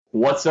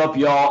What's up,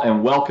 y'all,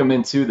 and welcome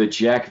into the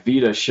Jack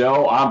Vita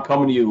Show. I'm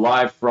coming to you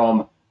live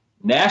from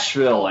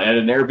Nashville at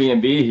an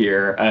Airbnb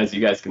here. As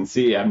you guys can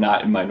see, I'm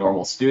not in my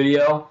normal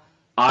studio.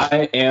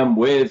 I am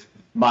with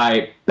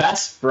my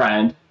best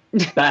friend,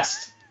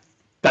 best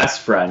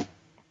friend,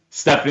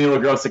 Stephenie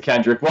LaGrossa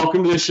Kendrick.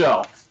 Welcome to the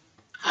show.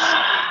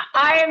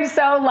 I am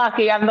so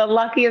lucky. I'm the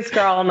luckiest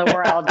girl in the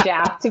world,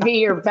 Jack, to be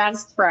your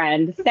best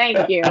friend.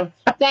 Thank you.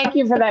 Thank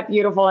you for that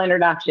beautiful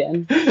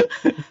introduction.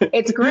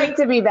 It's great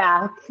to be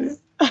back.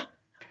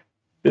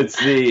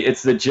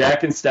 It's the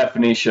Jack and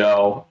Stephenie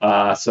show.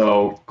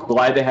 So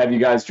glad to have you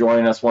guys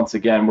join us once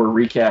again. We're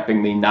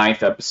recapping the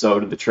 9th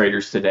episode of the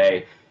Traitors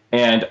today,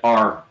 and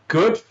our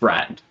good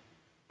friend,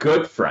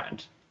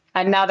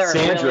 another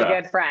Sandra.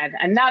 really good friend,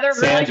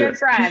 really good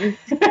friend.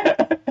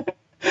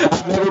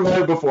 I've never met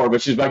her before,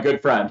 but she's my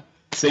good friend.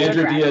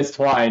 Sandra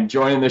Diaz-Twine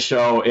joining the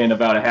show in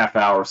about a half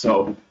hour.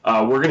 So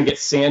we're going to get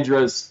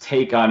Sandra's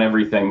take on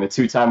everything, the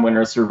 2-time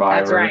winner of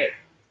Survivor. That's right.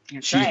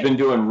 She's been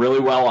doing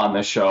really well on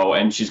this show,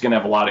 and she's going to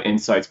have a lot of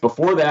insights.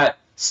 Before that,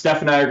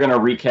 Steph and I are going to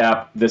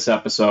recap this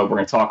episode. We're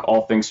going to talk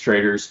all things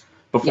Traitors.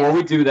 Before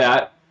we do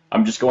that,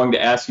 I'm just going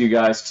to ask you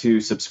guys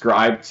to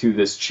subscribe to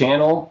this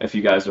channel if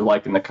you guys are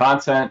liking the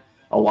content.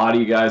 A lot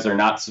of you guys are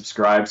not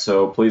subscribed,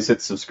 so please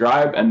hit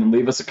subscribe and then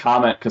leave us a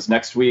comment, because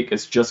next week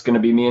it's just going to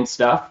be me and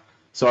Steph.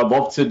 So I'd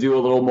love to do a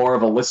little more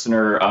of a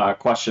listener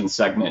question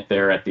segment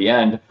there at the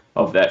end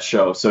of that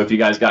show. So if you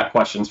guys got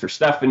questions for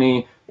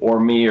Stephenie or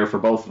me or for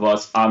both of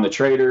us on the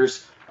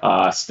Traitors,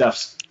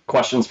 Steph's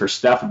questions for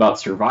Steph about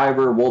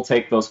Survivor, we'll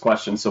take those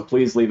questions. So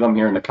please leave them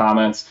here in the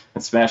comments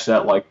and smash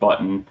that like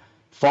button.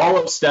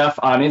 Follow Steph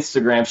on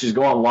Instagram. She's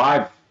going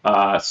live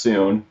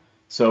soon.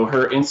 So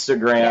her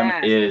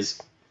Instagram is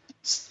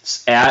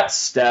at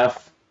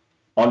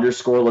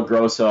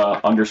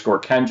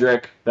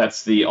Steph_LaGrossa_Kendrick.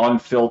 That's the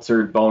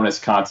unfiltered bonus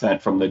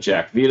content from the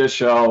Jack Vita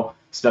show.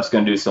 Steph's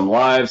going to do some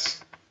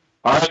lives.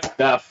 All right,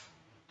 Steph,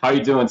 how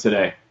you doing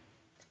today?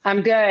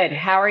 I'm good.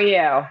 How are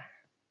you?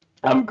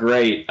 I'm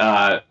great.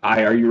 Are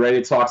you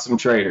ready to talk some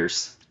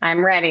Traitors?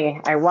 I'm ready.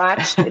 I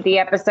watched the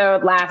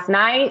episode last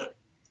night.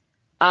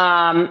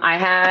 I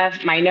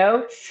have my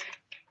notes,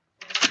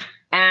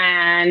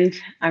 and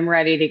I'm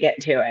ready to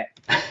get to it.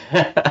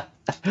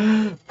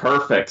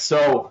 Perfect.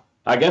 So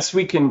I guess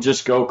we can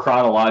just go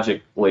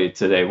chronologically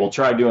today. We'll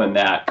try doing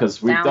that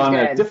because we've done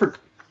a different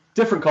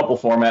couple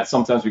formats.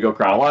 Sometimes we go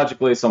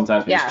chronologically,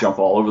 sometimes we just jump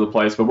all over the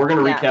place. But we're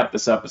going to recap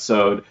this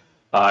episode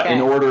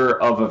in order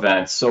of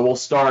events. So we'll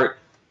start.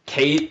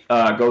 Kate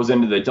goes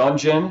into the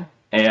dungeon,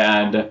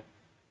 and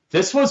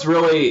this was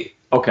really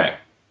okay.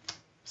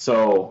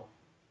 So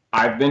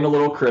I've been a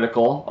little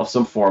critical of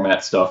some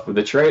format stuff with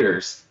the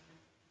Traitors.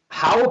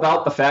 How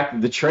about the fact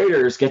that the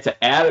Traitors get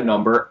to add a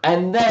number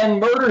and then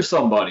murder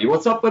somebody?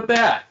 What's up with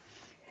that?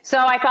 So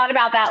I thought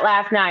about that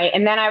last night,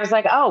 and then I was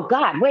like, oh,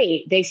 God,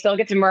 wait, they still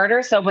get to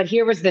murder? But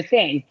here was the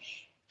thing.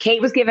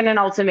 Kate was given an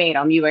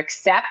ultimatum. You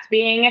accept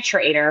being a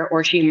traitor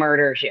or she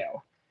murders you,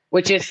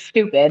 which is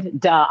stupid.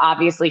 Duh,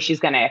 obviously she's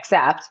going to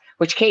accept,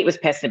 which Kate was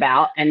pissed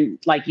about. And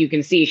like you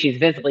can see, she's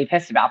visibly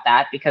pissed about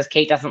that because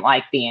Kate doesn't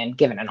like being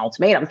given an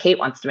ultimatum. Kate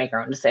wants to make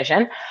her own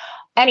decision.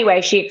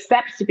 Anyway, she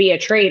accepts to be a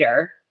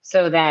traitor.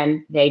 So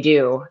then they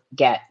do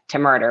get to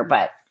murder.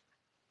 But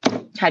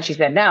had she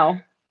said no,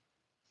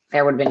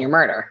 there would have been your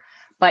murder.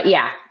 But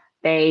yeah,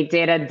 they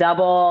did a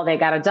double. They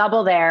got a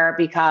double there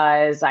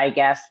because I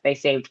guess they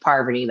saved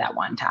Parvati that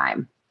one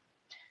time.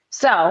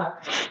 So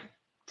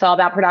it's all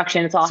about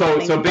production. It's all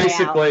so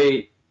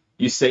basically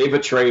you save a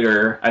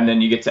traitor and then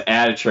you get to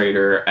add a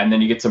traitor and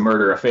then you get to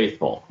murder a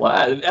faithful.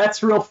 Well,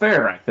 that's real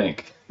fair, I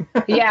think.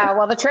 Yeah,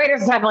 well, the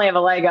Traitors definitely have a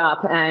leg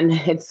up, and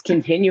it's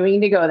continuing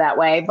to go that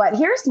way. But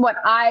here's what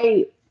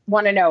I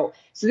want to know.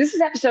 So this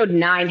is episode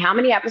 9. How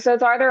many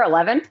episodes are there?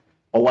 11?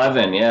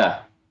 11,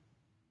 yeah.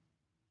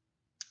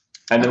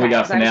 And then we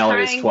got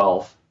finale is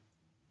 12.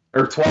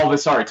 Or 12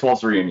 is,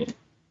 12's reunion.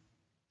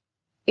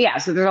 Yeah,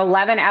 so there's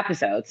 11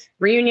 episodes.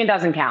 Reunion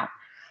doesn't count.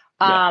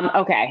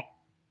 Okay.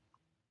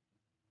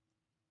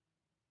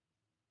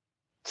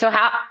 So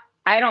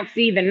I don't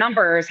see the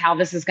numbers, how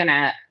this is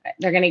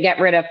they're going to get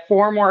rid of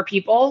 4 more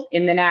people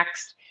in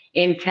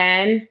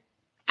 10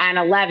 and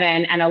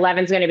 11. And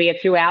 11 is going to be a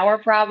 2-hour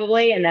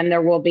probably. And then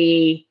that'll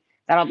be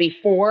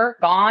 4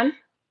 gone.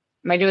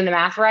 Am I doing the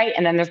math right?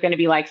 And then there's going to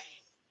be like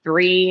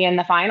 3 in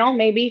the final,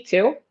 maybe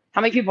 2.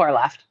 How many people are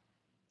left?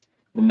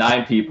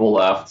 9 people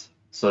left.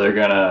 So we're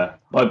going to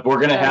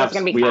have,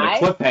 we had a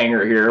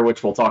cliffhanger here,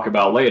 which we'll talk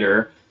about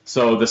later.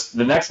 So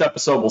the next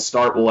episode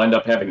we'll end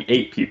up having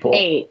 8 people.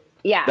 8.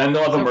 Yeah. Then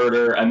they'll have a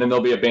murder, and then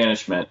there'll be a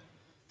banishment.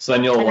 So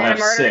then you'll have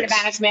 6. A murder and a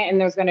banishment, and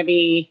there's going to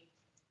be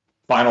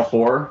final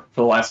 4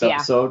 for the last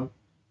episode.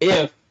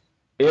 If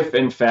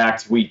in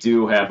fact we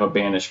do have a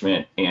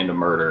banishment and a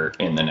murder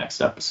in the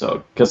next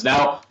episode, because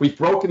now we've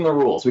broken the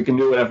rules. We can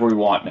do whatever we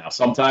want now.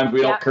 Sometimes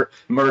we don't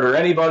murder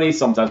anybody.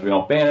 Sometimes we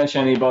don't banish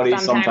anybody.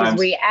 Sometimes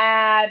we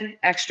add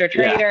extra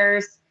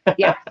traitors.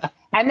 Yeah.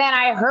 And then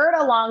I heard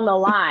along the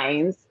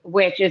lines,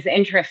 which is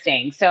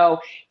interesting.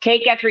 So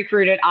Kate gets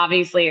recruited,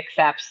 obviously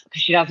accepts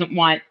because she doesn't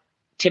want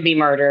to be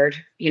murdered.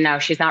 You know,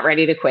 she's not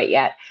ready to quit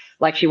yet,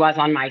 like she was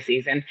on my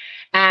season.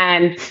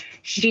 And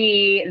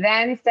she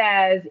then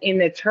says in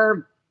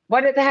the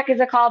what the heck is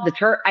it called?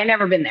 I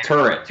never been there.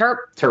 Turret.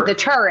 The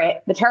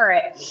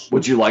turret.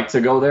 Would you like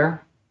to go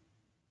there?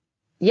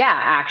 Yeah,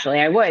 actually,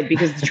 I would,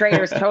 because the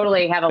Traitors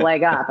totally have a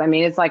leg up. I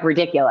mean, it's like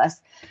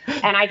ridiculous.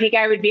 And I think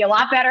I would be a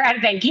lot better at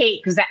it than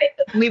Kate, because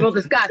we will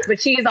discuss,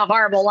 but she is a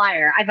horrible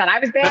liar. I thought I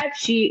was bad.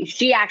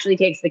 She actually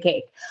takes the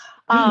cake.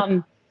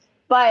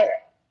 But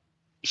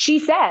she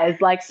says,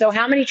 like, so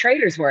how many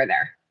Traitors were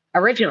there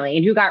originally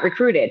and who got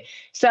recruited?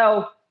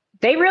 So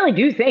they really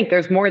do think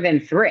there's more than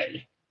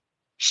 3.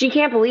 She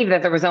can't believe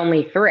that there was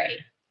only 3,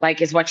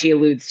 like, is what she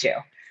alludes to.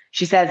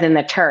 She says in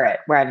the turret,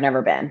 where I've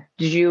never been.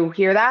 Did you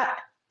hear that?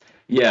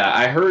 Yeah,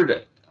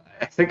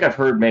 I think I've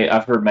heard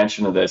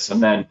mention of this.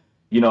 And then,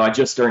 you know, I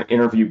just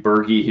interviewed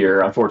Bergie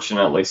here.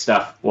 Unfortunately,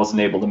 Steph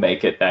wasn't able to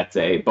make it that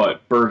day.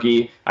 But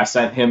Bergie, I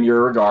sent him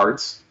your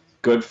regards.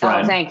 Good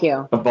friend. Oh, thank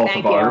you. Of both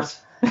of ours.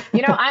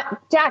 You know,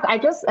 Jack,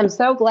 I'm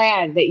so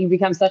glad that you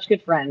become such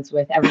good friends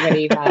with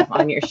everybody you have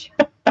on your show.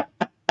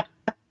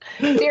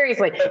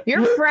 Seriously,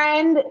 your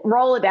friend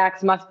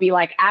Rolodex must be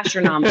like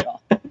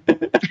astronomical.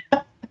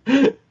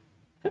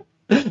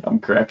 I'm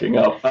cracking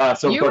up.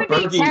 You would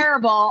be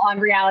terrible on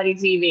reality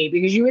TV,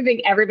 because you would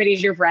think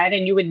everybody's your friend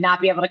and you would not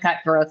be able to cut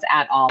throats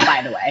at all,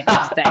 by the way.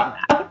 Just saying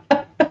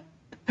that.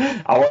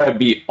 I want to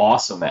be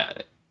awesome at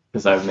it,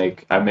 because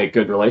I make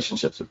good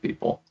relationships with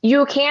people.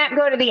 You can't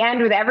go to the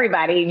end with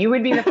everybody. You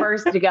would be the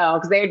first to go,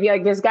 because they would be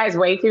like, this guy's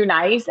way too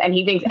nice and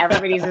he thinks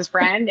everybody's his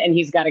friend and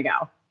he's got to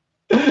go.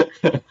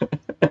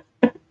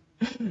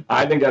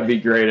 I think I'd be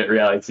great at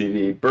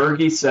reality TV.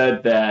 Bergie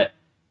said that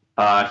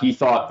he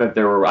thought that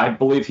there were, I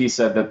believe he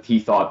said that he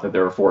thought that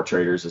there were 4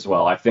 Traitors as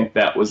well. I think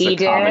that was the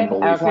common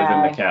belief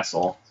within the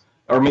castle.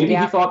 Or maybe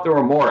he thought there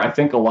were more. I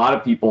think a lot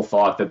of people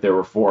thought that there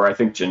were 4. I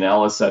think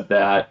Janela said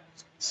that.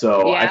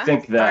 So I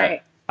think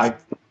that, I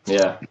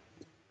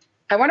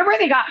wonder where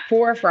they got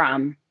 4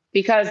 from,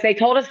 because they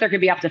told us there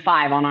could be up to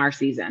 5 on our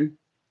season.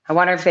 I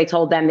wonder if they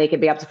told them they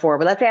could be up to 4,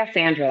 but let's ask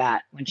Sandra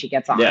that when she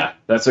gets on. Yeah,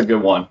 that's a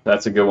good one.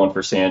 That's a good one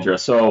for Sandra.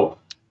 So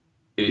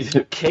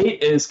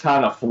Kate is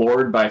kind of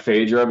floored by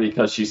Phaedra,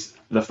 because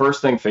the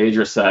first thing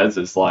Phaedra says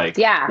is like,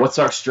 what's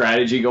our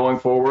strategy going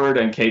forward?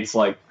 And Kate's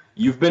like,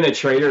 you've been a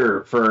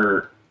traitor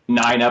for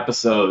 9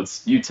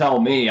 episodes. You tell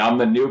me. I'm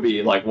the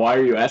newbie. Like, why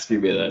are you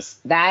asking me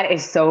this? That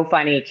is so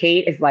funny.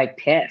 Kate is like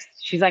pissed.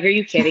 She's like, are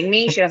you kidding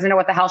me? She doesn't know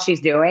what the hell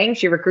she's doing.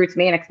 She recruits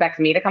me and expects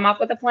me to come up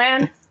with a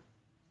plan.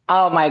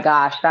 Oh my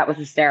gosh, that was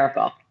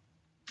hysterical.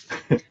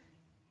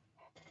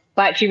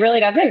 But she really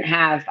doesn't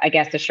have, I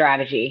guess, a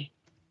strategy.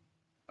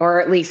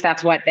 Or at least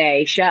that's what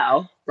they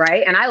show,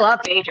 right? And I love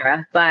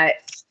Phaedra, but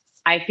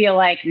I feel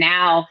like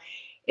now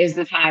is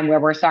the time where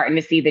we're starting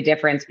to see the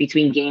difference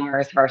between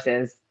gamers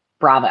versus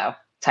Bravo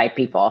type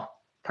people,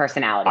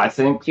 personalities. I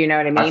think, do you know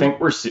what I mean? I think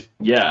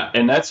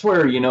and that's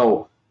where, you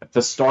know, at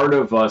the start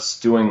of us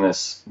doing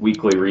this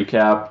weekly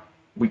recap,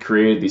 we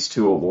created these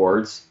 2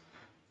 awards,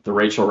 the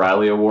Rachel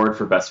Riley Award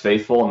for Best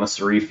Faithful and the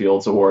Cirie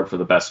Fields Award for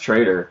the Best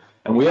Traitor.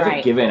 And we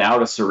haven't given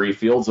out a Cirie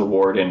Fields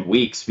Award in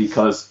weeks,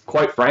 because,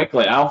 quite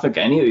frankly, I don't think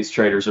any of these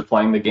traitors are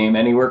playing the game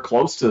anywhere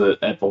close to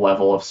at the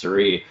level of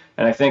Cirie.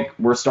 And I think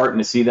we're starting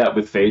to see that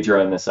with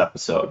Phaedra in this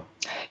episode.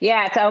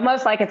 Yeah, it's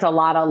almost like it's a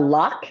lot of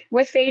luck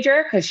with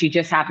Phaedra, because she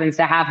just happens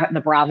to have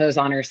the Bravos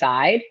on her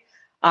side.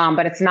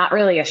 But it's not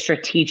really a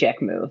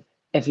strategic move,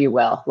 if you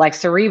will. Like,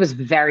 Cirie was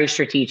very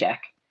strategic.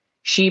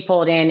 She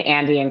pulled in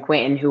Andy and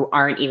Quentin, who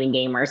aren't even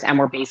gamers and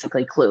were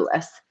basically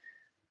clueless.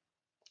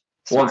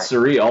 Well,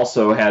 Cirie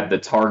also had the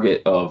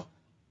target of,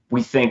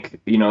 we think,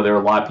 you know, there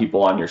are a lot of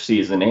people on your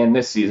season and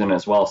this season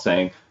as well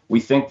saying, we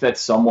think that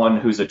someone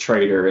who's a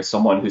traitor is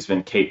someone who's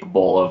been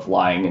capable of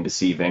lying and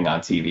deceiving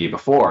on TV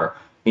before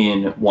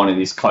in one of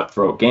these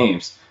cutthroat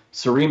games.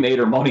 Cirie made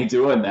her money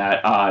doing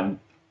that on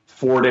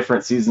 4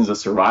 different seasons of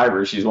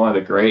Survivor. She's one of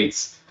the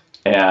greats,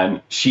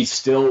 and she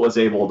still was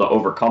able to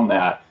overcome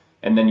that.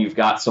 And then you've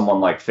got someone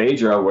like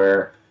Phaedra,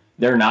 where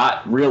they're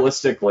not,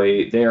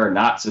 realistically, they are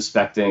not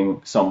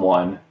suspecting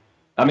someone.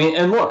 I mean,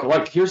 and look,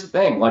 like, here's the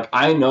thing. Like,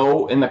 I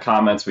know in the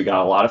comments we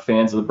got a lot of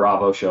fans of the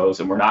Bravo shows,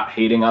 and we're not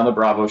hating on the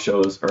Bravo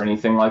shows or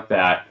anything like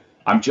that.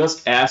 I'm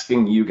just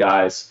asking you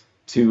guys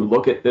to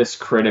look at this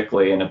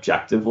critically and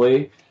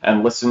objectively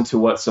and listen to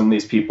what some of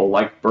these people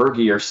like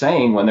Bergie are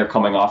saying when they're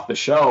coming off the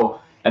show,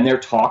 and they're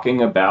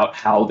talking about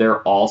how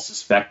they're all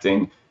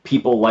suspecting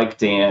people like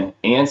Dan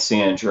and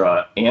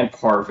Sandra and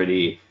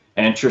Parvati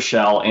and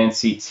Trishelle and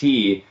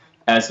CT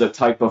as the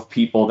type of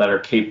people that are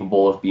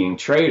capable of being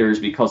traitors,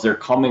 because they're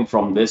coming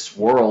from this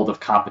world of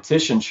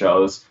competition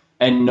shows,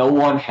 and no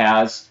one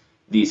has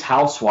these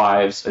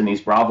housewives and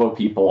these Bravo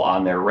people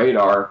on their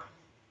radar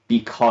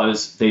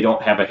because they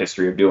don't have a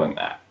history of doing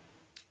that.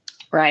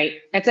 Right.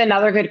 It's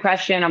another good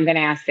question I'm going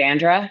to ask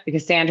Sandra,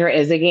 because Sandra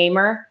is a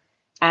gamer,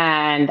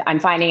 and I'm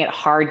finding it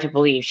hard to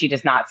believe she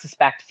does not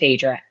suspect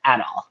Phaedra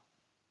at all.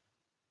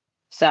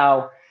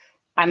 So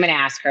I'm going to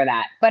ask her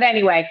that. But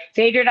anyway,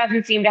 Phaedra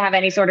doesn't seem to have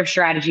any sort of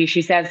strategy.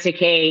 She says to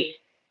Kate,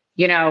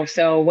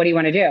 so what do you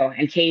want to do?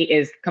 And Kate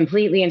is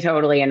completely and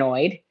totally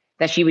annoyed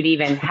that she would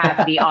even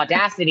have the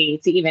audacity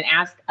to even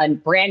ask a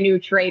brand new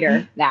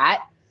traitor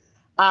that.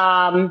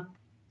 And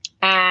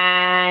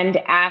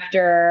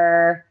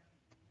after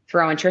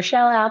throwing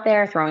Trishelle out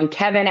there, throwing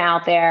Kevin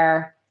out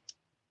there,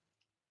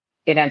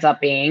 it ends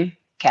up being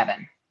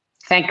Kevin.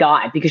 Thank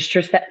God, because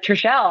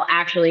Trishelle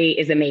actually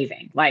is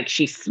amazing. Like,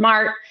 she's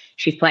smart.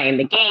 She's playing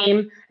the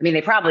game. I mean,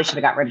 they probably should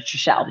have got rid of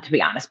Trishelle, to be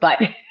honest, but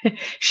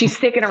she's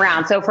sticking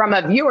around. So from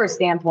a viewer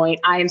standpoint,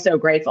 I am so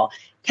grateful.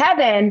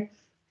 Kevin,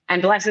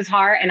 and bless his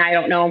heart, and I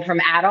don't know him from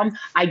Adam,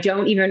 I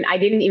didn't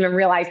even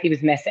realize he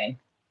was missing.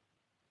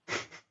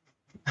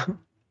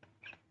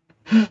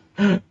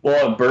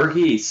 Well,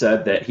 Bergie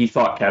said that he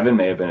thought Kevin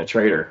may have been a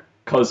traitor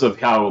because of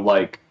how,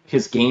 like,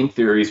 his game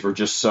theories were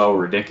just so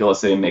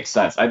ridiculous they didn't make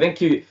sense. I think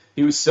he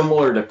was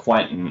similar to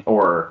Quentin,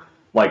 or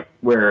like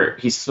where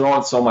he's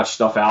throwing so much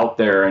stuff out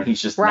there and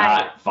he's just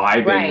not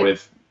vibing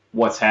with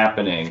what's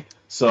happening.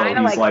 So kind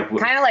of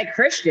like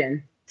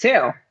Christian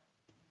too,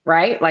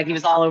 right? Like, he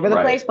was all over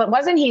the place, but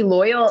wasn't he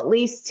loyal at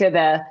least to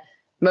the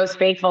most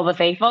faithful of the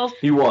faithful?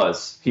 He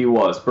was.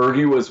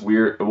 Bergie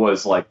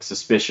was like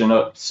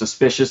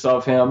suspicious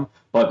of him,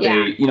 but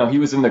they, he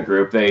was in the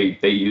group. They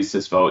used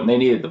his vote and they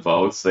needed the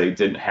votes. They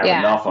didn't have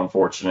enough,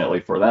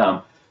 unfortunately, for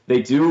them.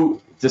 They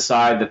do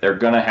decide that they're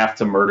going to have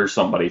to murder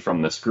somebody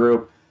from this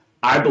group.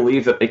 I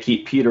believe that they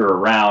keep Peter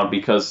around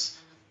because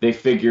they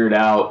figured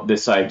out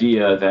this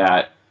idea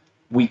that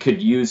we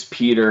could use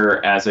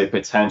Peter as a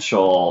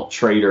potential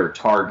traitor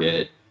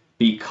target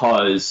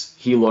because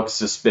he looks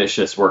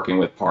suspicious working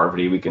with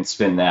Parvati. We can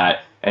spin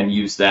that and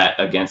use that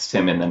against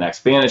him in the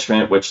next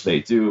banishment, which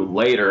they do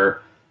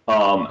later.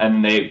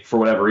 And they, for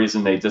whatever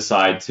reason, they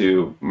decide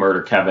to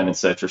murder Kevin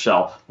instead of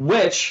Trishelle,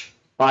 which,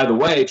 by the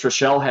way,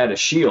 Trishelle had a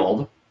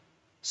shield.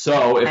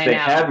 So if they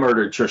had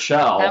murdered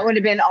Trishelle, that would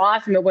have been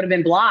awesome. It would have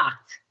been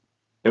blocked.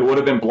 It would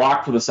have been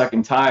blocked for the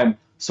second time.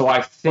 So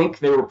I think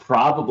they were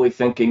probably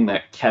thinking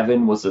that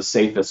Kevin was the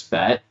safest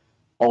bet.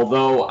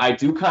 Although I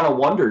do kind of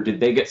wonder, did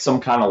they get some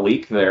kind of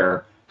leak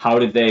there? How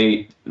did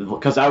they?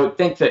 Because I would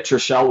think that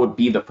Trishelle would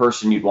be the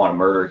person you'd want to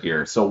murder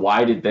here. So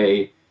why did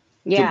they?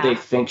 Did they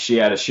think she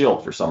had a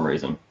shield for some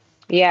reason?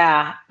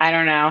 Yeah, I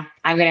don't know.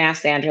 I'm going to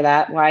ask Sandra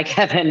that. Why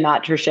Kevin,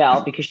 not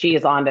Trishelle, because she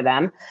is onto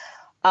them.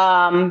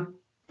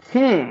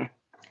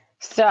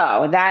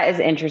 So that is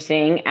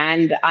interesting.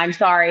 And I'm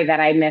sorry that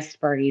I missed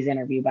Bergie's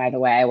interview, by the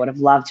way. I would have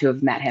loved to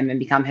have met him and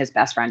become his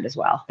best friend as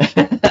well. I'll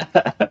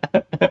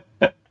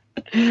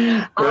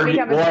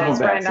become his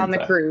best friend on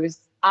the cruise.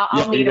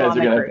 I'll meet him on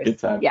the cruise. Have a good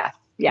time. Yes.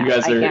 Yeah. You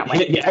guys can't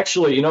wait.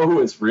 Actually, you know who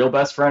his real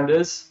best friend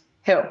is?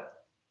 Who?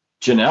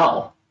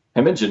 Janelle.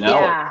 Him and Janelle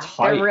are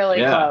tight. They're really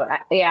close.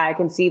 Yeah, I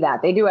can see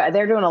that.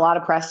 They're doing a lot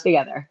of press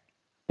together.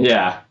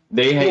 Yeah.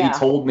 He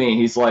told me,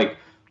 he's like,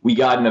 we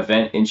got an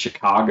event in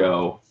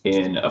Chicago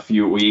in a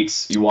few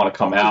weeks. You want to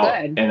come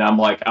out? Good. And I'm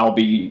like, I'll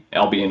be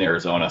in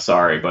Arizona.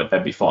 Sorry, but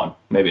that'd be fun.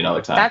 Maybe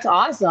another time. That's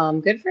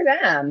awesome. Good for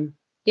them.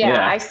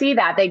 Yeah, I see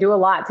that. They do a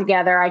lot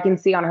together. I can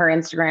see on her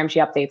Instagram, she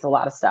updates a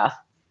lot of stuff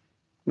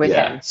with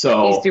him.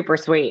 So he's super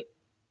sweet.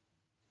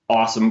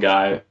 Awesome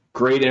guy.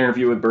 Great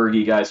interview with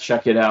Bergie, guys.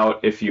 Check it out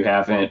if you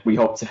haven't. We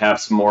hope to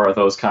have some more of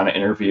those kind of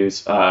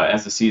interviews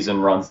as the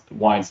season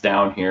winds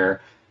down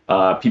here.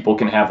 People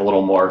can have a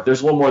little more.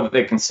 There's a little more that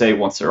they can say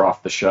once they're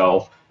off the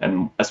show,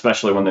 and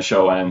especially when the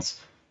show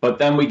ends. But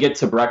then we get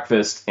to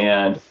breakfast,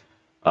 and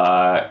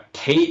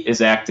Kate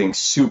is acting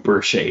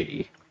super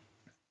shady.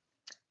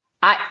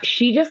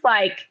 She just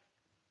like,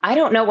 I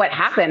don't know what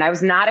happened. I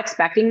was not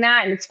expecting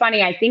that. And it's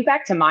funny, I think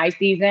back to my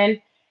season,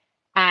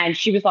 and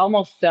she was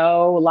almost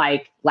so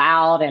like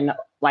loud and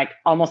like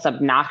almost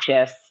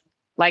obnoxious.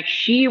 Like,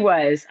 she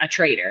was a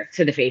traitor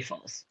to the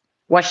faithfuls.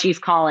 What she's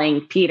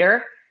calling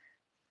Peter,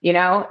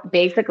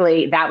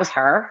 basically that was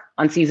her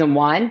on season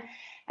 1.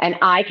 And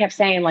I kept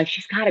saying, like,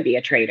 she's got to be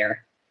a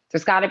traitor.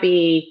 There's got to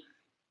be,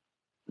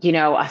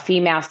 a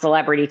female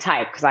celebrity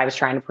type, because I was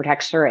trying to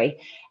protect Suri.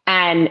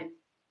 And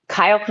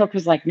Kyle Cook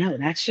was like, no,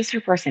 that's just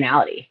her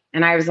personality.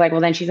 And I was like,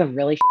 well, then she's a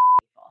really people.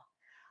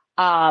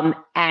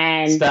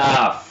 And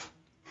stuff.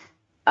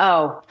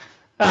 Oh,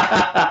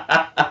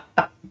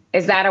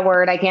 is that a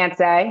word I can't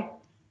say?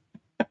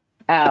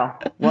 Oh,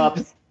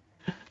 whoops.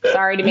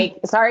 Sorry to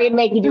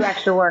make you do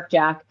extra work,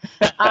 Jack.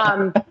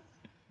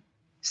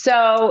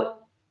 So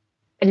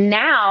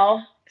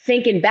now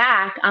thinking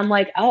back, I'm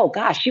like, oh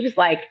gosh,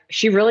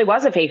 she really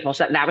was a faithful.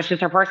 That was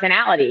just her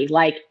personality.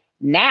 Like,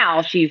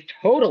 now she's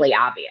totally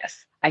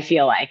obvious, I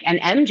feel like. And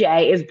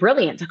MJ is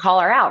brilliant to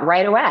call her out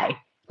right away.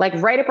 Like,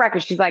 right at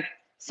breakfast, she's like,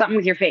 something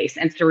with your face.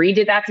 And Suri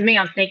did that to me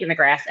on Snake in the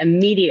Grass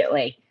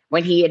immediately.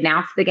 When he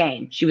announced the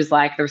game, she was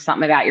like, there was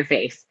something about your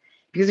face.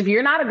 Because if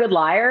you're not a good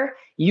liar,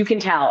 you can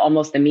tell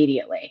almost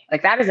immediately.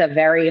 Like, that is a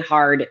very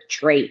hard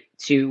trait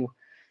to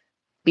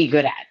be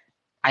good at,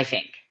 I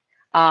think.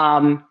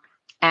 And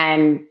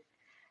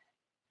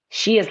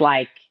she is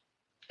like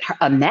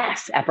a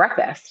mess at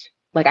breakfast.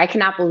 Like, I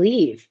cannot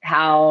believe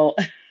what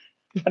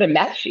a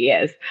mess she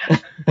is.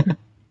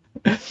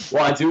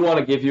 Well, I do want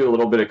to give you a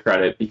little bit of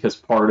credit, because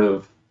part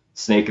of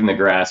snake in the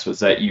grass was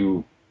that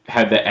you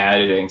had the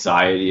added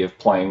anxiety of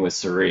playing with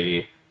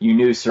Suri. You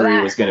knew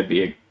Suri was going to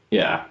be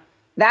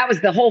That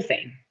was the whole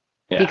thing.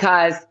 Yeah.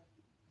 Because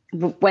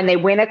when they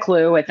win a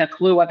clue, it's a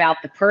clue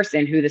about the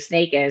person who the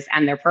snake is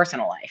and their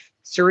personal life.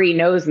 Suri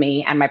knows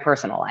me and my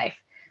personal life.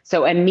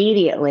 So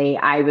immediately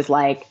I was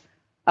like,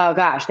 oh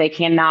gosh, they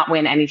cannot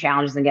win any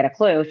challenges and get a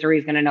clue.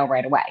 Suri's going to know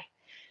right away.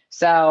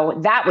 So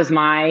that was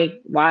why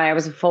I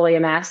was fully a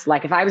mess.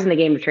 Like if I was in the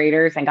game of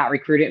Traitors and got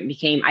recruited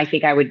and I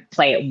think I would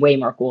play it way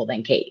more cool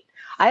than Kate.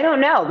 I don't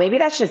know. Maybe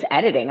that's just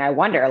editing. I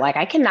wonder. Like,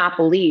 I cannot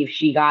believe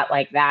she got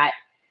like that.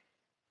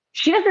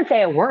 She doesn't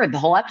say a word the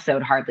whole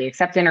episode hardly,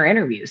 except in her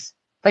interviews.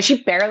 Like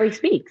she barely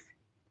speaks.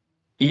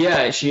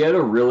 Yeah, she had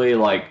a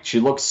really she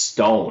looked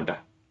stoned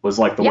was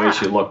like the way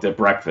she looked at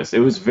breakfast. It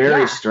was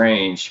very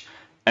strange.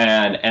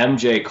 And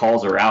MJ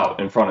calls her out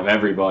in front of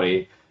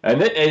everybody.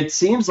 And it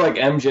seems like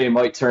MJ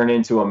might turn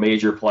into a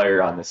major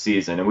player on the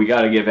season, and we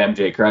got to give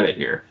MJ credit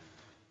here.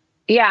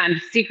 Yeah,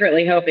 I'm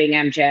secretly hoping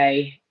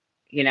MJ,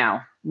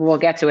 we'll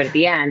get to it at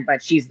the end,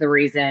 but she's the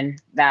reason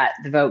that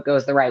the vote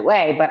goes the right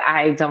way. But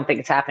I don't think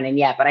it's happening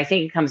yet, but I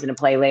think it comes into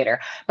play later.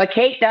 But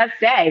Kate does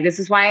say, this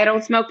is why I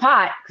don't smoke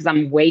pot, because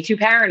I'm way too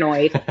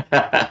paranoid.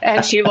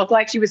 And she looked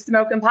like she was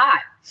smoking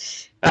pot.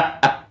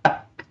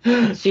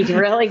 She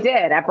really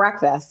did at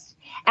breakfast.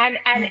 And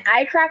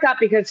I crack up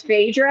because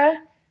Phaedra,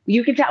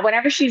 you can tell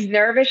whenever she's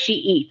nervous, she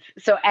eats.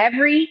 So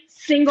every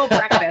single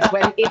breakfast,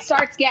 when it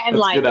starts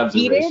getting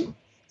heated,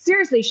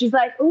 seriously, she's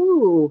like,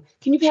 ooh,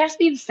 can you pass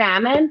me the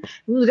salmon?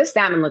 Ooh, this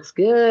salmon looks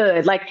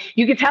good. Like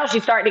you can tell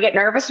she's starting to get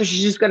nervous, so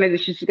she's gonna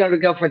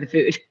go for the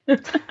food.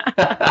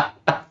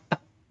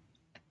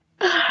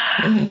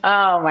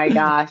 Oh my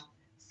gosh.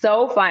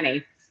 So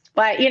funny.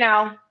 But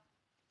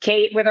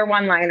Kate with her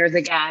one-liners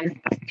again.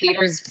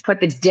 Peter's put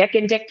the dick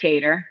in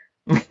dictator.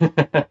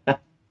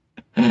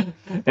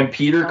 And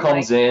Peter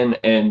comes in,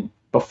 and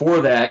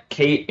before that,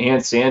 Kate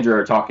and Sandra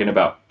are talking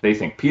about they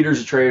think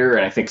Peter's a traitor,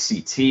 and I think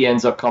CT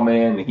ends up coming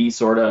in, and he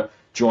sort of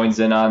joins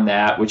in on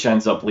that, which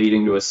ends up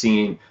leading to a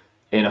scene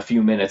in a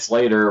few minutes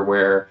later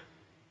where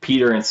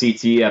Peter and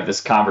CT have this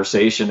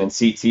conversation, and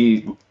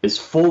CT is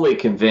fully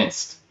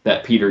convinced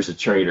that Peter's a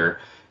traitor.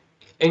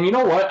 And you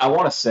know what? I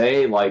want to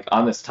say,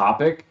 on this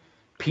topic,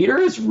 Peter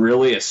is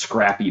really a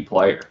scrappy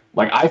player.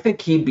 I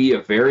think he'd be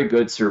a very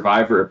good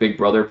Survivor, a Big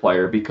Brother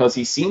player, because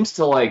he seems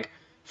to,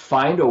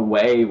 find a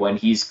way when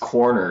he's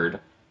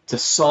cornered to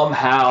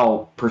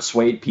somehow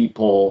persuade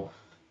people.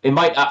 It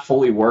might not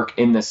fully work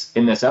in this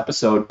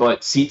episode,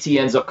 but CT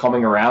ends up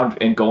coming around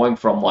and going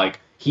from,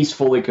 he's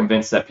fully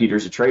convinced that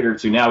Peter's a traitor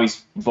to now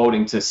he's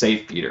voting to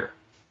save Peter.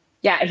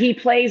 Yeah, he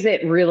plays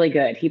it really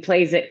good. He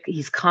plays it,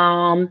 he's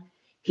calm,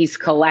 he's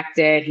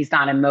collected, he's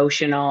not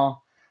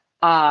emotional.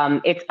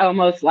 It's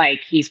almost like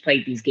he's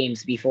played these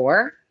games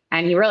before.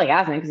 And he really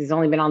hasn't because he's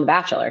only been on The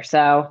Bachelor.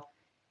 So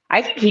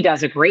I think he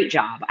does a great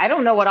job. I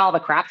don't know what all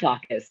the crap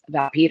talk is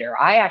about Peter.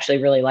 I actually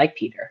really like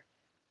Peter.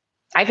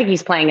 I think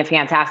he's playing a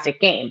fantastic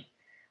game.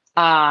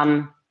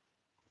 I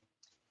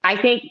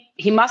think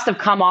he must have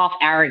come off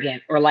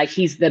arrogant or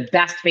he's the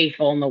best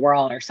faithful in the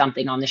world or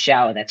something on the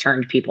show that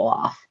turned people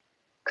off.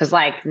 Because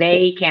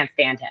they can't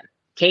stand him.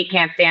 Kate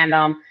can't stand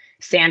him.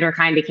 Sandra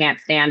kind of can't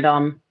stand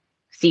him.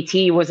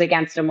 CT was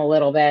against him a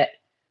little bit.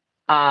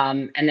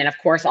 And then, of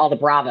course, all the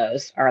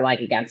Bravos are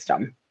against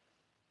him.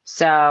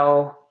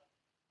 So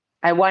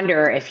I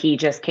wonder if he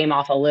just came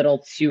off a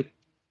little too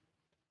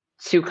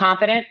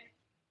confident.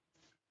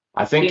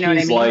 I think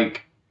he's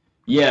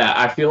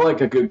I feel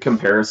like a good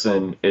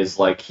comparison is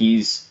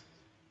he's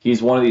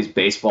one of these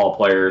baseball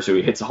players who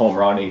he hits a home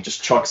run and he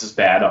just chucks his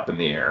bat up in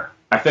the air.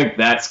 I think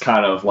that's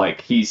kind of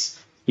he's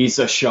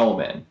a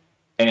showman.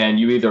 And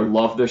you either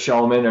love the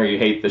showman or you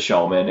hate the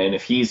showman. And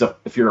if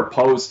you're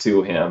opposed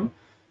to him,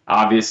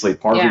 obviously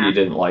Parvati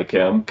didn't like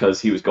him because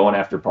he was going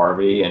after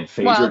Parvati, and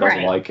Phaedra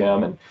doesn't like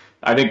him. And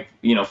I think,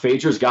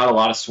 Phaedra's got a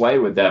lot of sway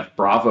with that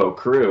Bravo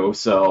crew.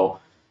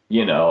 So,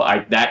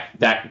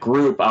 that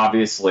group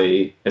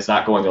obviously is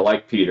not going to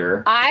like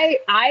Peter.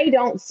 I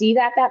don't see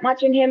that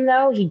much in him,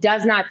 though. He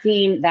does not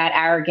seem that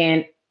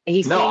arrogant.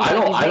 I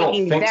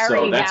don't think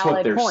so. That's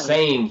what they're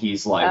saying.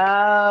 He's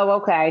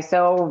oh, okay.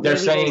 So they're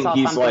saying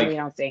he's we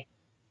don't see.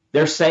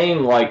 They're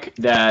saying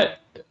that.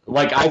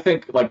 I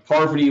think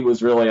Parvati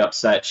was really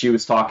upset. She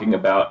was talking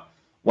about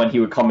when he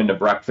would come into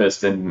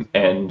breakfast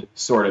and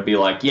sort of be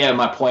yeah,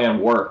 my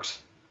plan worked.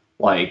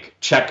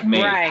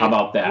 Checkmate. Right, how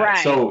about that?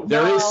 Right. So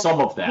there is some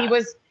of that.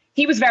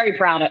 He was very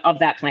proud of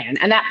that plan,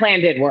 and that plan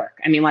did work.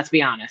 I mean, let's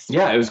be honest.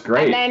 Yeah, it was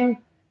great.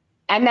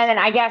 And then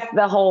I guess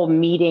the whole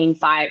meeting,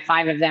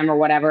 five of them or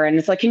whatever, and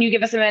it's can you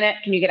give us a minute?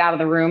 Can you get out of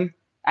the room?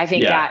 I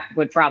think that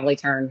would probably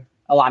turn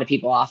a lot of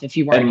people off if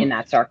you weren't in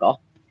that circle.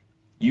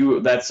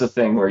 That's the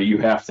thing where you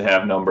have to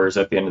have numbers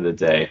at the end of the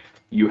day.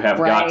 You have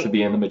got to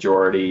be in the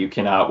majority. You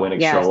cannot win a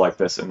show like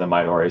this in the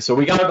minority. So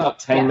we got about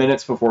 10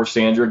 minutes before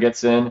Sandra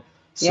gets in.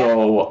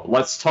 So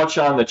let's touch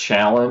on the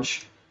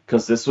challenge,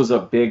 because this was a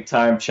big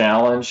time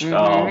challenge.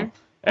 And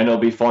it'll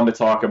be fun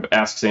to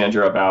ask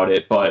Sandra about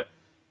it. But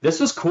This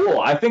was cool.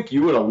 I think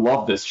you would have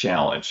loved this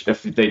challenge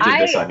if they did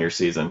this on your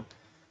season.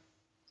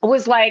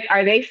 Was like,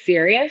 are they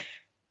serious?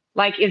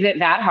 Like, is it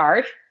that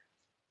hard?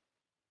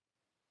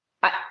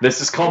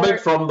 This is coming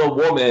from the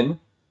woman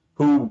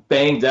who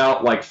banged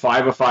out like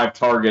 5 of 5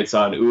 targets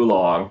on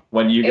Oolong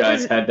when you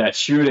guys had that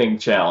shooting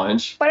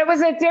challenge. But it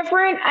was a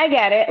different, I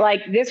get it.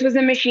 Like, this was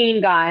a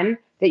machine gun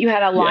that you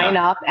had to line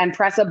up and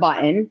press a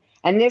button.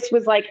 And this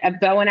was like a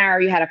bow and arrow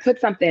you had to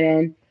put something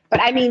in. But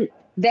I mean,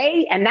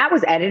 and that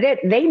was edited.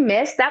 They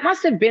missed. That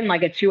must have been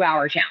like a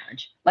 2-hour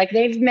challenge. Like,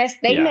 they missed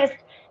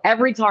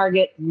every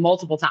target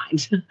multiple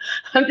times.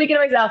 I'm thinking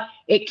to myself,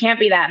 it can't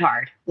be that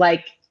hard.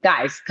 Like,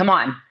 guys, come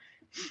on.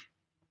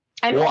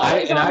 And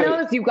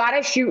those, you got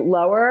to shoot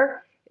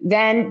lower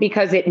then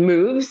because it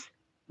moves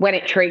when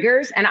it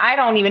triggers. And I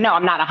don't even know.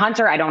 I'm not a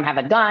hunter. I don't have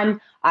a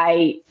gun.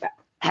 I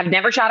have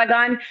never shot a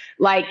gun.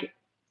 Like,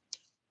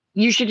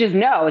 you should just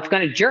know it's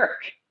going to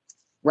jerk,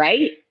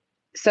 right?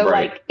 So,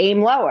 like,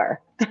 aim lower.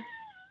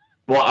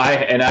 Well,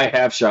 I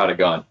have shot a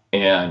gun,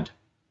 and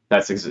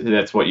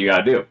that's what you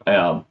got to do.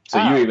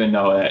 You even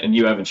know that, and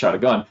you haven't shot a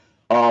gun.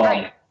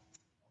 Right.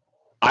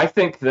 I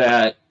think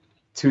that,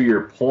 to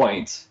your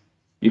point,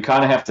 you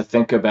kind of have to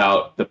think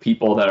about the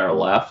people that are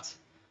left.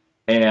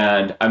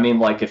 And I mean,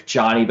 like, if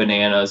Johnny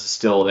Bananas is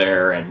still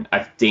there, and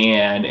if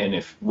Dan, and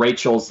if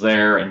Rachel's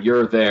there, and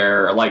you're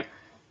there, like,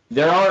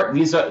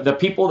 these are the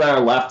people that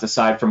are left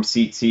aside from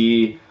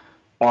CT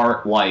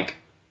aren't like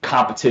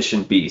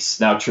competition beasts.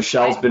 Now,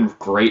 Trichelle's been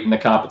great in the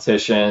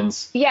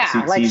competitions. Yeah,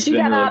 CT's like, she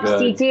got up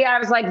really CT. I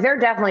was like, they're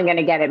definitely going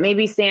to get it.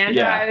 Maybe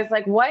Sandra. I was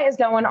like, what is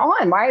going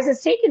on? Why is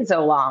this taking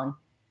so long?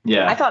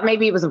 Yeah. I thought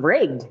maybe it was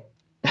rigged.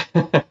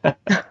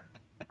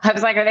 I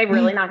was like, are they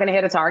really not going to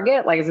hit a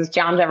target? Like, is this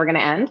challenge ever going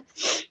to end?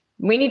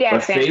 We need to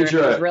ask Sandra if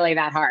it was really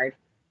that hard.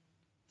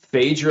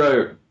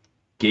 Phaedra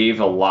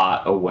gave a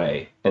lot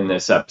away in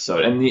this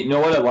episode. And you know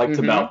what I liked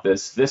about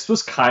this? This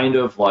was kind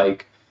of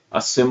like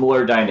a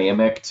similar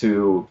dynamic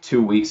to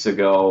 2 weeks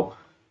ago.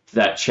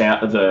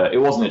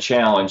 It wasn't a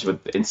challenge, but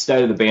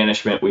instead of the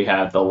banishment, we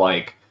had the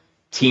like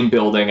team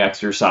building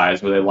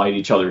exercise where they light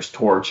each other's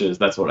torches.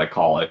 That's what I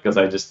call it, because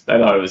I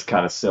thought it was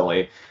kind of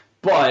silly.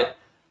 But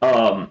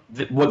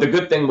the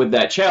good thing with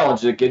that challenge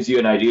is it gives you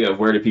an idea of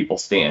where do people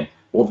stand.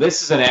 Well,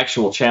 this is an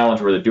actual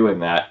challenge where they're doing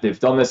that. They've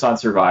done this on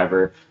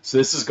Survivor, so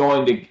this is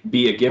going to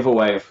be a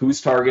giveaway of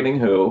who's targeting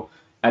who.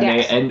 And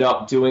they end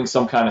up doing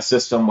some kind of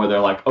system where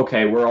they're like,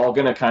 okay, we're all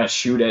going to kind of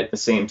shoot at the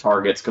same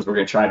targets because we're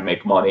going to try to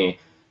make money.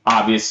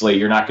 Obviously,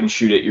 you're not going to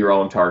shoot at your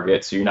own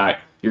target, so you're going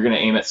to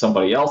aim at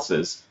somebody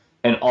else's.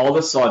 And all of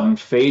a sudden,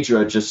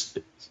 Phaedra just,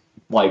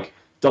 like,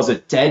 does a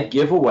dead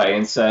giveaway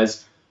and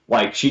says,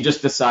 like, she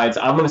just decides,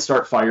 I'm going to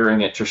start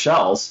firing at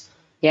Trichelle's.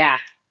 Yeah.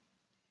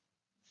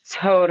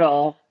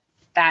 Total.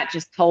 That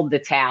just told the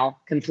tale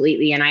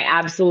completely. And I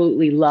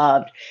absolutely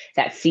loved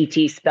that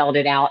CT spelled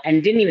it out,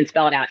 and didn't even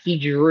spell it out. He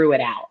drew it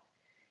out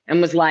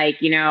and was like,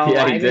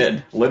 Yeah, he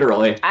did.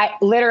 Literally.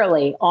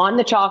 Literally on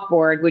the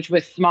chalkboard, which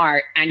was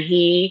smart. And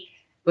he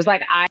was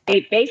like,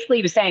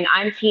 basically was saying,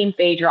 I'm team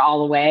Phaedra all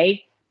the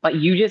way, but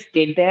you just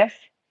did this,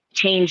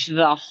 changed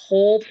the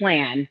whole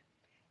plan.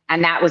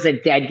 And that was a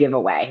dead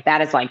giveaway.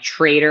 That is like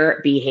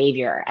traitor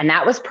behavior. And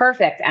that was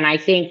perfect. And I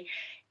think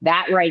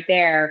that right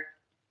there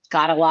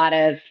got a lot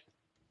of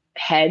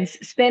heads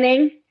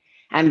spinning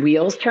and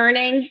wheels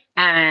turning.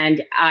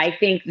 And I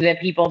think the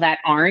people that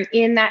aren't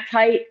in that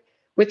tight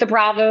with the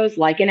Bravos,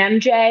 like an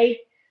MJ,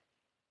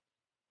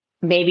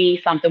 maybe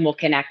something will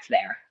connect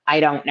there. I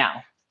don't know.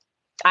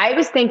 I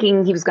was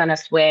thinking he was going to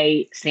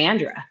sway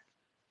Sandra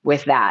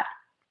with that.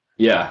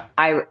 Yeah.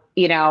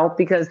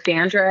 Because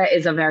Sandra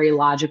is a very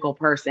logical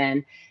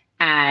person.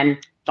 And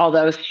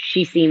although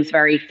she seems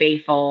very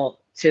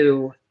faithful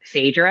to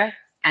Phaedra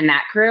and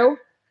that crew,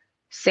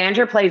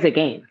 Sandra plays a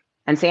game.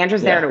 And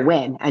Sandra's there to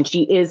win, and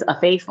she is a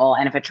faithful.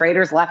 And if a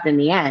traitor's left in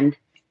the end,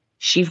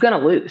 she's going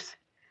to lose.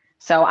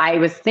 So I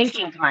was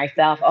thinking to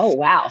myself, oh,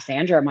 wow,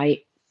 Sandra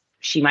might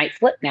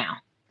flip now.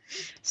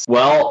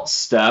 Well,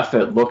 Steph,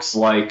 it looks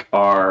like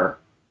our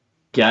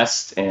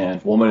guest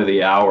and woman of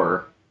the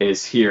hour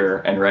is here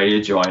and ready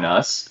to join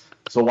us.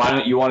 So why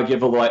don't you want to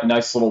give a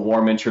nice little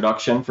warm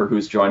introduction for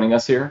who's joining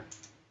us here?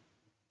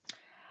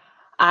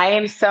 I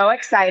am so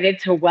excited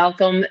to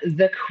welcome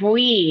the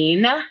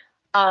queen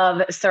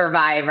of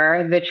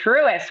Survivor, the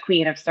truest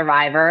queen of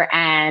Survivor,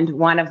 and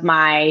one of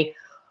my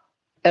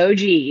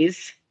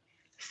OGs,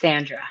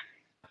 Sandra.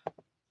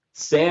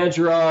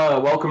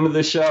 Sandra, welcome to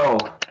the show.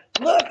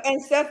 Look,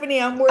 and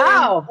Stephenie, I'm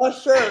wearing a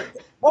shirt.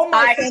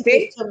 Omar sent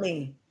it to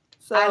me.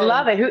 So I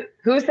love it.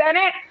 Who sent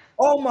it?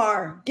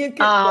 Omar. Give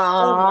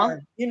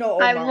Omar.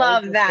 Omar. I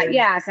love that.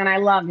 Yes, and I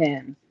love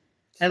him.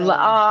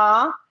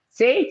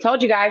 See,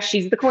 told you guys,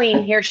 she's the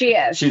queen. Here she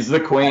is. She's the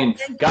queen.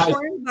 Guys,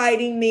 for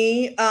inviting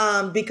me,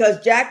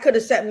 because Jack could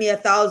have sent me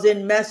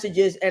 1,000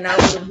 messages and I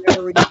would have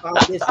never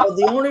responded. So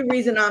the only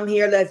reason I'm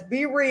here, let's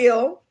be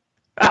real,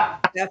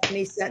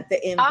 Stephenie sent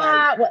the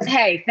invite.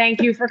 Hey,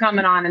 thank you for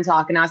coming on and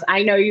talking to us.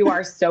 I know you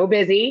are so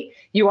busy.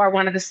 You are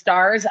one of the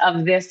stars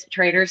of this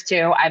Traitors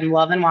too. I'm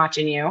loving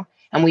watching you.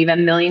 And we have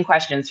a million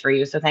questions for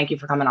you. So thank you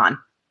for coming on.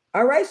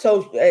 All right.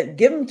 So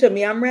give them to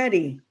me. I'm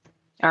ready.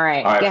 All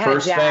right. All right.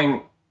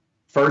 Ahead,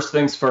 First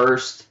things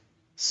first.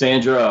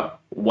 Sandra,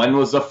 when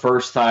was the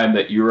first time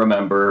that you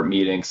remember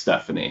meeting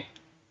Stephenie?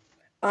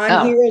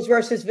 On Heroes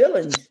versus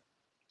Villains.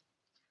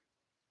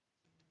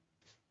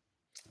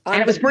 And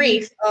it was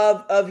brief.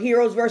 Of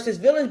Heroes versus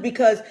Villains,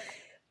 because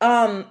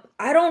I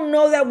don't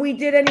know that we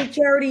did any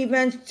charity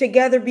events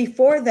together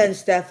before then,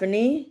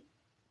 Stephenie.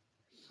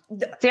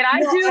 Did I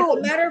do? As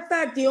a matter of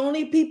fact, the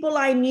only people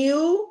I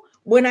knew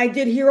when I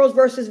did Heroes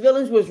versus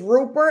Villains was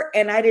Rupert,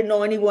 and I didn't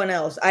know anyone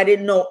else. I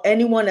didn't know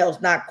anyone else,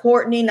 not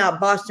Courtney, not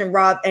Boston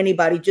Rob,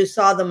 anybody. Just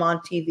saw them on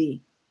TV.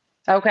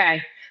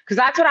 Okay. Because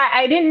that's what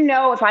I didn't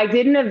know if I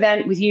did an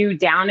event with you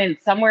down in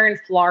somewhere in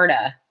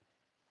Florida.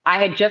 I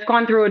had just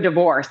gone through a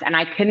divorce and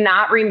I could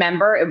not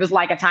remember. It was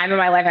like a time in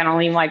my life I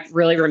don't even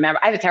really remember.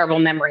 I have a terrible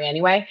memory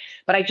anyway,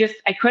 but I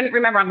couldn't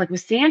remember. I'm like,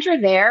 was Sandra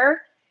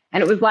there?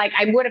 And it was like,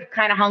 I would have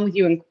kind of hung with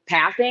you in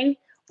passing,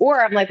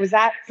 or I'm like, was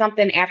that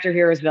something after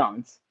Heroes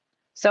Villains?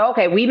 So,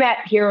 okay, we met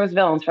Heroes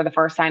Villains for the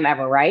first time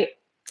ever, right?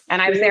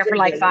 And I was there for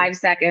like 5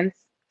 seconds.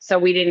 So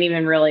we didn't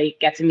even really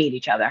get to meet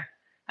each other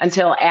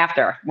until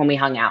after when we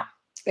hung out.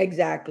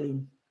 Exactly.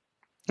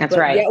 That's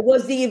right. Yeah,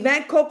 was the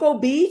event Cocoa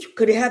Beach?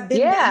 Could it have been?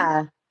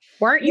 Yeah.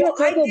 Weren't you at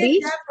Cocoa Beach? I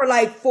did that for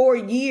like 4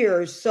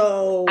 years.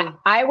 So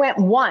I went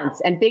once,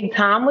 and Big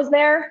Tom was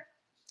there.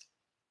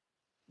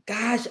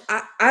 Gosh,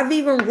 I've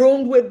even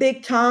roomed with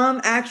Big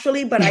Tom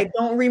actually, but I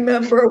don't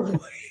remember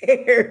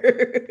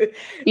where.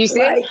 You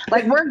see,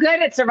 like we're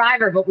good at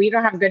Survivor, but we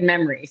don't have good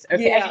memories.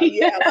 Okay?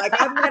 Yeah. Like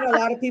I've met a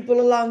lot of people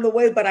along the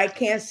way, but I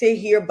can't sit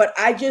here. But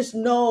I just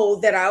know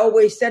that I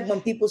always said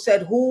when people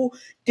said, "Who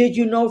did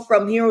you know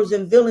from Heroes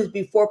and Villains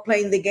before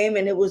playing the game?"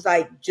 And it was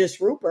like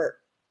just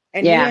Rupert,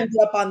 and he ended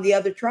up on the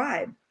other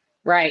tribe.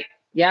 Right.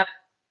 Yep.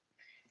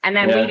 And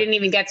then we didn't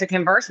even get to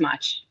converse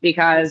much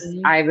because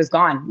I was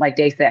gone like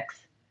day 6.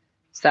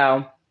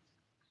 So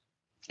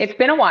it's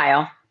been a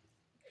while.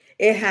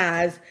 It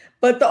has.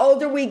 But the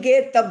older we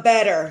get, the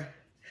better.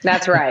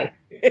 That's right.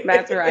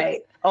 That's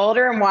right.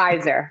 Older and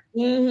wiser.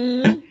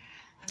 Mm-hmm.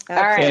 All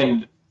right.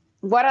 And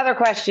what other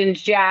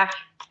questions, Jack?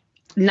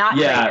 Not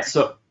Traitors.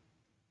 So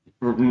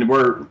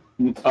we're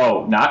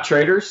not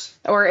Traitors?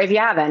 Or if you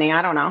have any,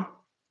 I don't know.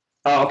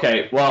 Oh,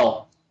 okay.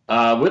 Well,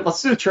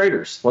 let's do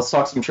Traitors. Let's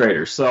talk some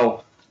Traitors.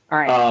 So all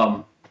right.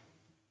 All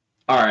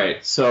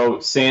right.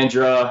 So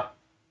Sandra,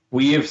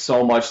 we have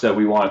so much that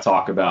we want to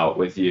talk about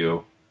with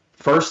you.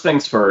 First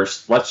things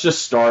first, let's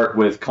just start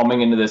with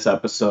coming into this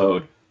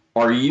episode.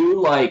 Are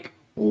you like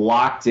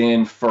locked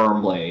in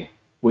firmly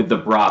with the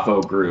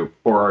Bravo group,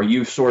 or are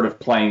you sort of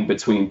playing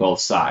between both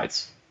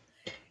sides?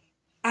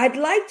 I'd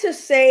like to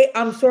say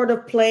I'm sort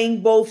of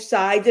playing both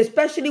sides,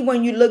 especially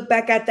when you look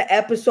back at the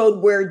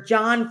episode where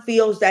John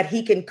feels that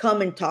he can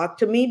come and talk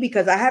to me,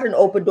 because I had an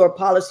open door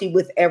policy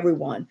with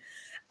everyone.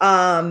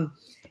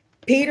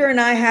 Peter and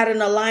I had an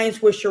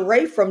alliance with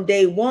Sheree from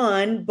day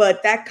one,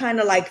 but that kind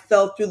of like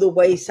fell through the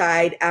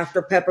wayside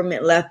after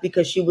Peppermint left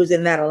because she was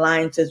in that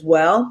alliance as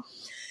well.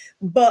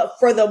 But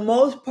for the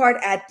most part,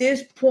 at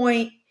this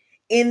point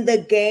in the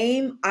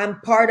game,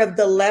 I'm part of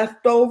the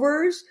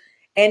leftovers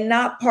and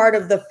not part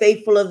of the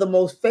faithful of the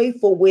most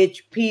faithful,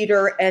 which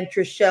Peter and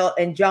Trishelle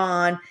and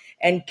John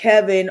and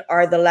Kevin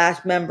are the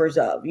last members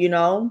of, you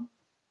know?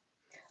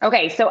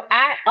 Okay, so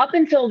up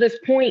until this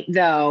point,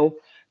 though,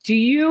 do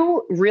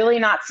you really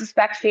not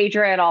suspect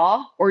Phaedra at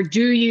all, or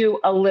do you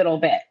a little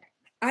bit?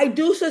 I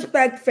do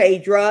suspect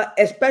Phaedra,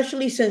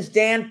 especially since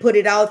Dan put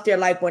it out there.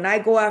 Like, when I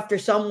go after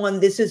someone,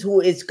 this is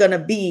who it's going to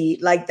be.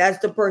 Like, that's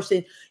the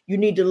person you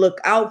need to look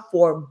out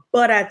for.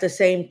 But at the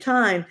same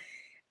time,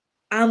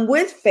 I'm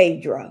with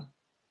Phaedra.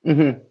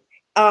 Mm-hmm.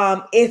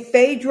 If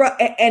Phaedra,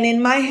 and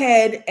in my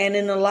head and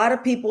in a lot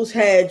of people's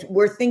heads,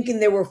 we're thinking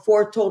there were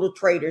 4 total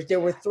traitors. There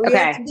were 3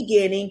 at the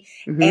beginning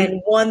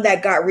and 1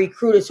 that got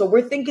recruited. So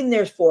we're thinking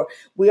there's 4.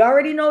 We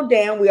already know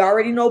Dan. We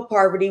already know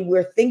Parvati.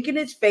 We're thinking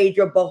it's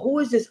Phaedra, but who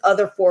is this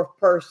other 4th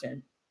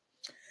person?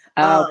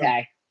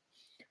 Okay.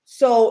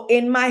 So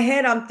in my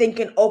head, I'm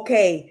thinking,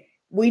 okay,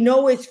 we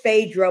know it's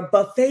Phaedra,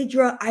 but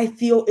Phaedra, I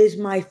feel, is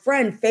my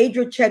friend.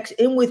 Phaedra checks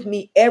in with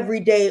me every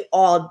day,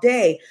 all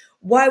day.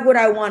 Why would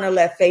I want to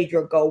let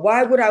Phaedra go?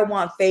 Why would I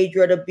want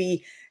Phaedra to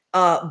be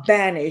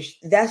banished?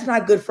 That's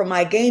not good for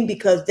my game,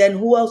 because then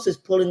who else is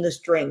pulling the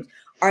strings?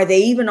 Are they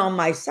even on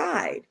my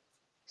side?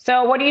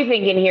 So what are you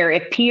thinking here?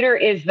 If Peter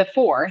is the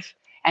 4th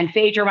and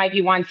Phaedra might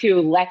be 1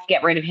 too, let's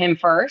get rid of him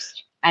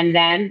first, and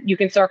then you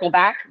can circle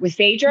back with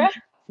Phaedra?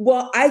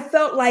 Well, I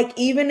felt like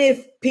even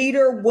if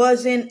Peter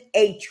wasn't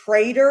a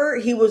traitor,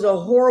 he was a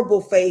horrible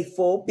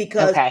faithful,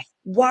 because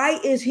why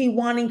is he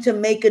wanting to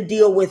make a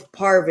deal with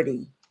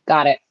Parvati?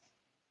 Got it.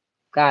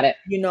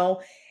 You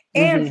know,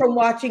 and from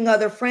watching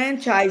other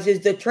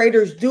franchises, the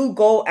traitors do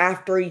go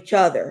after each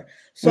other.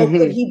 So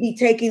could he be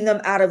taking them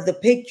out of the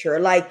picture?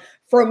 Like,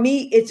 for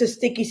me, it's a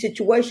sticky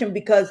situation,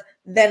 because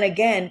then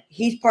again,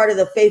 he's part of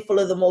the faithful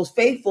of the most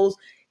faithfuls.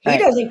 He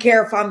doesn't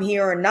care if I'm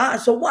here or not.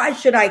 So why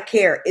should I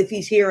care if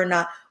he's here or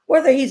not,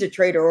 whether he's a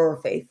traitor or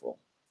a faithful?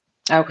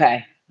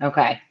 Okay.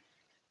 Okay.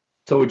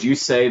 So would you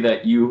say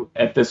that you,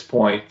 at this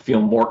point,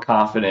 feel more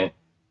confident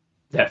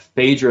that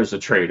Phaedra is a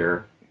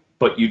traitor,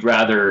 but you'd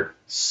rather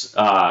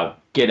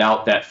get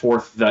out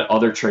that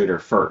other traitor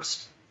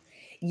first?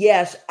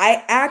 Yes,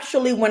 I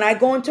actually, when I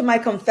go into my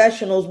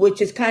confessionals,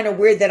 which is kind of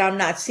weird that I'm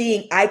not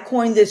seeing, I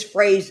coined this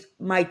phrase,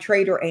 my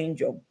traitor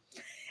angel.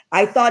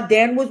 I thought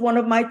Dan was one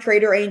of my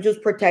traitor angels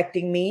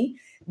protecting me.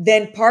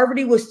 Then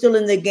Parvati was still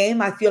in the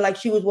game. I feel like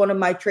she was one of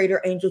my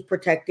traitor angels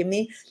protecting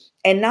me.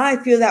 And now I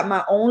feel that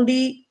my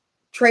only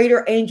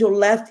traitor angel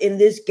left in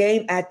this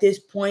game at this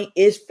point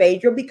is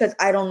Phaedra, because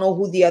I don't know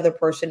who the other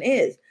person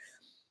is.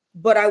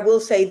 But I will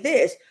say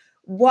this,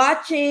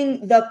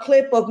 watching the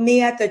clip of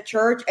me at the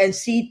church and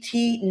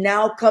CT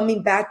now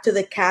coming back to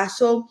the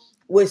castle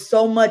with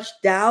so much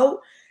doubt,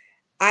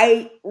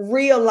 I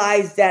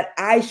realized that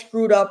I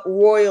screwed up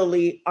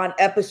royally on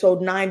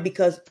episode 9,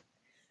 because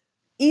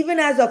even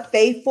as a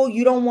faithful,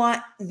 you don't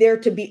want there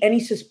to be any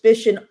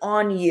suspicion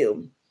on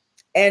you.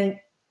 And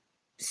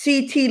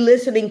CT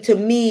listening to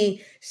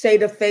me say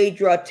to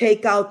Phaedra,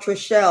 take out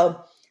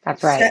Trishelle,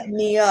 That's right, set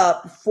me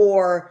up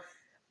for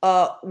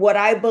what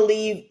I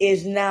believe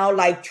is now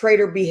like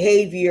traitor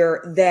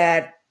behavior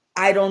that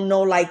I don't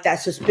know, like that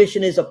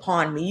suspicion is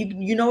upon me.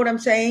 You know what I'm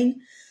saying?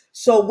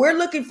 So we're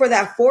looking for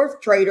that fourth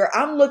traitor.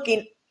 I'm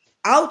looking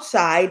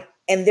outside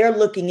and they're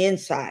looking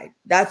inside.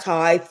 That's how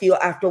I feel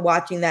after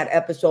watching that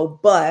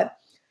episode. But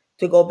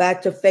to go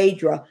back to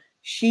Phaedra,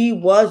 she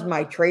was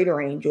my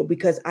traitor angel,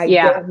 because I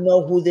don't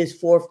know who this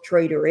fourth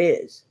traitor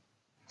is.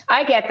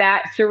 I get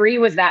that. Suri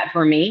was that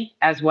for me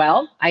as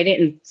well. I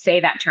didn't say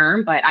that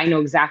term, but I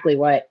know exactly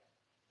what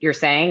you're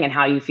saying and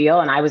how you feel.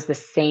 And I was the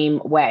same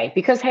way,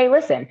 because, hey,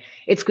 listen,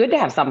 it's good to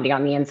have somebody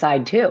on the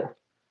inside too,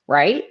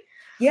 right?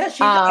 Yeah,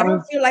 I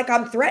don't feel like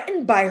I'm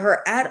threatened by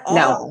her at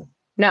all.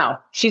 No,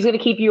 she's going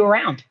to keep you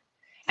around.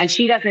 And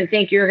she doesn't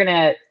think you're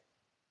going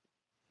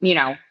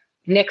to,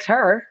 nix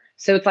her.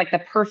 So it's like the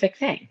perfect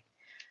thing.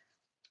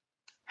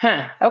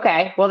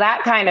 Okay. Well,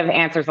 that kind of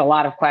answers a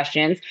lot of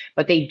questions,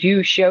 but they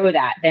do show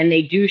that. Then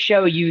they do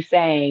show you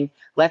saying,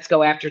 let's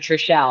go after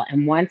Trishelle.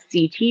 And once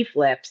CT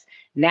flips,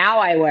 now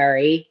I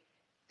worry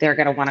they're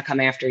going to want to come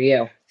after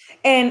you.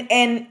 And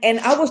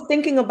I was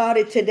thinking about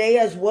it today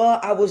as well.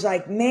 I was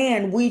like,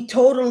 man, we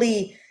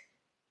totally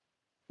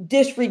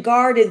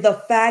disregarded the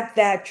fact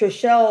that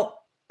Trishelle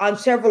on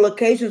several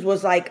occasions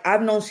was like,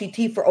 I've known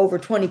CT for over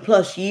 20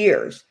 plus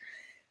years.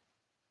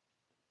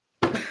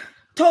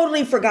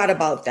 Totally forgot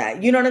about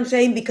that. You know what I'm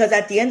saying? Because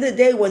at the end of the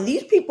day, when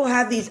these people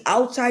have these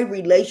outside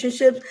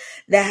relationships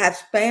that have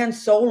spanned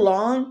so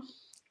long,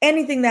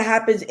 anything that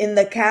happens in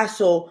the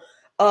castle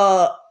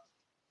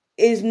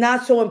is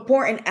not so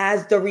important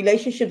as the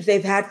relationships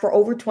they've had for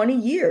over 20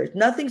 years.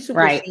 Nothing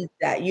supersedes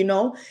that,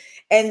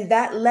 and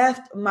that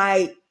left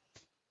my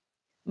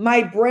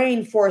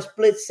brain for a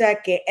split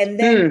second. And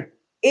then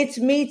it's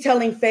me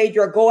telling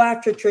Phaedra, go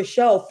after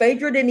Trishelle.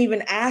 Phaedra didn't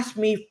even ask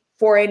me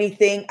for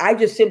anything. I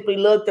just simply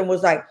looked and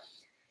was like,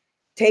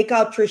 take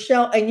out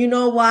Trishelle. And you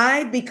know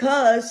why?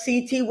 Because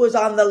CT was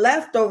on the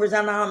leftovers,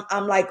 and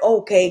I'm like,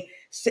 okay,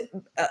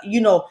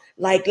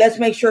 let's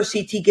make sure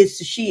CT gets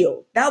the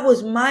shield. That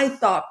was my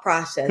thought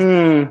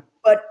process.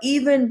 But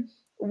even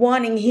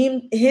wanting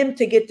him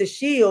to get the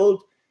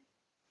shield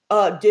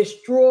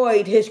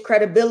destroyed his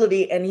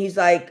credibility. And he's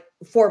like,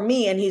 for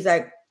me, and he's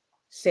like,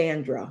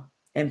 Sandra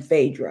and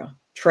Phaedra,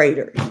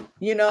 traitors,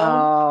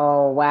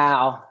 Oh,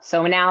 wow.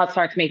 So now it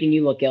starts making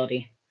you look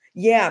guilty.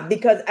 Yeah,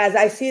 because as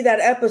I see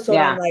that episode,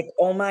 I'm like,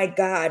 oh my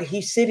God,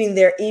 he's sitting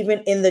there even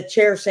in the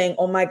chair saying,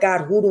 oh my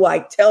God, who do I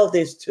tell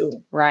this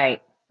to?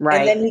 Right.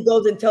 And then he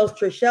goes and tells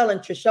Trishelle, and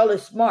Trishelle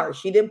is smart.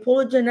 She didn't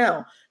pull a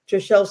Janelle.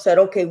 Trishelle said,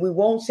 okay, we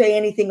won't say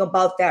anything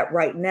about that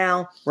right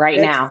now.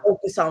 Let's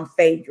focus on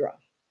Phaedra.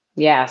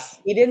 Yes.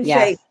 He didn't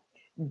say,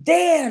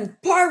 Dan,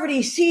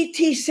 Parvati,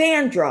 CT,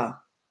 Sandra.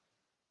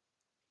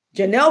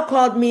 Janelle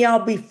called me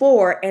out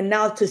before, and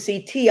now to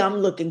CT, I'm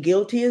looking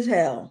guilty as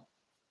hell.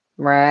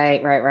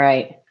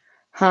 Right.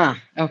 Huh.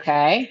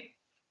 Okay.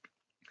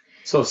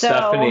 So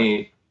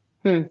Stephenie,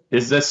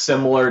 is this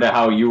similar to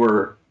how you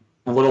were,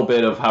 a little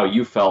bit of how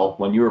you felt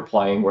when you were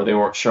playing, where they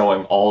weren't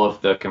showing all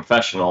of the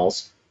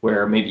confessionals,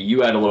 where maybe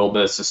you had a little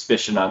bit of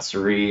suspicion on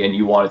Suri and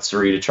you wanted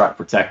Suri to try to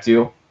protect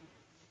you?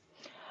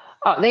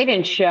 Oh, they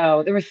didn't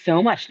show. There was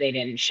so much they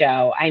didn't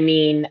show. I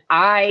mean,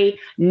 I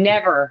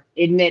never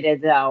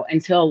admitted, though,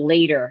 until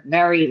later,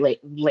 very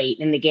late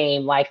in the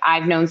game. Like,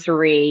 I've known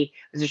Suri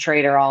as a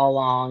traitor all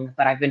along,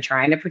 but I've been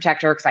trying to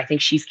protect her because I think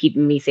she's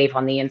keeping me safe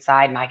on the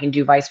inside, and I can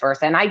do vice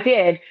versa. And I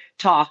did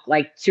talk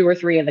like 2 or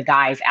 3 of the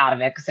guys out of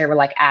it because they were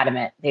like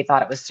adamant. They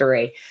thought it was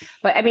Suri.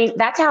 But I mean,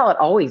 that's how it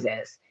always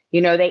is.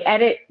 They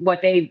edit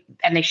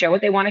and they show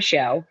what they want to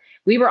show.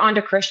 We were on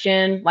to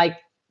Christian, like,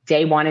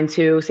 day 1 and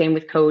 2, same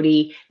with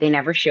Cody. They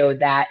never showed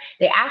that.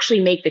 They actually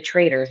make the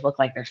traitors look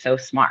like they're so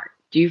smart.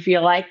 Do you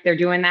feel like they're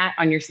doing that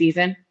on your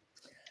season?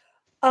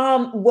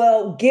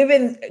 Well,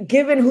 given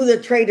who the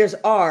traitors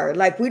are,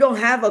 like we don't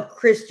have a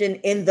Christian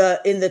in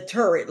the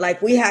turret.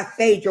 Like we have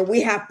Phaedra,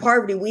 we have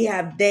Parvati, we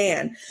have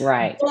Dan.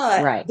 Right.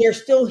 But right. they're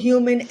still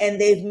human and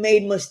they've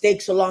made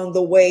mistakes along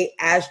the way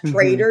as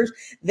traitors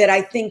that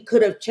I think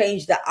could have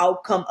changed the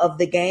outcome of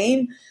the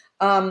game.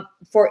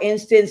 For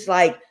instance,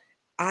 like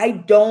I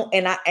don't,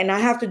 and I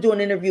have to do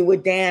an interview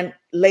with Dan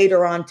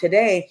later on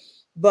today.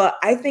 But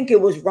I think it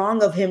was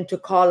wrong of him to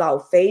call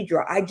out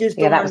Phaedra. I just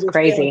don't understand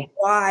crazy.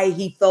 Why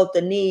he felt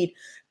the need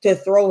to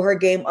throw her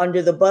game under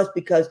the bus,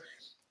 because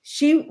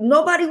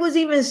nobody was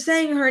even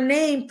saying her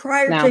name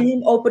prior to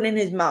him opening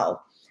his mouth.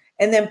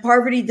 And then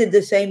Parvati did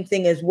the same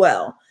thing as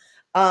well.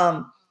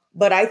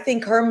 But I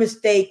think her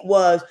mistake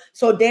was,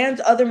 so Dan's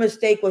other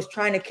mistake was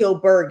trying to kill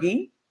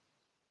Bergie.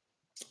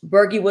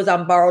 Bergie was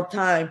on borrowed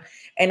time.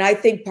 And I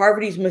think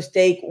Parvati's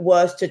mistake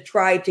was to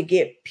try to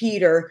get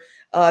Peter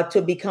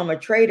to become a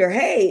traitor.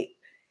 Hey,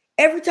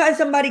 every time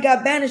somebody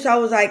got banished, I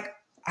was like,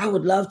 I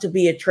would love to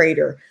be a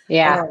traitor.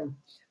 Yeah.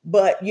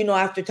 But,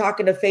 after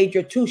talking to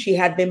Phaedra too, she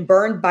had been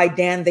burned by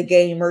Dan the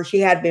gamer. She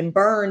had been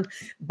burned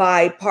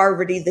by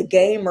Parvati the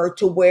gamer,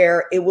 to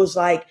where it was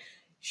like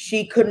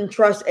she couldn't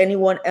trust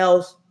anyone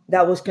else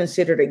that was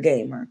considered a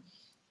gamer.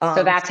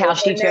 So that's how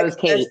she chose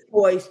Kate.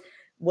 Choice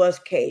was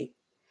Kate.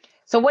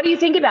 So what do you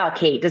think about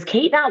Kate? Does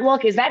Kate not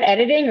look, is that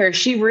editing, or is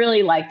she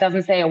really like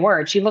doesn't say a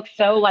word? She looks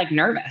so like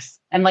nervous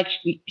and like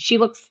she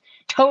looks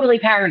totally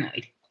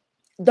paranoid.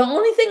 The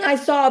only thing I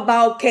saw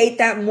about Kate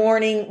that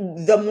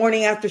morning, the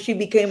morning after she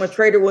became a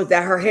traitor, was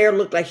that her hair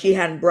looked like she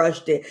hadn't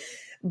brushed it.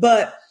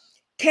 But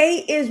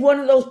Kate is one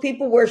of those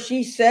people where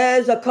she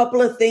says a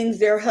couple of things.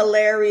 They're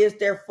hilarious.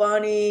 They're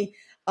funny.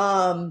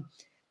 And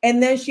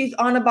then she's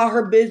on about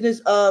her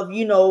business of,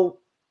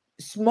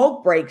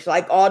 smoke breaks,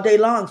 like all day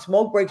long,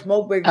 smoke break.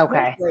 Okay.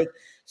 Smoke break.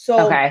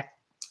 So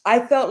I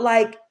felt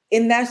like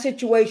in that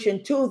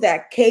situation too,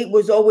 that Kate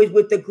was always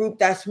with the group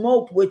that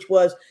smoked, which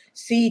was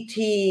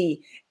CT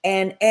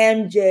and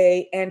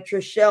MJ and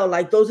Trishelle.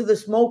 Like those are the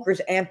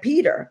smokers, and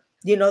Peter,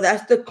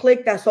 that's the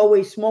clique that's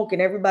always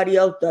smoking. Everybody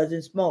else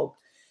doesn't smoke.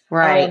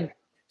 Right.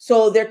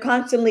 So they're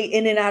constantly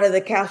in and out of the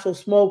castle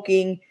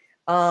smoking.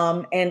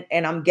 And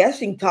I'm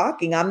guessing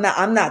talking. I'm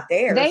not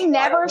there. They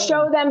never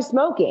show them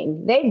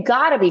smoking. They've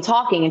got to be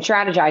talking and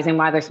strategizing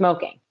while they're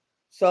smoking.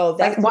 So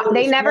that's like,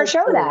 they never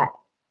show that.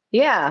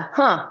 Yeah.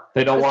 Huh.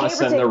 They don't want to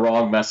send the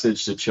wrong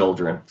message to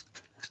children.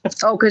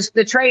 Oh, because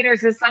the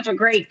Traitors is such a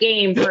great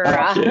game for.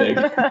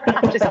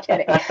 I'm just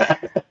kidding.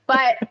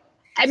 But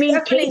I mean,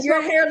 Stephenie,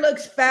 your hair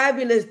looks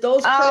fabulous.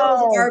 Those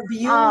curls are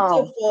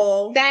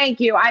beautiful. Thank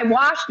you. I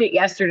washed it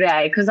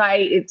yesterday because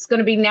it's going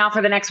to be now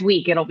for the next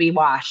week. It'll be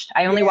washed.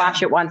 I only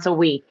wash it once a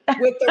week.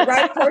 With the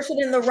right person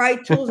and the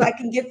right tools, I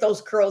can get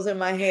those curls in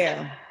my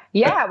hair.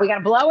 Yeah, we got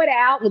to blow it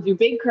out. We'll do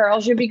big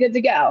curls. You'll be good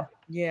to go.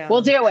 Yeah,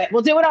 we'll do it.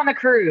 We'll do it on the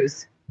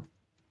cruise.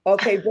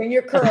 Okay, bring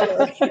your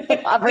curler.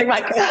 I'll bring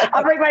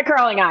my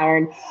curling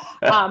iron.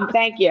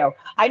 Thank you.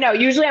 I know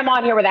usually I'm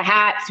on here with a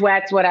hat,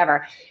 sweats,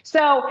 whatever.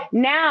 So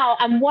now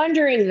I'm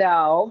wondering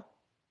though.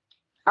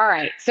 All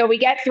right. So we're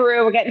getting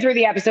through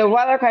the episode.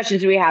 What other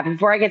questions do we have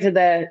before I get to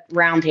the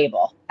round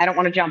table? I don't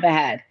want to jump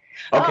ahead.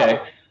 Okay.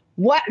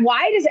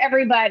 Why does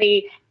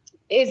everybody,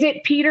 is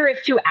it Peter is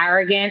too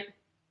arrogant?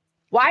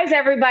 Why is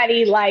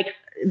everybody like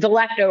the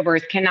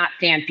leftovers cannot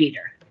stand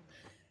Peter?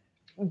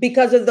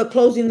 Because of the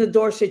closing the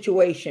door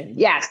situation.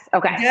 Yes.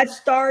 Okay. That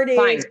started,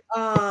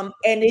 and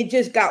it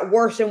just got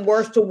worse and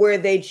worse to where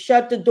they'd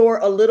shut the door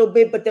a little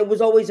bit, but there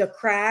was always a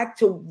crack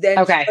to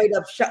then straight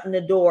up shutting the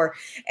door.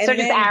 And so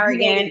then, just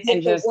arrogant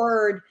and just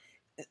word,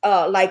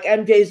 like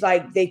MJ's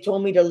like, they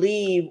told me to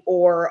leave,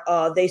 or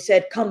they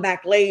said, come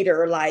back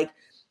later. Like,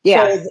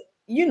 so,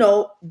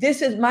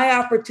 this is my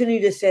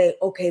opportunity to say,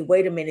 okay,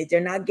 wait a minute. They're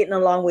not getting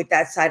along with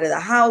that side of the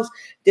house.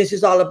 This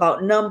is all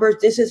about numbers.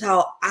 This is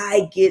how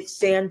I get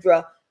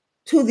Sandra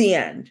to the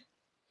end.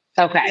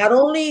 Okay. Not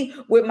only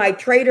with my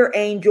traitor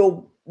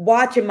angel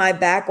watching my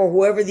back, or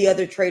whoever the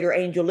other traitor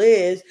angel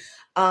is.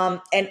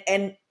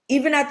 And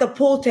even at the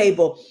pool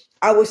table,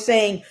 I was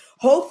saying,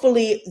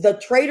 hopefully the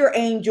traitor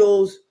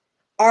angels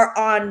are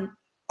on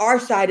our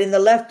side and the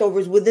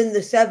leftovers within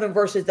the 7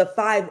 versus the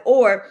 5,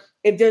 or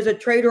if there's a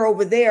traitor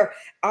over there,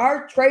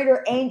 our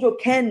traitor angel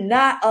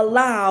cannot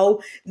allow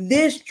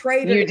this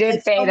traitor you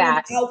did say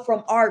that out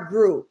from our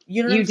group.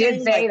 You know, you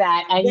did say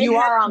that, and you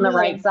are on the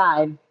right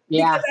side.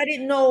 Yeah, because I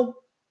didn't know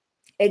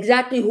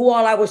exactly who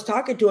all I was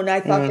talking to, and I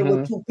thought there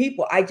were 2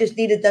 people. I just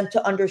needed them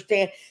to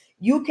understand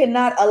you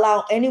cannot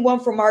allow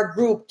anyone from our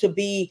group to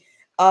be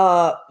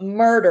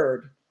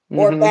murdered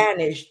or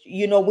banished.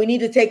 We need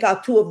to take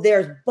out 2 of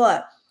theirs,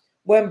 but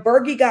when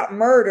Bergie got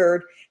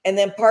murdered and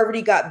then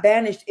Parvati got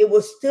banished, it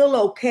was still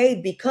okay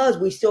because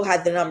we still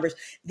had the numbers.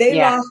 They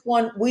lost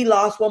 1, we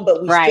lost 1,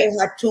 but we still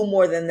had 2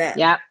 more than that.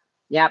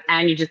 Yep.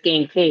 And you just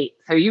gained Kate.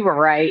 So you were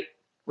right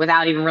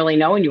without even really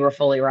knowing you were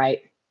fully right.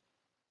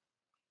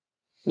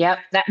 Yep.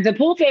 The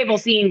pool table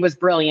scene was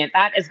brilliant.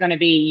 That is going to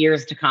be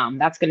years to come.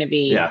 That's going to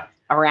be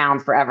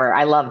around forever.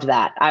 I loved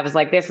that. I was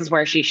like, this is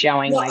where she's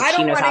showing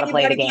she knows how to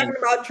play the game. Talking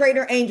about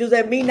Traitor Angels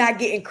and me not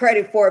getting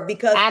credit for it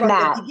because from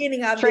the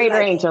beginning I've been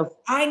like, Angels.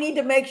 I need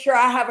to make sure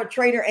I have a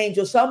Traitor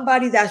Angel,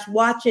 somebody that's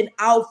watching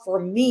out for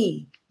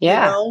me.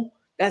 Yeah. You know,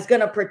 that's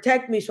gonna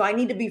protect me. So I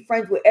need to be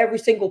friends with every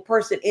single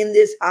person in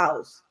this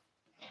house.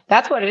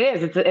 That's what it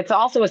is. It's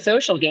also a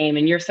social game,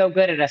 and you're so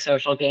good at a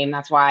social game.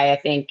 That's why I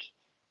think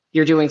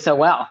you're doing so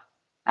well.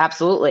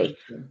 Absolutely.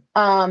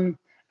 All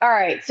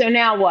right. So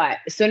now what?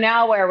 So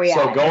now where are we at?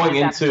 So going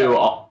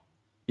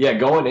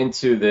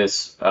into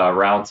this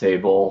round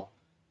table,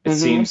 it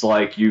seems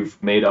like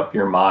you've made up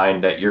your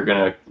mind that you're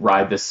going to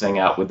ride this thing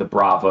out with the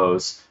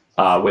Bravos,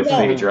 with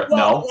Phaedra.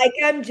 No, like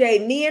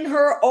MJ, me and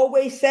her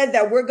always said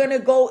that we're going to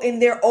go in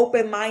there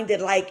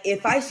open-minded. Like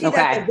if I see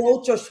that the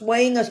votes are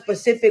swaying a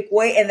specific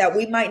way and that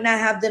we might not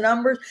have the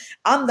numbers,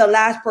 I'm the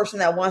last person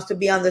that wants to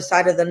be on the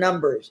side of the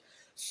numbers.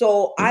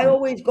 So I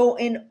always go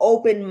in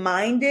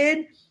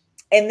open-minded,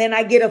 and then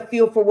I get a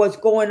feel for what's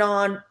going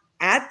on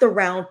at the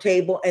round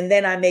table, and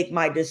then I make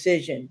my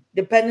decision,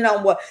 depending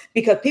on what,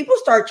 because people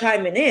start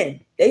chiming in.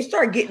 They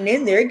start getting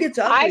in there. It gets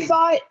ugly.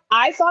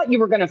 I thought you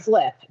were going to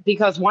flip,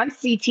 because once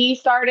CT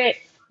started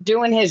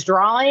doing his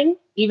drawing,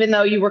 even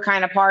though you were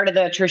kind of part of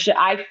the Trisha,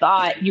 I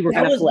thought you were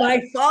going to flip.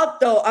 That was my thought,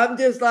 though. I'm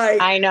just like...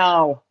 I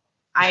know.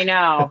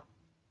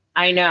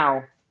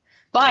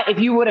 But if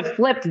you would have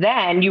flipped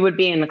then, you would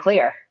be in the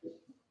clear.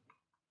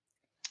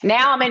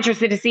 Now I'm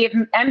interested to see if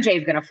MJ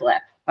is going to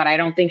flip, but I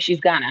don't think she's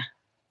gonna.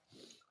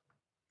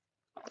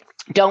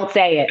 Don't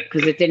say it,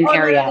 because it didn't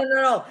air yet.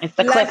 No. It's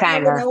the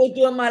cliffhanger. When I was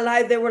doing my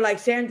live, they were like,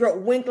 Sandra,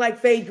 wink like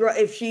Phaedra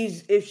if she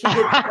gets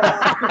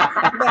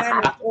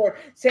banished, or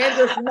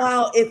Sandra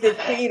smile if it's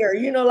Peter.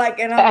 You know, like,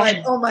 and I'm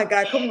like, oh my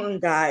God, come on,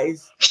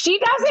 guys. She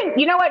doesn't,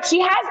 you know what?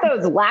 She has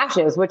those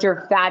lashes, which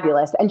are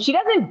fabulous, and she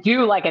doesn't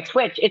do like a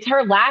twitch. It's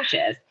her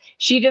lashes.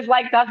 She just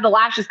like does the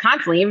lashes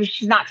constantly, even if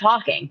she's not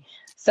talking.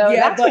 So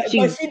yeah, but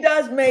she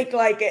does make,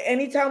 like,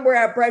 anytime we're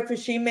at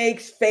breakfast, she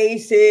makes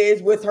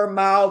faces with her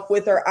mouth,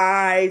 with her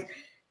eyes.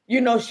 You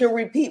know, she'll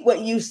repeat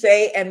what you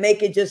say and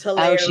make it just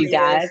hilarious. Oh, she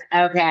does?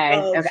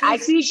 Okay. I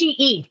see she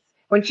eats.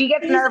 When she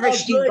gets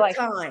nervous, she's like,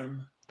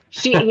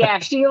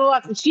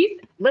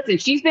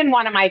 she's been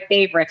one of my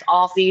favorites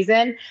all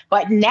season.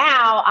 But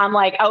now I'm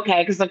like,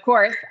 okay, because of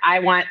course I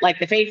want like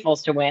the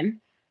faithfuls to win.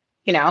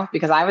 You know,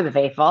 because I was a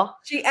faithful.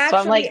 She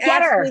actually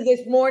asked me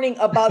this morning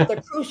about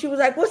the cruise. She was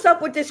like, what's up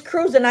with this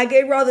cruise? And I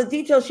gave her all the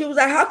details. She was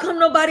like, how come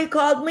nobody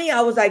called me? I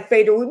was like,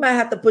 Phaedra, we might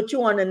have to put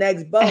you on the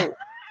next boat.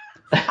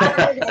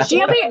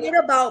 She'll be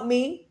about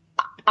me.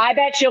 I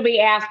bet she'll be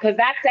asked, because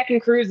that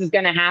second cruise is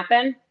going to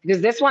happen,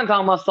 because this one's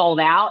almost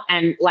sold out.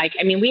 And like,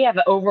 I mean,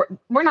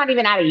 we're not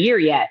even at a year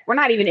yet. We're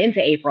not even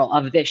into April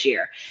of this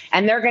year.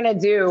 And they're going to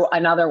do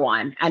another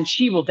one, and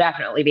she will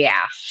definitely be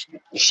asked.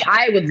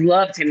 I would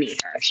love to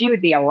meet her. She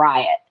would be a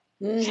riot.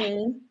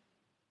 Mm-hmm.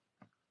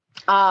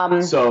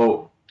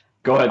 So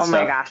go ahead, Oh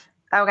my gosh.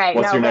 Okay.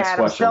 What's your next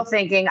question? I'm still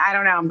thinking. I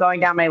don't know. I'm going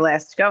down my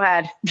list. Go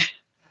ahead.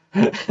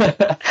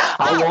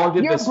 How long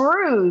did this? You're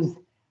bruised.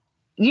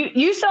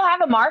 You still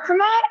have a mark from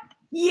that?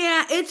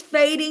 Yeah, it's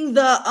fading.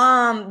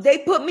 They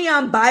put me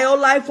on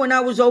BioLife when I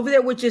was over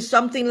there, which is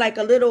something like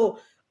a little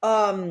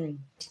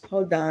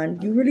hold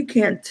on, you really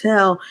can't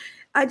tell.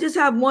 I just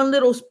have one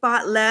little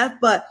spot left,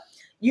 but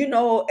you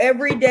know,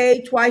 every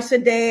day, twice a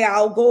day,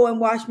 I'll go and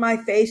wash my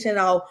face and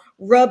I'll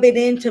rub it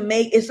in to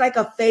make it's like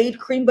a fade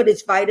cream, but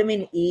it's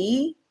vitamin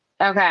E.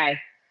 Okay.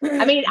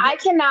 I mean, I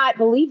cannot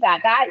believe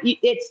that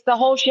it's the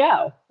whole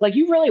show. Like,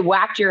 you really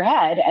whacked your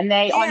head, and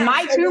on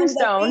my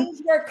tombstone. When the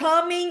things were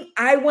coming,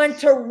 I went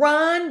to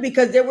run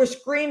because they were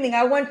screaming.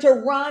 I went to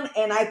run,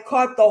 and I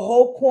caught the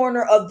whole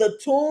corner of the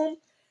tomb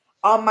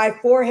on my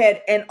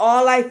forehead, and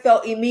all I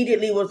felt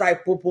immediately was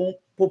like boom, boom,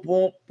 boom,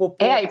 boom, boom.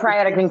 Yeah, you probably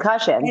had a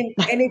concussion.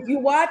 And if you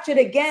watch it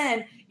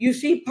again, you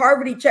see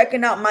Parvati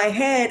checking out my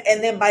head,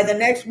 and then by the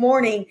next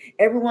morning,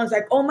 everyone's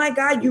like, oh my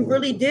God, you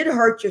really did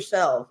hurt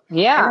yourself.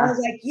 Yeah. And I was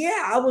like,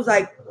 yeah. I was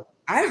like,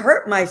 I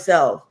hurt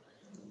myself.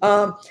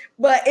 But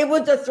it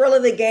was the thrill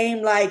of the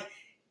game. Like,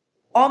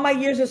 all my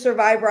years of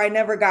Survivor, I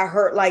never got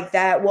hurt like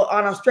that. Well,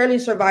 on Australian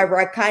Survivor,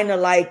 I kind of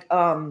like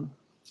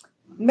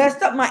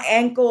messed up my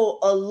ankle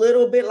a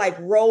little bit, like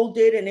rolled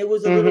it, and it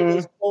was a little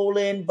bit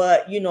swollen,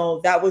 but you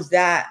know, that was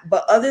that.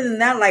 But other than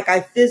that, like, I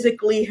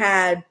physically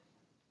had,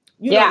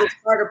 you know, the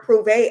start to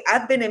prove, hey,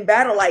 I've been in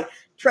battle. Like,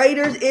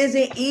 Traitors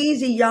isn't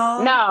easy,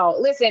 y'all. No,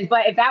 listen,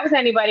 but if that was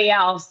anybody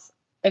else,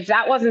 if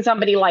that wasn't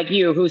somebody like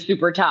you who's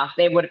super tough,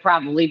 they would have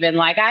probably been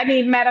like, I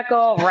need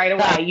medical right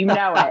away. You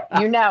know it.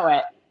 You know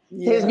it.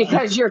 Yeah. It's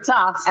because you're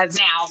tough as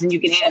now and you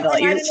can handle it.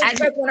 I didn't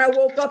expect when I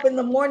woke up in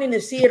the morning to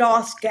see it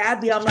all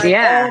scabby. I'm like,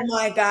 oh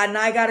my God,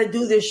 now I got to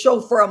do this show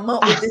for a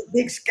month with this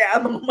big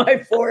scab on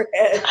my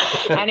forehead.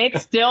 And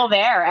it's still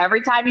there.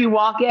 Every time you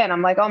walk in,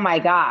 I'm like, oh my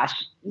gosh.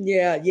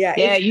 Yeah. It's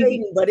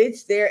fading, but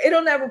it's there.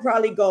 It'll never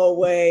probably go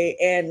away.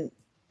 And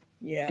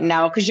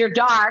no, because you're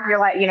dark. You're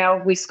like, you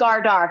know, we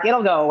scar dark.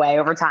 It'll go away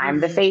over time.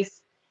 The face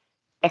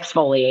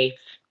exfoliates.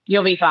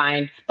 You'll be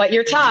fine. But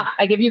you're tough.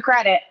 I give you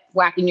credit,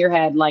 whacking your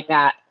head like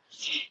that.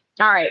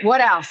 All right. What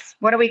else?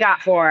 What do we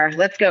got for her?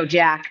 Let's go,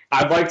 Jack.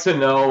 I'd like to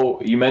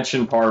know, you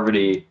mentioned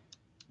Parvati.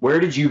 Where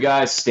did you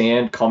guys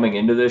stand coming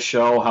into this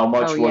show? How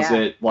much was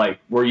it like?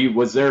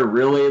 Was there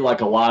really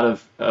like a lot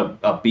of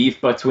a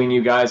beef between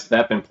you guys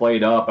that been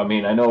played up? I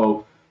mean, I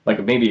know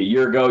like maybe a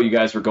year ago you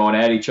guys were going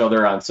at each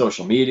other on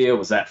social media.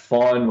 Was that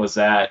fun? Was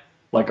that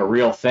like a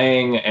real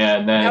thing?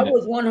 And then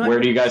where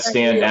do you guys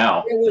stand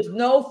now? There was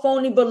no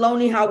phony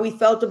baloney how we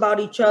felt about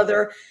each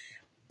other.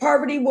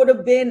 Parvati would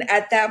have been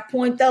at that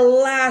point the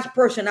last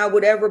person I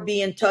would ever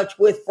be in touch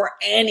with for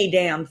any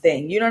damn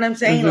thing. You know what I'm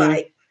saying? Mm-hmm.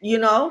 Like, you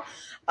know?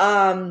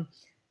 And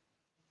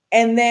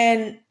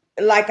then,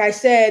 like I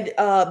said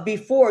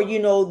before, you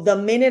know, the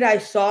minute I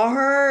saw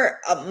her,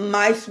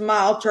 my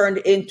smile turned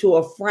into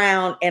a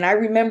frown. And I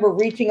remember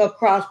reaching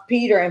across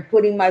Peter and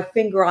putting my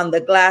finger on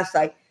the glass,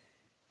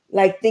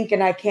 like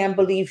thinking, I can't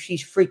believe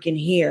she's freaking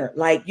here.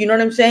 Like, you know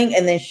what I'm saying?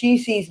 And then she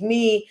sees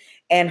me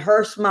and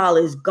her smile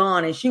is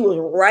gone. And she was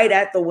right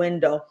at the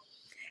window.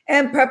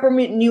 And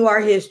Peppermint knew our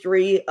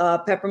history.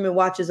 Peppermint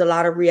watches a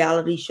lot of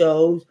reality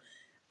shows.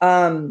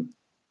 And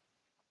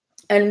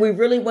we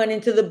really went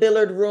into the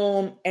billiard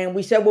room and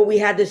we said what we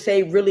had to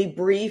say really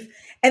brief.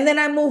 And then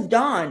I moved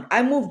on.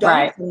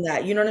 Right. From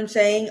that. You know what I'm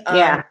saying?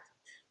 Yeah.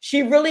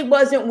 She really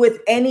wasn't with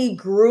any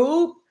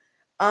group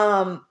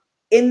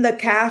in the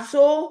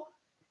castle.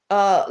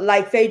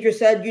 Like Phaedra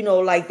said, you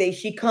know, like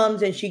she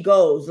comes and she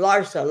goes.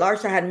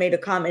 Larsa had made a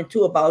comment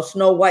too about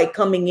Snow White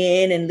coming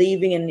in and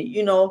leaving. And,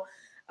 you know,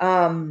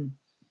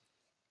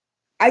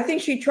 I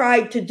think she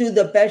tried to do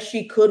the best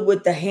she could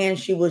with the hand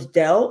she was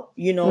dealt,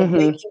 you know,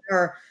 making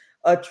her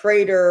a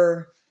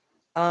traitor.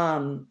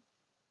 You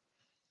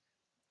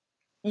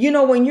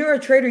know, when you're a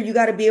traitor, you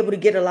got to be able to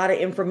get a lot of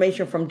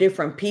information from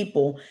different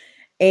people.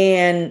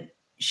 And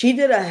she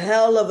did a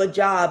hell of a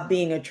job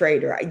being a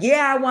traitor.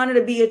 Yeah, I wanted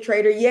to be a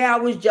traitor. Yeah, I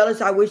was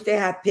jealous. I wish they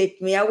had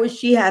picked me. I wish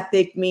she had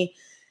picked me.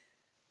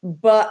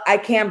 But I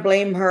can't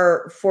blame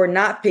her for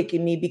not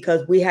picking me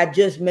because we had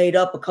just made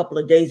up a couple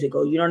of days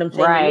ago. You know what I'm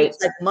saying? Right. It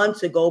was like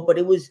months ago, but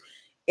it was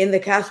in the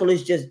castle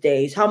is just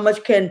days. How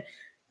much can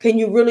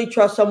you really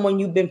trust someone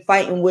you've been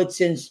fighting with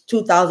since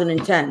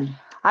 2010?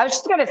 I was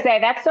just going to say,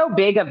 that's so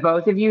big of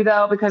both of you,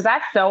 though, because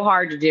that's so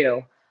hard to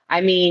do.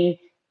 I mean,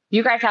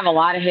 you guys have a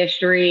lot of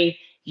history.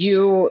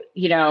 You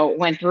know,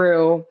 went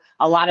through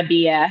a lot of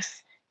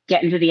BS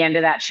getting to the end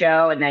of that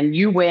show, and then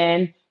you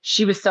win.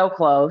 She was so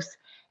close.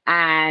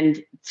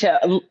 And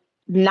to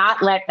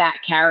not let that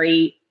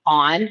carry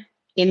on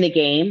in the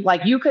game,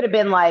 like you could have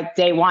been like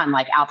day one,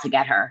 like out to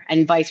get her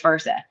and vice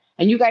versa.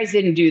 And you guys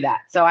didn't do that.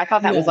 So I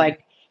thought that was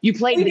like, you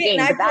played the game.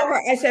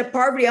 I said,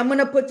 Parvati, I'm going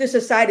to put this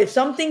aside. If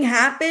something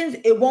happens,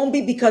 it won't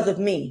be because of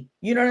me.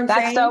 You know what I'm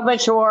saying? That's so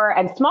mature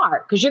and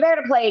smart because you're there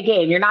to play a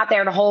game. You're not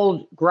there to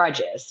hold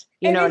grudges.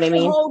 You know what I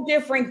mean? It's a whole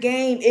different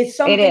game. It's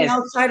something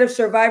outside of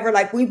Survivor.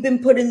 Like we've been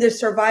put in this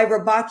Survivor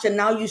box and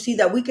now you see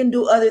that we can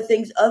do other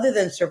things other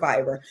than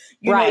Survivor.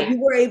 You know, you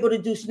were able to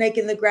do Snake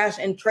in the Grass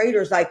and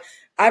Traitors. Like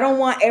I don't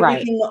want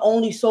everything to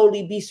only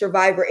solely be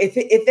Survivor. If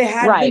it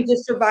had been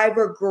just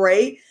Survivor,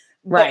 great.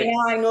 But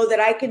now I know that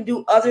I can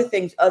do other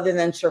things other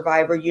than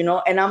Survivor, you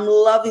know, and I'm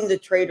loving the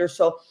Traitor.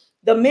 So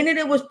the minute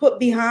it was put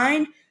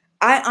behind,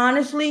 I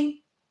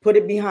honestly put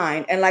it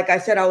behind. And like I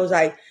said, I was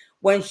like,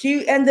 when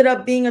she ended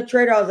up being a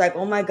traitor, I was like,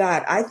 oh my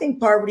God, I think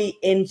Parvati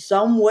in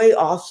some way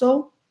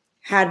also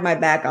had my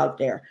back out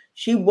there.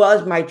 She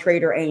was my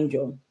traitor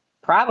angel.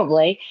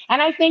 Probably.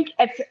 And I think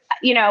it's,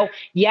 you know,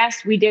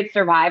 yes, we did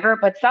Survivor,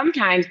 but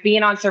sometimes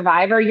being on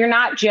Survivor, you're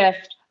not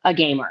just a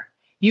gamer.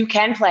 You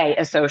can play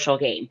a social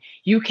game.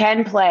 You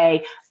can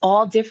play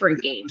all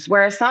different games.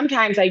 Whereas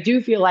sometimes I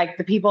do feel like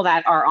the people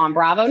that are on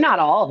Bravo, not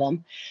all of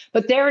them,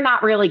 but they're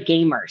not really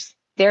gamers.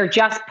 They're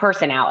just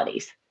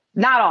personalities.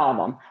 Not all of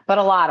them, but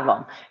a lot of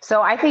them.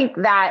 So I think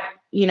that,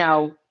 you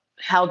know,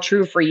 held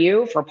true for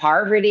you, for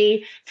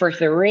Parvati, for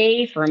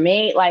Therese, for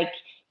me. Like,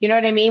 you know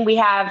what I mean? We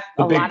have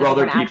the Big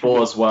Brother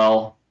people as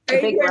well.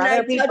 Big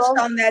Brother people. I touched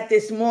on that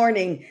this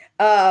morning.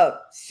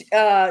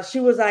 She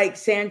was like,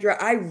 Sandra,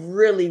 I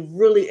really,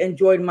 really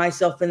enjoyed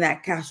myself in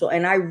that castle.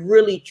 And I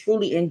really,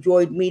 truly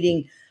enjoyed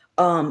meeting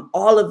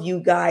all of you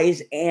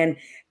guys. And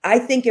I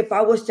think if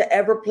I was to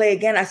ever play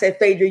again, I said,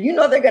 Phaedra, you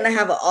know, they're going to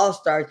have an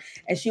all-stars.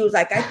 And she was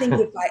like, I think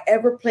if I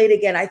ever played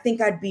again, I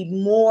think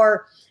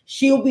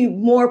she'll be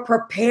more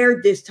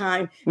prepared this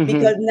time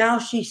because now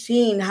she's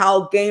seen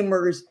how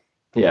gamers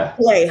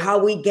play,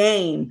 how we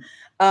game.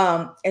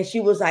 And she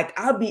was like,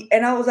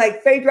 and I was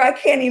like, Phaedra, I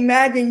can't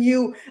imagine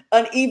you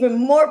an even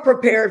more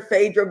prepared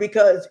Phaedra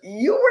because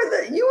you were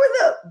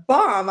the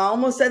bomb. I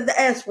almost said the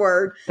S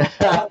word.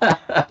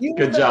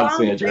 Good job,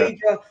 Sandra.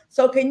 Phaedra.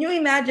 So can you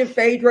imagine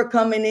Phaedra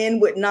coming in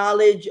with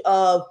knowledge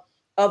of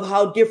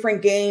how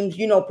different games,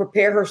 you know,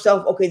 prepare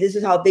herself? Okay, this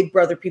is how Big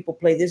Brother people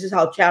play. This is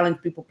how Challenge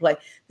people play.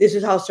 This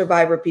is how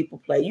Survivor people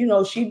play. You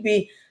know, she'd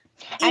be.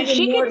 And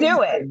she could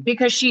do it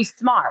because she's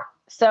smart.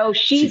 So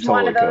she's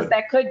one of those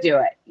that could do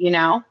it, you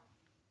know?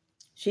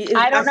 She is.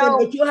 I don't know.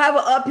 But you'll have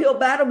an uphill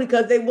battle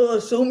because they will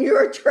assume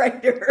you're a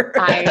traitor.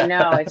 I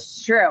know.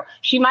 It's true.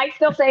 She might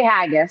still say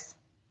haggis.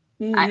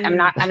 I'm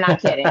not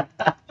kidding.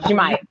 She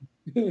might.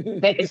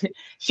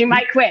 She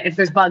might quit if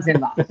there's bugs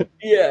involved.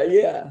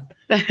 Yeah.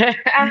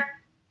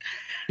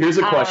 Here's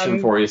a question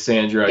for you,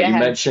 Sandra. You ahead.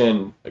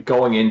 mentioned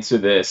going into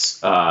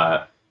this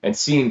and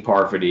seeing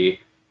Parvati.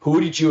 Who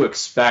did you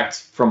expect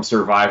from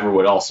Survivor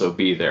would also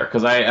be there?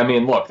 Because I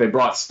mean, look, they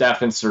brought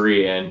Steph and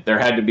Suri in. There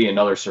had to be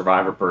another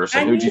Survivor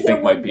person. Who do you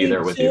think might be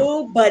there with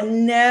you? But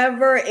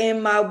never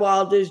in my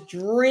wildest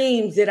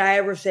dreams did I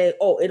ever say,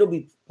 "Oh, it'll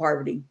be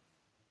Parvati."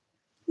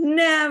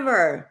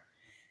 Never.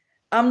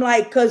 I'm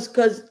like,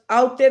 because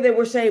out there they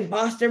were saying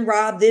Boston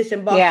robbed this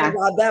and Boston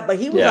robbed that, but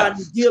he was on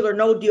Deal or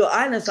No Deal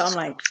Island. So I'm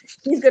like,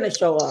 he's gonna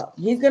show up.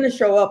 He's gonna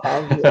show up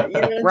out here.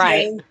 You know what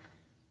I'm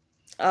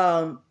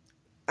saying?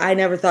 I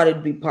never thought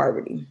it'd be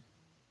Parvati.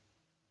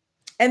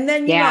 And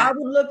then you know, I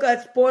would look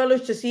at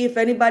spoilers to see if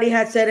anybody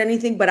had said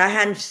anything, but I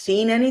hadn't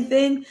seen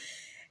anything.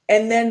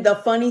 And then the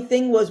funny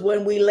thing was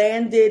when we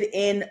landed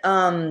in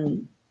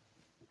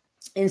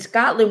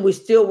Scotland, we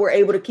still were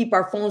able to keep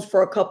our phones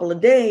for a couple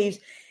of days.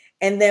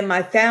 And then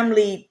my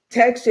family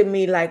texted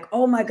me like,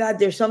 oh my God,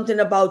 there's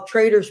something about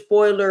Traitors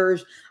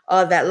spoilers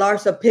that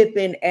Larsa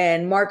Pippen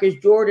and Marcus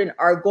Jordan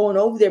are going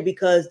over there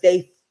because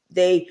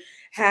they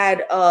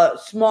had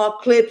small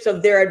clips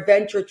of their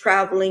adventure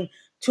traveling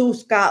to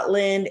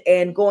Scotland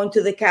and going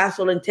to the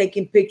castle and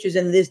taking pictures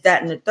and this,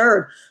 that, and the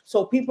third.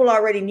 So people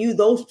already knew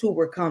those two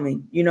were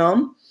coming, you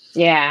know?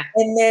 Yeah.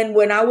 And then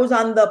when I was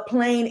on the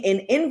plane in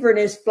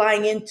Inverness,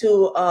 flying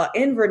into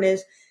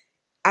Inverness,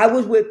 I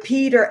was with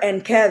Peter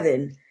and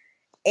Kevin.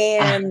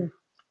 And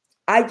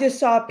I just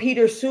saw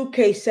Peter's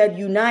suitcase said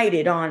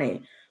United on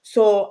it.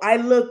 So I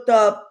looked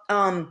up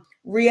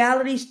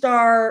reality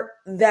star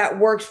that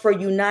works for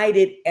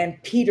United and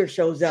Peter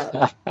shows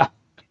up.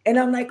 And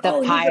I'm like,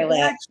 the pilot. He's a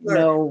bachelor.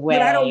 No way.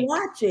 But I don't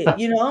watch it,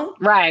 you know?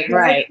 Right.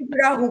 I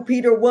figured out who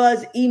Peter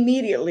was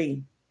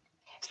immediately.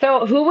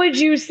 So who would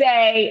you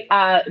say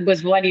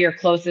was one of your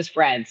closest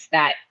friends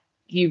that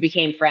you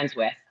became friends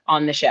with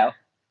on the show?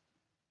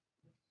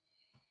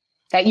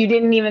 That you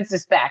didn't even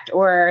suspect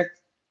or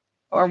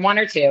one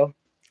or two?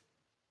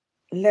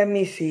 Let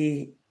me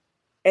see.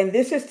 And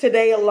this is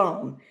today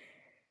alone.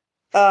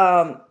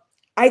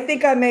 I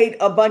think I made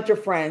a bunch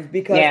of friends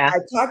because I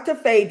talked to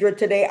Phaedra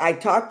today. I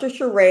talked to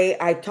Sheree.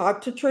 I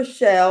talked to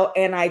Trishelle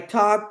and I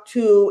talked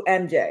to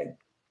MJ.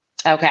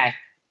 Okay.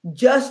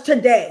 Just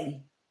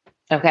today.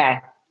 Okay.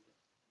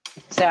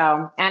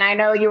 So, and I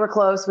know you were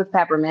close with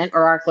Peppermint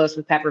or are close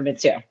with Peppermint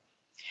too.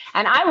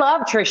 And I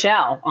love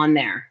Trishelle on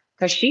there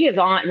because she is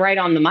right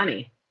on the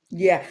money.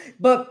 Yeah.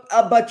 But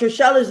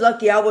Trishelle is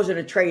lucky I wasn't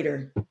a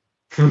traitor.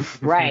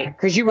 Right,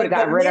 because you would have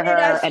got rid of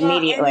her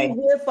immediately.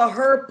 For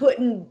her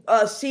putting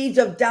seeds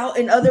of doubt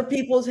in other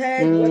people's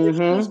heads, whether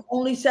she's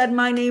only said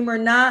my name or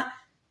not,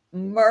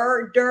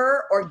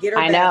 murder or get her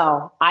back. I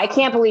know. I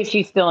can't believe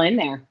she's still in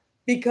there.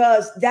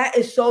 Because that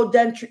is so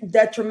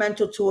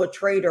detrimental to a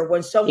traitor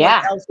when someone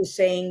else is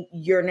saying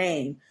your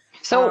name.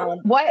 So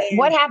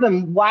what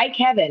happened? Why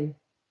Kevin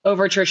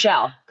over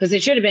Trishelle? Because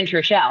it should have been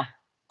Trishelle.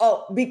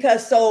 Oh,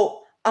 because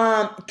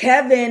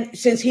Kevin,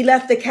 since he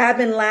left the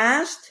cabin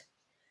last,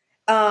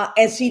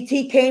 and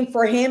CT came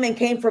for him and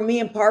came for me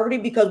and Parvati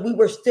because we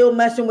were still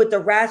messing with the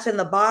rats in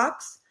the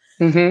box.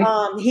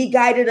 He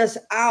guided us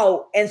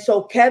out. And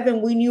so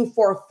Kevin, we knew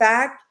for a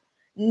fact,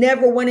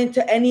 never went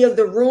into any of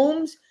the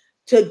rooms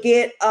to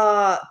get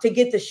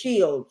the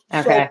shield.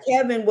 Okay. So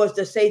Kevin was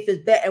the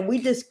safest bet. And we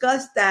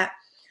discussed that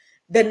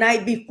the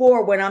night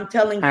before when I'm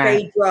telling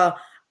Phaedra,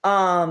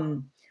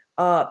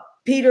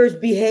 Peter's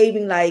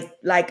behaving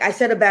like I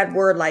said a bad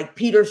word, like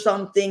Peter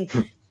something,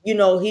 you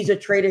know, he's a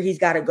traitor. He's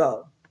got to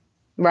go.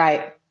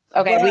 Right.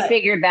 Okay. We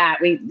figured that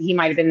he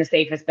might've been the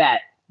safest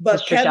bet.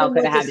 But Trishelle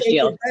could have had the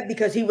shield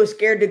because he was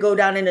scared to go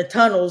down in the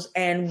tunnels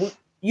and,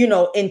 you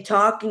know, in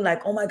talking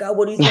like, oh my God,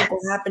 what do you think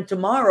will happen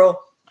tomorrow?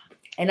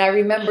 And I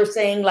remember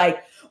saying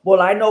like, well,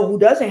 I know who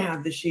doesn't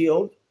have the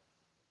shield.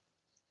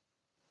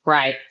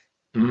 Right.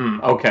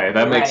 Okay.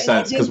 That makes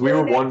sense. Because we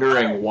were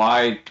wondering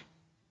why.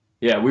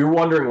 Yeah. We were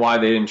wondering why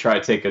they didn't try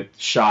to take a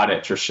shot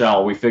at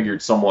Trishelle. We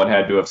figured someone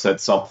had to have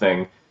said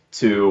something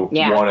to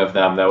one of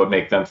them that would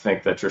make them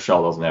think that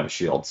Trishelle doesn't have a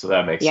shield. So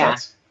that makes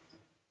sense.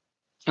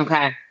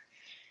 Okay.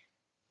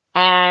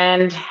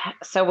 And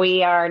so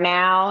we are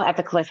now at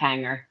the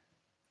cliffhanger.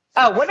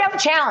 Oh, what about the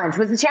challenge?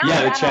 Was the challenge?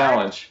 Yeah, the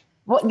challenge.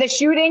 What, the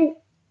shooting?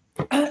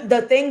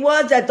 The thing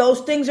was that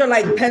those things are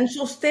like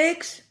pencil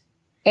sticks.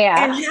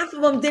 Yeah. And half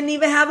of them didn't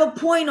even have a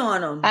point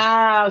on them.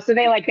 Oh, so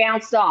they like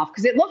bounced off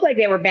because it looked like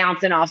they were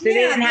bouncing off. So they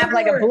didn't have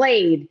like a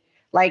blade.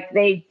 Like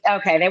they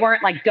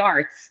weren't like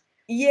darts.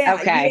 Yeah.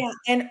 Okay. Yeah.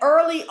 And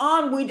early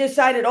on, we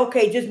decided,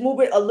 okay, just move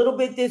it a little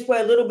bit this way,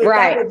 a little bit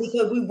that way,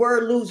 because we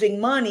were losing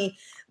money.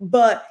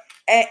 But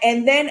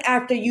and then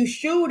after you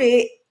shoot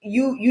it,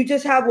 you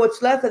just have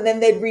what's left, and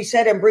then they'd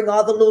reset and bring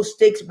all the little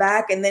sticks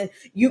back, and then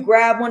you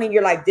grab one and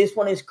you're like, this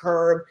one is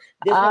curved.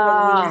 This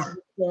one is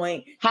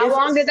point. How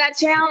long did that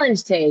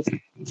challenge take?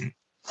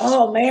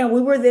 Oh man,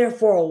 we were there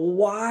for a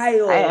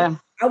while.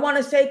 I want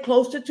to say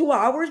close to 2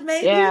 hours,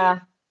 maybe. Yeah.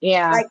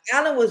 Yeah. Like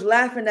Alan was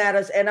laughing at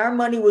us and our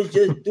money was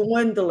just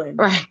dwindling.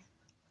 Right.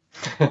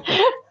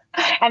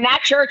 And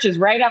that church is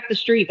right up the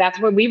street. That's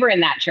where we were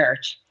in that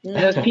church. And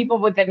those people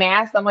with the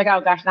masks, I'm like,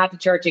 oh gosh, not the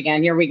church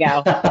again. Here we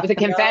go. With the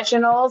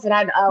confessionals. And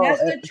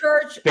that's the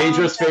church.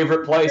 Phaedra's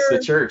favorite place, the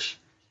church.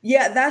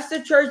 Yeah, that's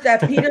the church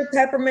that Peter,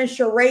 Peppermint,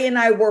 Sheree, and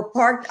I were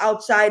parked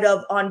outside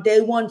of on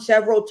day one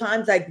several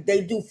times. Like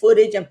they do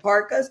footage and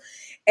park us.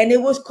 And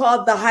it was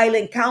called the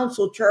Highland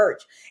Council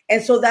Church.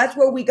 And so that's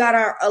where we got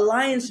our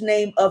alliance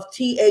name of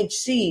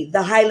THC,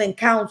 the Highland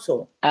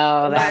Council.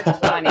 Oh, that's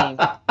funny.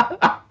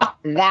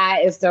 That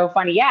is so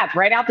funny. Yeah, it's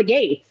right out the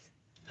gates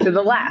to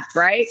the left,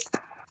 right?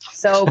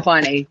 So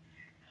funny.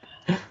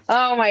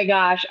 Oh my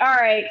gosh. All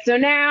right. So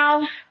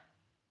now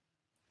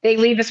they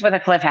leave us with a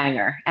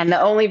cliffhanger, and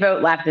the only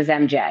vote left is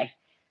MJ.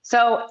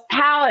 So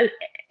how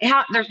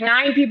there's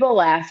 9 people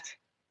left.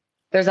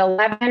 There's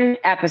 11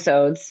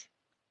 episodes.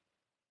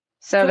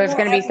 So there's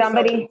going to be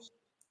somebody,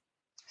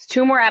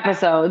 2 more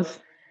episodes.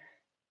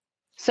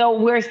 So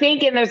we're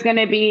thinking there's going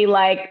to be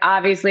like,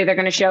 obviously they're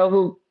going to show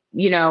who,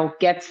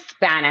 gets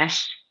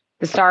banished,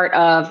 the start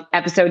of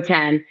episode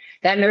 10.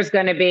 Then there's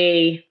going to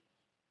be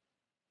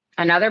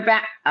another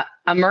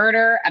a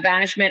murder, a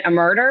banishment, a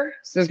murder.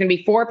 So there's going to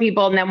be 4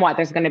 people. And then what?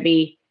 There's going to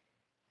be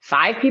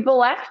 5 people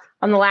left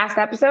on the last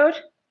episode?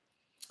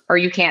 Or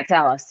you can't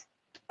tell us?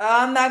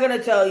 I'm not going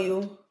to tell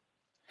you.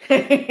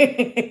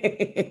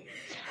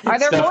 Are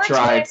there more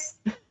twists?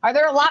 Are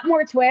there a lot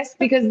more twists?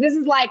 Because this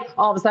is like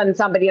all of a sudden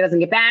somebody doesn't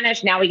get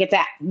banished. Now we get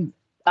to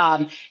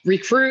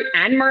recruit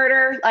and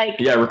murder.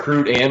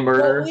 Recruit and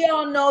murder. Well, we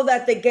all know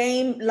that the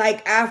game,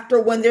 like after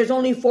when there's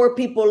only 4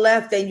 people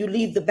left, then you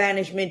leave the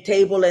banishment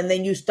table and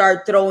then you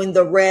start throwing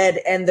the red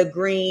and the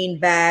green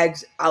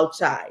bags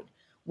outside.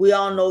 We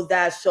all know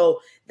that.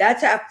 So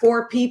that's at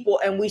 4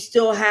 people, and we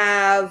still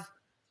have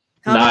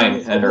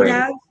 9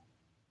 entering.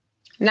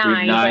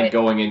 9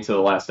 going into the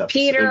last episode.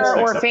 Peter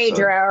or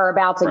Phaedra are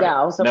about to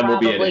go, so then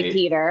probably we'll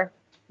Peter.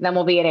 Then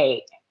we'll be at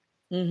 8.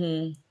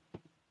 Mm-hmm.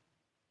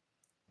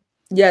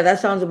 Yeah, that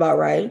sounds about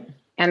right.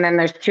 And then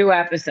there's 2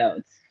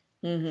 episodes,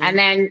 and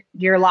then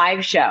your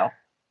live show,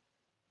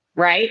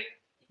 right?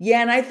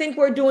 Yeah, and I think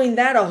we're doing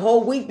that a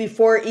whole week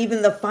before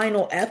even the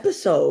final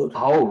episode.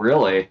 Oh,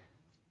 really?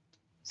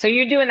 So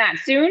you're doing that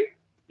soon?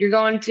 You're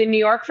going to New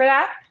York for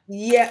that?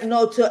 Yeah,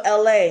 no, to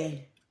LA.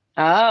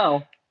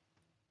 Oh.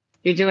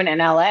 You're doing it in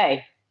LA.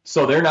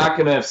 So they're not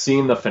going to have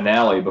seen the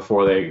finale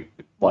before they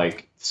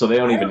so they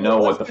don't even know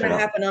what the finale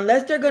happen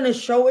unless they're going to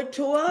show it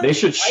to us. They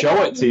should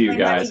show it to you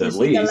guys at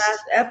least. The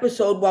last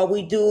episode while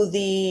we do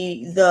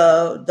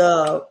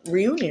the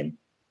reunion.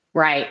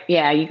 Right.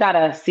 Yeah, you got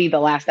to see the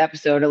last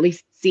episode, at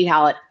least see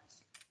how it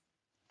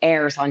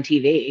airs on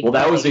TV. Well,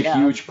 that was a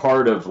huge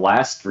part of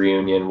last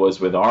reunion was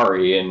with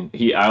Ari, and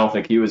I don't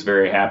think he was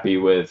very happy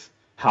with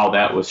how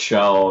that was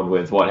shown,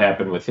 with what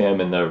happened with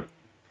him and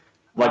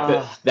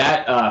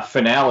that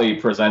finale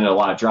presented a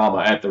lot of drama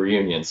at the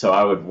reunion. So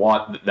I would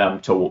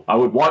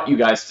want you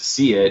guys to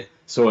see it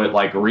so it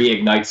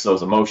reignites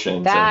those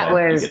emotions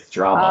and gets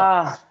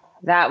drama.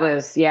 There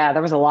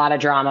was a lot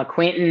of drama.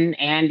 Quentin,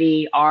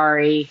 Andy,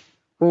 Ari.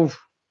 Oof.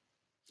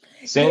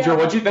 Sandra,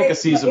 what'd you think of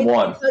season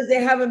 1? Because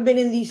they haven't been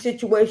in these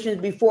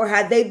situations before.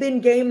 Had they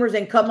been gamers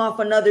and come off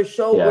another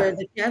show where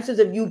the chances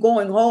of you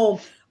going home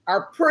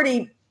are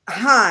pretty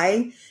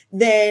high,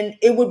 then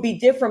it would be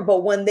different.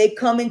 But when they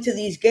come into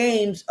these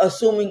games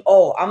assuming,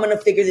 I'm going to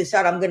figure this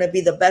out, I'm going to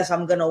be the best,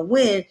 I'm going to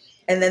win,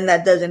 and then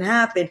that doesn't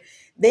happen,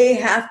 they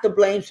have to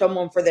blame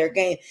someone for their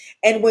game.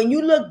 And when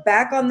you look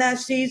back on that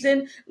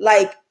season,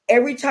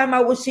 every time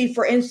I would see,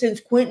 for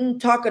instance, Quentin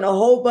talking a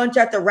whole bunch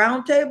at the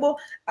round table,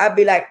 I'd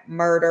be like,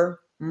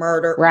 murder,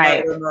 murder,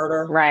 right,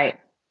 murder.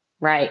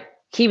 Right.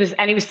 He was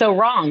so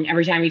wrong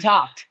every time he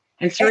talked.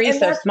 And Sheree's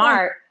so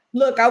smart.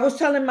 Look, I was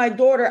telling my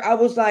daughter, I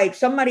was like,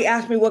 somebody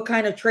asked me what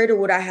kind of traitor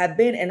would I have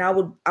been. And I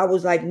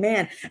was like,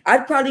 man,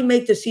 I'd probably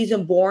make the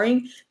season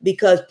boring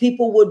because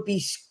people would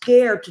be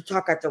scared to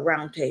talk at the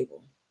round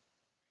table.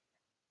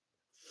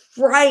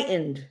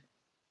 Frightened.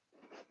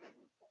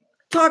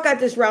 Talk at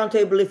this round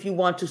table if you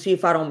want to, see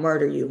if I don't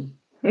murder you.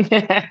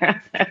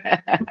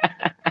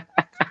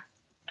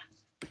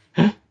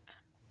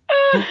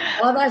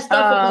 All that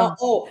stuff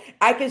about,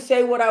 I can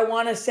say what I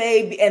want to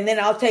say and then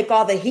I'll take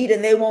all the heat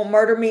and they won't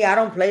murder me. I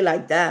don't play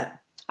like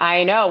that.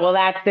 I know. Well,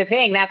 that's the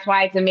thing. That's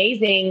why it's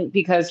amazing,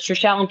 because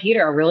Trishelle and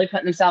Peter are really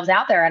putting themselves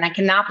out there, and I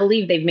cannot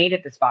believe they've made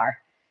it this far.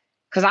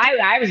 Because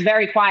I was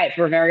very quiet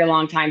for a very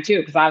long time too,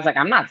 because I was like,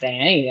 I'm not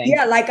saying anything.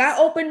 Yeah, I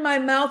opened my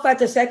mouth at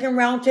the second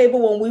round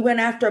table when we went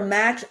after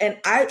Max, and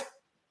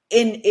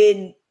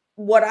in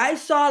what I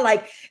saw,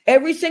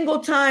 every single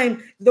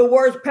time the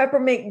words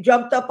Peppermint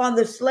jumped up on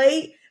the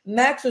slate,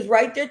 Max was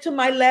right there to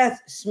my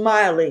left,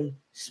 smiling.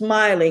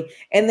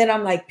 And then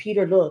I'm like,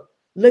 Peter,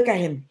 look at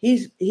him.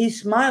 He's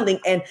smiling.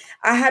 And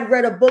I had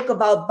read a book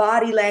about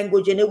body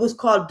language, and it was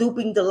called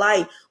Duping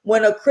Delight.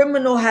 When a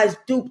criminal has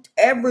duped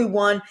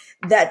everyone,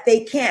 that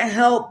they can't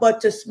help but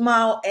to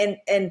smile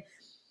and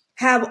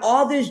have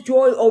all this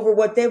joy over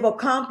what they've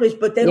accomplished,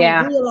 but they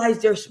don't realize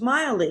they're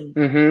smiling.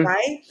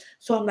 Right?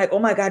 So I'm like, oh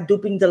my God,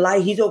 Duping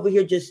Delight. He's over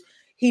here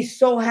he's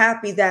so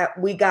happy that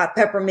we got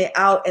Peppermint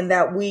out and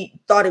that we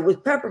thought it was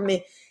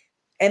Peppermint.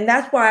 And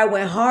that's why I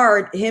went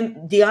hard.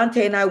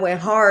 Deontay and I went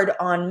hard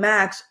on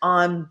Max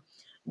on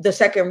the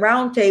second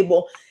round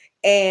table.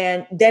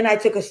 And then I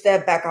took a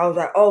step back. I was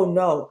like, oh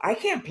no, I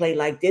can't play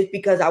like this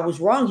because I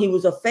was wrong. He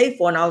was a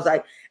faithful. And I was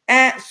like,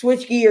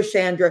 switch gears,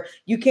 Sandra.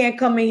 You can't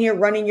come in here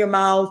running your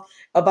mouth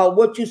about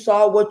what you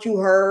saw, what you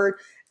heard.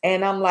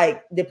 And I'm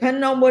like,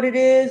 depending on what it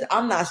is,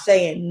 I'm not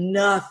saying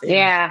nothing.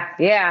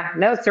 Yeah.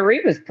 No,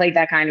 Sareva's played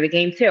that kind of a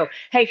game too.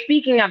 Hey,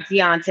 speaking of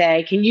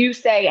Deontay, can you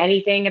say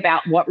anything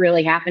about what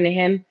really happened to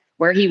him?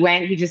 Where he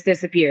went? He just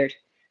disappeared.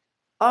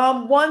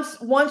 Once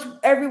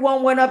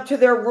everyone went up to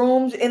their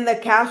rooms in the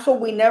castle,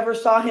 we never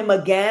saw him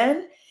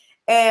again.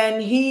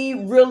 And he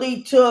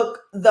really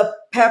took the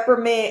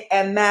Peppermint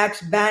and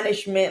Max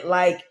banishment,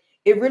 like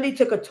it really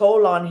took a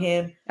toll on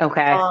him.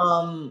 Okay.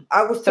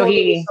 I was told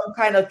it was some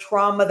kind of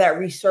trauma that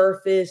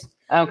resurfaced.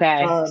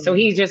 Okay. So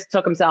he just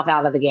took himself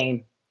out of the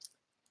game.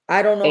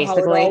 I don't know how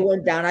it all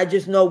went down. I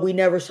just know we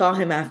never saw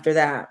him after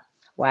that.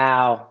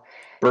 Wow.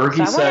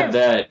 Berkey said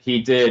that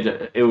he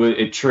did.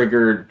 It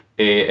triggered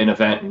an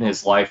event in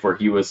his life where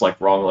he was like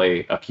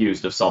wrongly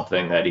accused of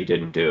something that he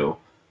didn't do.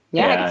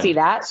 Yeah, I can see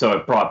that. So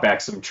it brought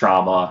back some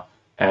trauma,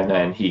 and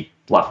then he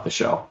left the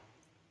show.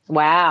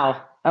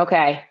 Wow.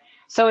 Okay.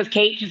 So is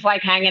Kate just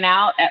like hanging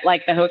out at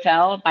like the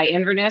hotel by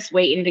Inverness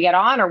waiting to get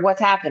on, or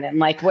what's happening?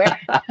 Like where?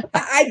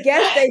 I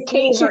guess they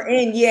flew her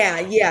in.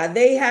 Yeah.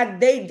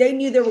 They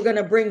knew they were going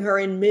to bring her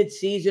in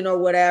mid-season or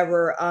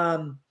whatever.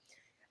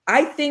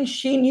 I think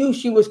she knew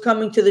she was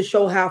coming to the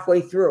show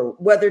halfway through,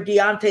 whether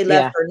Deontay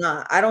left or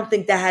not. I don't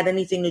think that had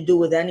anything to do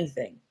with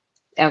anything.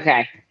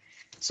 Okay.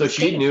 So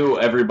she knew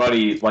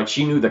everybody, like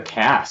she knew the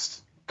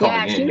cast.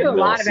 Yeah, she knew a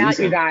lot about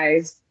you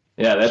guys.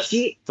 Yeah,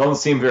 doesn't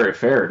seem very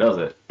fair, does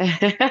it?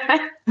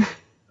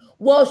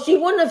 Well, she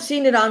wouldn't have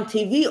seen it on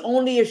TV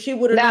only if she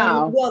would have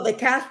known. Well, the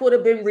cast would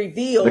have been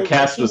revealed. The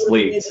cast was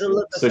leaked,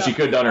 so she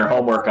could have done her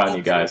homework on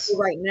you guys.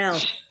 Right now.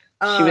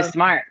 She was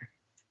smart.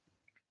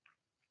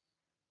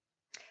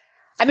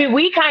 I mean,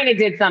 we kind of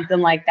did something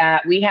like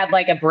that. We had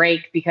like a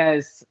break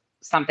because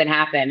something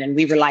happened, and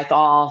we were like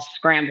all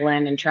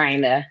scrambling and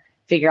trying to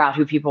figure out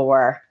who people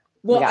were.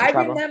 Well, I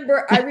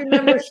remember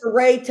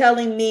Sheree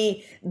telling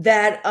me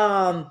that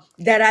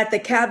that at the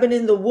cabin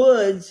in the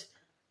woods,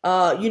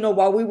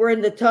 while we were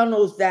in the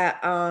tunnels, that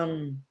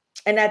and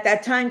at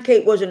that time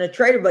Kate wasn't a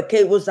traitor, but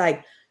Kate was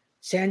like,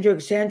 Sandra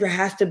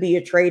has to be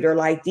a traitor.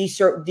 Like these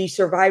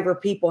survivor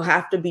people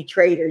have to be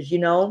traitors,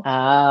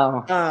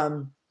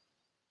 Oh.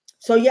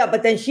 So yeah,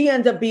 but then she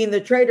ends up being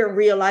the traitor and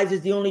realizes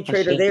the only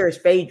traitor there is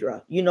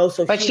Phaedra,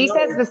 So, but she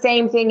says the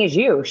same thing as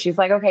you. She's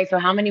like, okay, so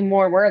how many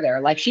more were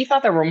there? Like she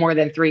thought there were more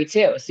than 3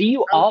 too. So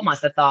you all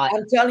must have thought.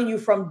 I'm telling you,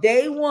 from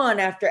day one,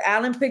 after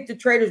Alan picked the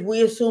traitors,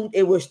 we assumed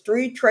it was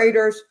 3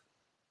 traitors,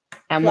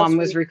 and one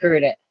was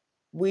recruited.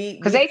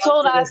 Because they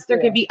told us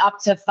there could be up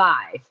to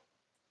 5,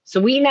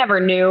 so we never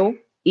knew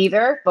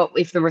either. But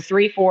if there were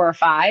 3, 4, or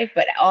 5,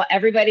 but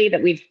everybody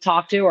that we've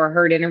talked to or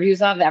heard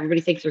interviews of, everybody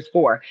thinks there's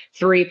 4,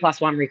 3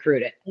 plus 1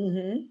 recruited.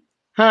 Mm-hmm.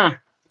 Huh.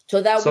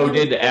 So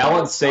did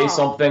Alan say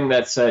something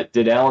that said?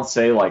 Did Alan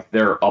say like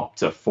they're up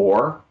to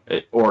 4,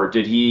 or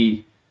did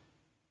he?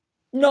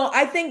 No,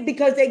 I think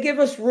because they give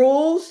us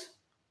rules.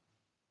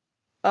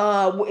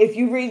 If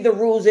you read the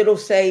rules, it'll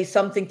say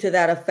something to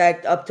that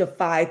effect, up to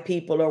 5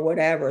 people or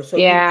whatever. So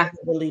you don't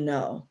really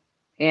know.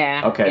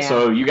 Yeah. Okay,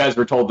 so you guys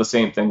were told the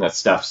same thing that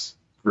Steph's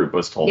group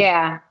was told.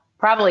 Yeah,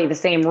 probably the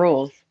same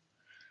rules.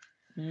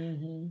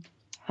 Mm-hmm.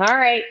 All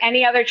right.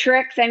 Any other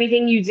tricks?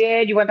 Anything you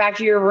did? You went back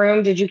to your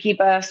room. Did you keep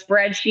a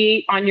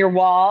spreadsheet on your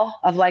wall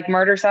of like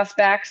murder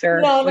suspects,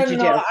 or no? Do?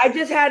 I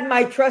just had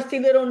my trusty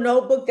little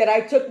notebook that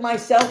I took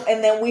myself,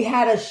 and then we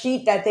had a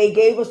sheet that they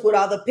gave us with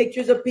all the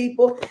pictures of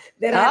people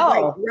that I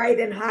like write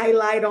and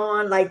highlight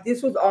on. Like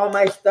this was all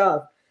my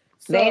stuff.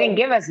 So, they didn't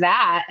give us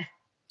that.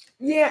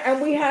 Yeah,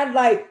 and we had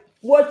like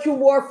what you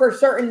wore for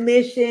certain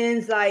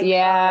missions. Like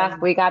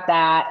we got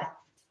that.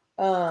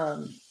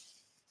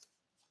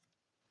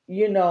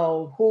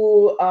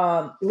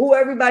 Who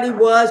everybody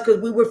was,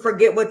 because we would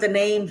forget what the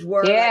names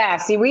were. Yeah,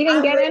 see, we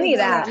didn't get any of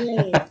that.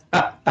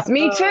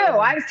 Me too.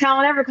 I was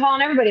calling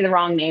everybody the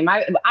wrong name.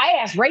 I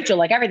asked Rachel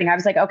like everything. I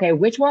was like, okay,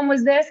 which one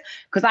was this?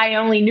 Because I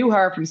only knew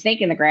her from Snake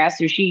in the Grass,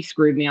 so she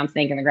screwed me on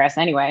Snake in the Grass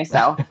anyway.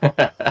 So,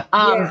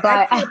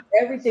 but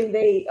everything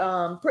they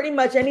pretty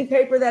much any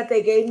paper that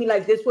they gave me,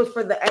 like this was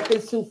for the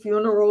Ekansu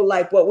funeral,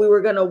 like what we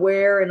were gonna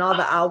wear and all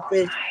the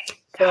outfits.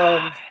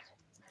 So.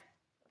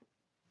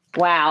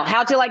 Wow.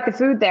 How'd you like the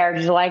food there?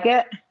 Did you like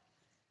it?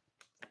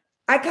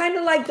 I kind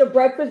of liked the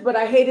breakfast, but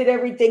I hated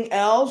everything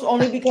else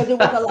only because it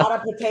was a lot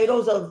of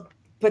potato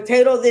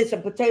this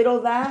and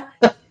potato that.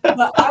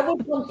 But I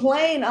would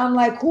complain. I'm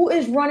like, who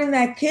is running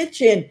that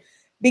kitchen?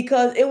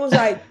 Because it was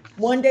like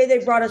one day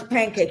they brought us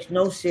pancakes,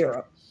 no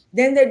syrup.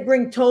 Then they'd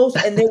bring toast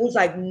and there was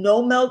like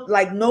no milk,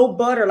 like no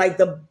butter. Like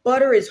the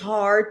butter is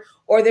hard,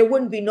 or there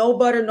wouldn't be no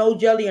butter, no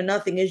jelly or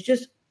nothing. It's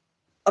just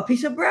a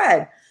piece of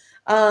bread.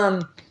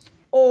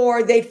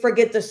 Or they'd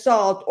forget the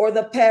salt or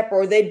the pepper,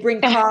 or they'd bring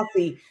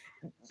coffee.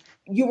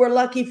 you were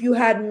lucky if you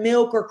had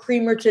milk or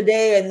creamer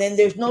today, and then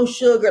there's no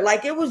sugar.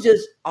 Like, it was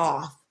just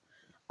off.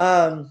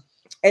 And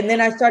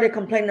then I started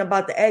complaining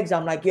about the eggs.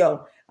 I'm like,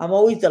 yo, I'm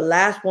always the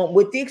last one,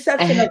 with the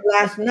exception of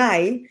last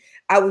night.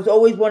 I was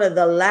always one of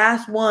the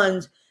last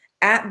ones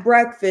at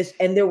breakfast,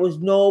 and there was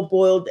no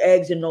boiled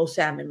eggs and no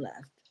salmon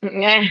left.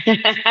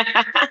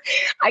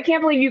 I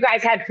can't believe you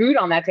guys had food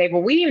on that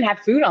table. We didn't even have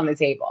food on the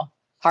table.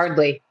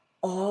 Hardly.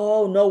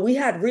 Oh, no, we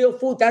had real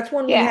food. That's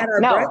when we had our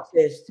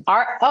breakfast.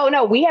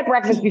 We had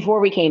breakfast before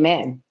we came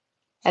in.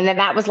 And then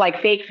that was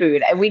like fake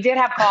food. And we did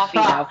have coffee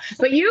though.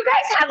 But you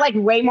guys had like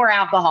way more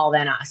alcohol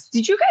than us.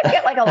 Did you guys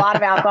get like a lot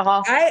of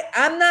alcohol?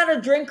 I'm not a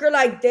drinker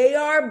like they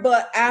are,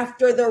 but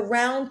after the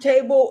round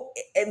table,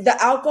 the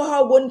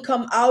alcohol wouldn't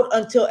come out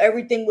until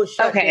everything was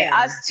shut down. Okay,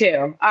 us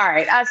too. All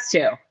right, us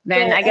too.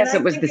 Then so, I guess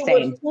it was the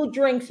same. Was 2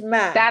 drinks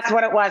max. That's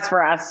what it was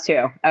for us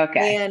too.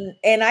 Okay.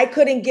 And I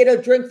couldn't get a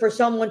drink for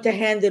someone to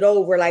hand it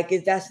over. Like,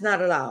 that's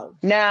not allowed.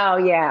 No,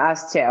 yeah,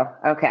 us too.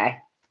 Okay.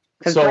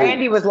 Because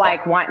Brandy was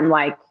like wanting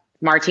like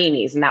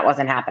martinis, and that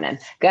wasn't happening.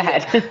 Go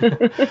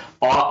ahead.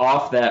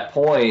 Off that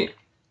point,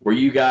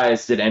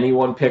 did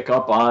anyone pick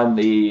up on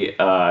the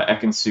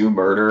Ekin-Su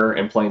murder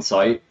in plain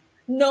sight?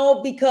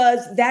 No,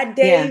 because that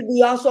day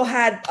we also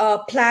had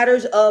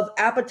platters of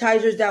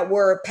appetizers that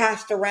were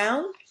passed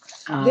around,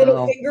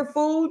 little finger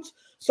foods.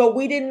 So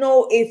we didn't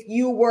know if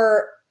you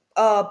were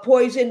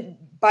poisoned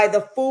by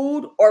the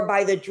food or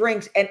by the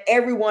drinks, and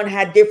everyone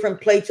had different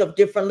plates of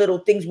different little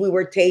things we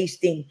were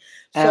tasting.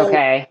 So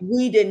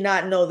we did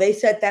not know. They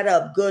set that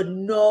up good.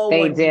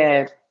 They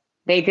did.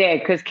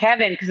 Because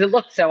it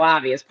looked so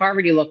obvious.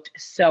 Parvati looked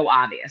so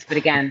obvious. But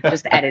again,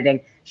 just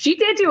editing. She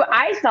did too.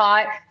 I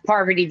thought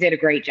Parvati did a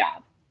great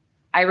job.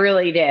 I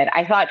really did.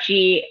 I thought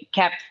she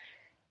kept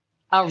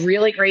a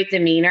really great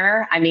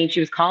demeanor. I mean,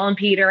 she was calling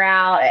Peter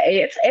out.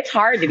 It's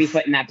hard to be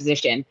put in that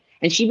position.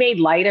 And she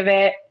made light of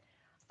it.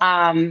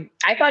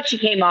 I thought she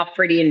came off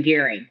pretty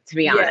endearing, to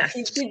be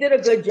honest. She did a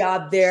good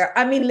job there.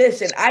 I mean,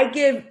 listen, I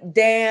give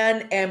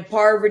Dan and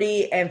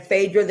Parvati and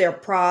Phaedra their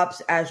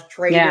props as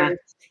traitors.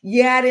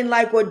 Yeah, I didn't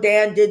like what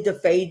Dan did to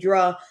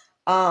Phaedra.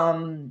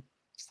 But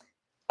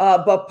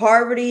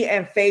Parvati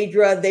and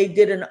Phaedra, they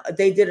did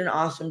an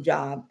awesome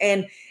job.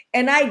 And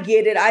I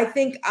get it. I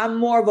think I'm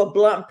more of a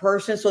blunt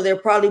person, so there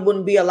probably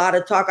wouldn't be a lot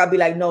of talk. I'd be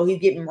like, no, he's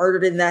getting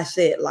murdered and that's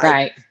it.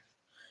 Like,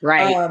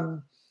 right.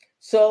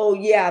 So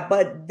yeah,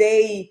 but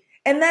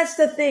and that's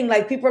the thing.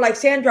 Like, people are like,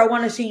 Sandra, I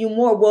want to see you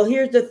more. Well,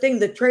 here's the thing: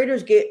 the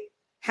traitors get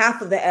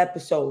half of the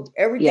episode.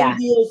 Everything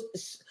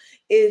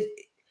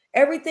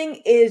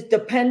is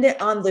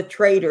dependent on the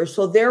traitors,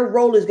 so their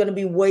role is going to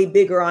be way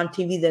bigger on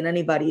TV than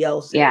anybody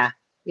else.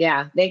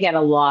 Yeah, they get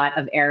a lot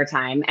of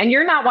airtime, and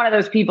you're not one of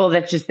those people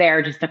that's just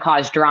there just to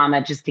cause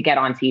drama, just to get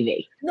on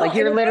TV. No, like,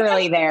 you're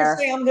literally there.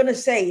 I'm going to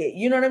say it.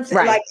 You know what I'm saying?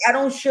 Right. Like, I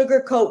don't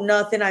sugarcoat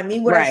nothing. I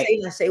mean what I say,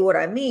 and I say what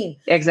I mean.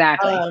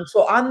 Exactly.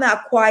 So I'm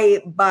not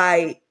quiet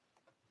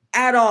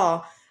at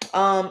all.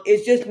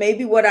 It's just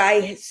maybe what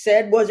I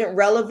said wasn't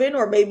relevant,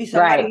 or maybe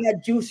somebody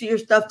had juicier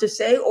stuff to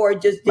say, or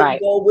it just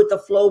didn't go with the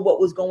flow of what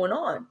was going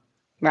on.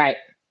 Right.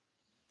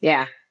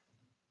 Yeah.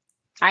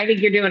 I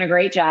think you're doing a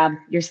great job.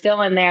 You're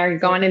still in there. You're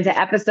going into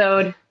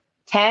episode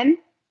 10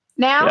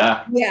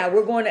 now? Yeah,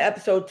 we're going to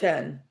episode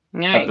 10. All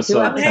right.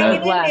 Episode 10.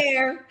 Hanging in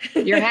there.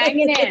 You're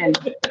hanging in.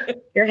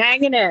 You're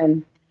hanging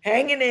in.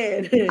 Hanging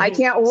in. I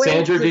can't wait.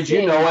 Sandra, did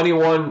you know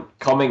anyone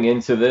coming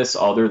into this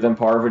other than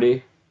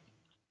Parvati?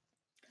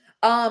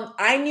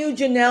 I knew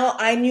Janelle.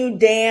 I knew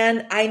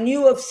Dan. I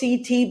knew of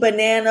CT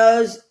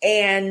Bananas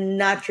and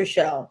not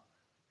Trishelle.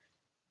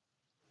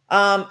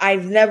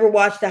 I've never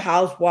watched The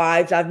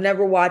Housewives. I've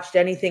never watched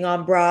anything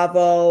on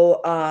Bravo.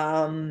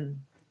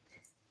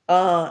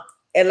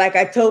 And like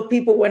I told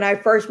people when I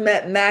first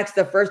met Max,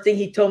 the first thing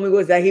he told me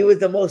was that he was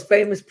the most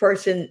famous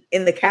person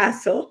in the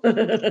castle. And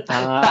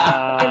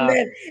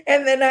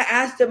then I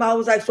asked him, I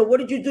was like, so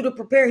what did you do to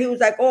prepare? He was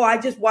like, oh, I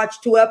just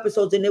watched 2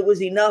 episodes and it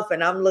was enough.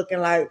 And I'm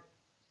looking like,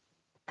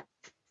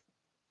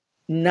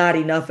 not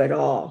enough at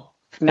all.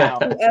 No.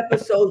 2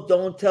 episodes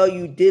don't tell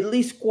you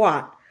diddly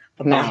squat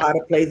about how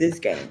to play this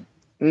game.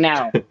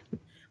 No.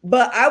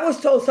 But I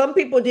was told some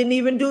people didn't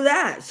even do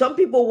that. Some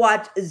people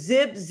watch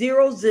zip,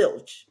 zero,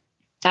 zilch.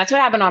 That's what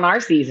happened on our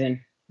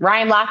season.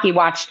 Ryan Lochte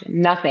watched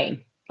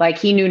nothing. Like,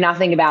 he knew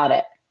nothing about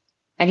it.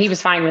 And he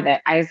was fine with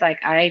it. I was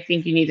like, I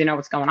think you need to know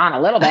what's going on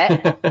a little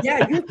bit.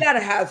 Yeah, you got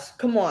to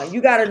come on.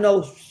 You got to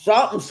know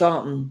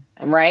something.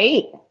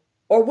 Right?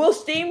 Or we'll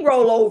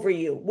steamroll over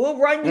you. We'll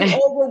run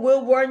you over.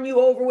 We'll run you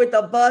over with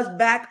the bus,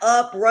 back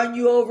up, run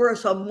you over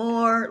some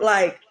more.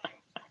 Like,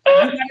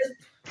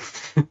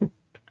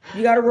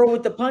 you got to roll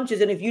with the punches.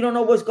 And if you don't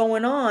know what's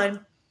going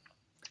on,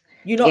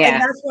 and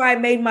that's why I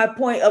made my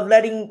point of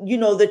letting,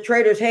 the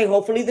traitors, hey,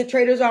 hopefully the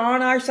traitors are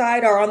on our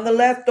side, are on the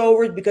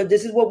leftovers, because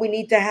this is what we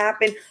need to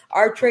happen.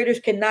 Our traitors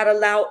cannot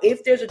allow,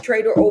 if there's a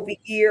traitor over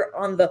here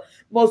on the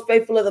most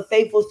faithful of the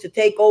faithfuls, to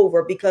take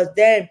over, because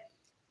then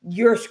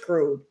you're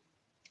screwed.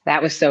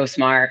 That was so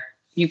smart.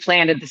 You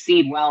planted the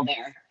seed well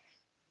there.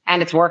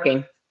 And it's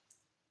working.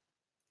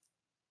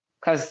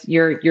 because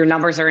your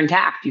numbers are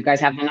intact. You guys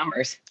have the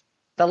numbers.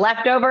 The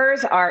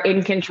leftovers are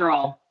in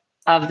control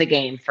of the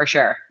game for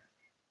sure.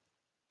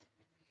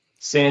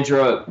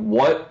 Sandra,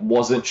 what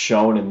wasn't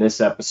shown in this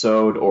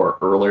episode or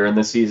earlier in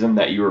the season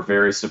that you were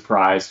very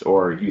surprised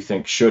or you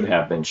think should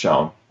have been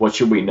shown? What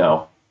should we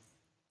know?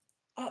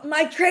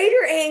 My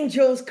traitor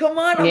angels, come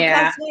on. I'm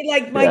constantly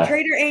like, my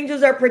traitor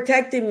angels are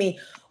protecting me.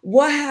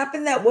 What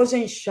happened that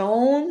wasn't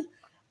shown?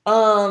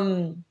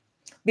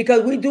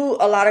 Because we do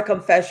a lot of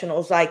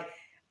confessionals, like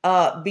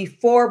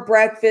before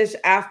breakfast,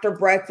 after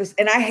breakfast.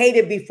 And I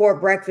hated before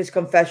breakfast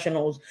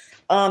confessionals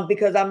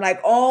because I'm like,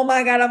 oh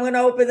my God, I'm going to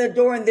open the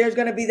door and there's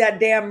going to be that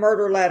damn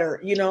murder letter,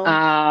 you know?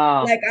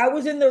 Like I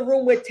was in the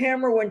room with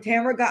Tamara when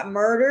Tamara got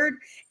murdered.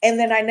 And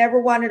then I never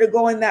wanted to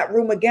go in that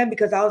room again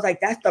because I was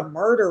like, that's the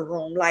murder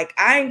room. Like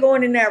I ain't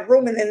going in that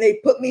room. And then they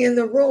put me in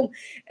the room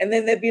and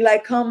then they'd be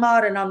like, come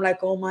out. And I'm like,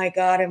 oh my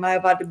God, am I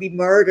about to be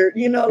murdered?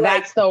 You know,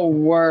 that's the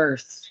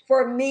worst.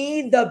 For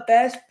me, the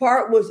best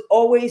part was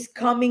always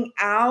coming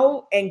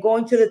out and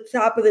going to the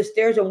top of the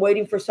stairs and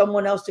waiting for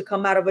someone else to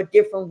come out of a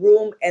different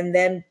room and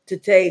then to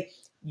say,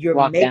 you're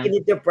making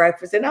it to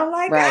breakfast. And I'm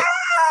like,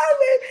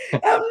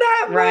 I'm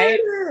not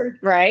murdered.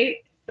 Right.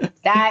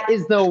 That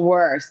is the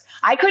worst.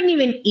 I couldn't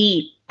even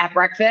eat at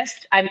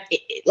breakfast.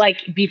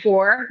 Like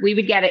before, we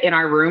would get it in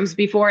our rooms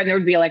before, and there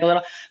would be like a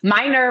little,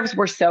 my nerves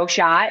were so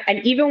shot. And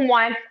even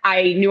once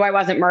I knew I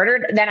wasn't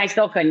murdered, then I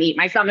still couldn't eat.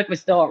 My stomach was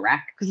still a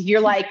wreck because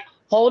you're like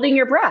holding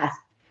your breath.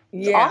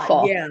 It's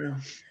awful. Yeah.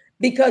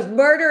 Because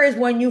murder is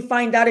when you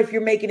find out if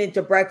you're making it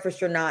to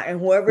breakfast or not. And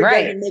whoever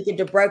doesn't make it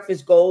to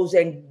breakfast goes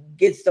and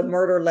gets the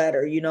murder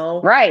letter, you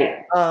know?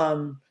 Right.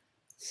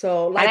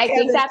 So like, and I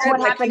think that's what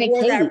happened to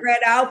Kate. That red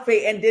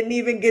outfit and didn't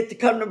even get to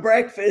come to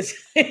breakfast.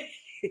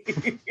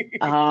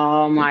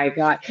 Oh my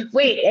God.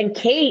 Wait, and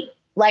Kate,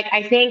 like,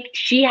 I think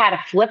she had a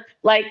flip,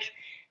 like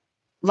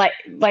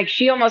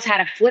she almost had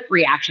a flip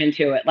reaction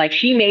to it. Like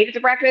she made it to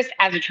breakfast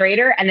as a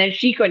traitor and then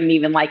she couldn't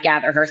even like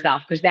gather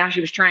herself because now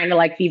she was trying to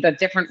like be the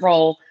different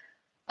role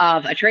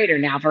of a traitor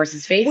now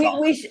versus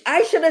faithful.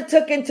 I should have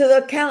took into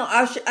account.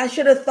 I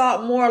should have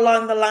thought more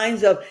along the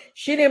lines of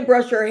she didn't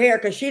brush her hair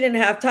because she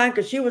didn't have time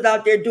because she was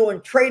out there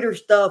doing traitor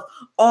stuff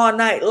all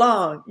night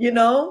long, you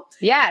know?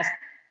 Yes.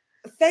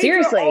 Phaedra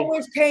Seriously.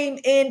 always came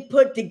in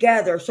put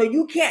together. So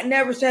you can't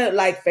never say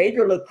like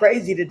Phaedra looked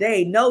crazy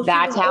today. No.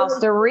 That's how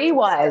Sari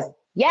was.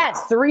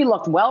 Yes, Sari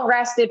looked well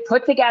rested,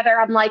 put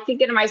together. I'm like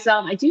thinking to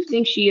myself, I do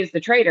think she is the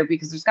traitor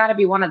because there's got to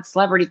be one of the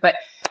celebrities, but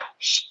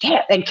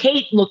and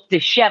Kate looked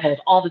disheveled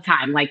all the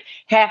time. Like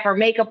half her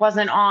makeup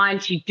wasn't on.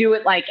 She'd do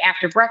it like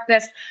after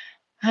breakfast.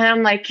 And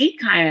I'm like, Kate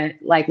kind of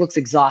like looks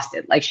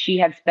exhausted. Like she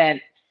had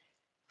spent.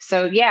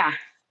 So yeah,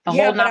 the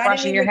whole not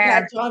brushing your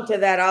hair. Catch on to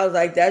that. I was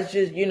like, that's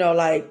just, you know,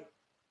 like.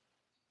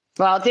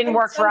 Well, it didn't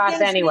work for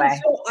us anyway.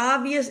 So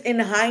obvious in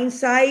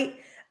hindsight.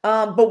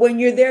 But when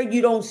you're there,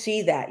 you don't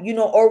see that, you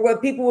know, or when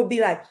people would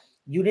be like,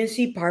 you didn't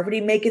see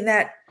Parvati making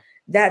that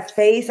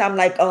face. I'm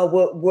like,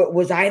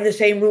 was I in the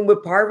same room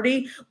with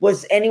Parvati?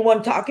 Was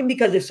anyone talking?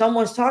 Because if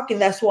someone's talking,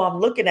 that's what I'm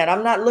looking at.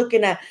 I'm not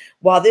looking at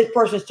while this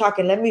person's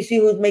talking. Let me see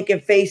who's making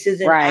faces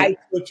and eye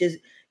twitches.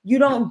 You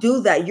don't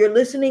do that. You're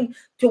listening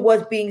to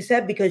what's being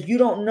said because you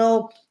don't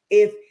know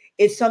if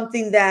it's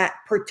something that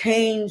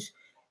pertains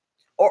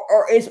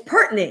or is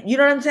pertinent. You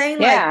know what I'm saying?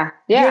 Yeah.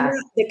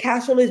 The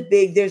castle is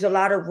big. There's a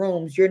lot of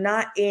rooms. You're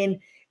not in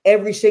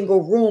every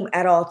single room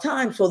at all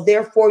times. So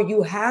therefore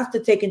you have to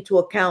take into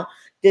account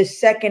this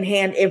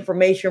secondhand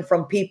information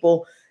from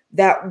people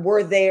that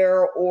were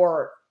there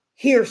or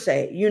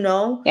hearsay, you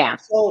know? Yeah.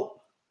 So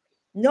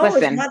no,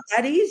 listen, it's not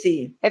that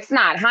easy. It's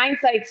not.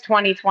 Hindsight's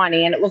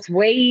 2020, and it looks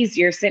way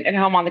easier sitting at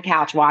home on the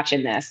couch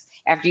watching this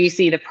after you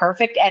see the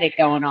perfect edit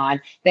going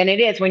on than it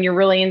is when you're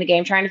really in the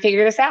game trying to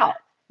figure this out.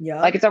 Yeah.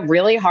 Like it's a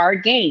really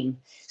hard game.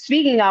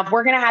 Speaking of,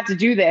 we're going to have to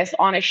do this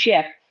on a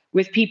ship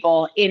with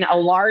people in a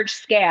large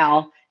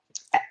scale.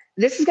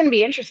 This is going to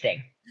be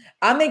interesting.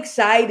 I'm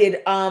excited.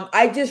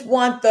 I just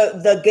want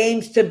the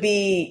games to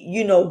be,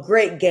 you know,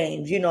 great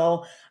games, you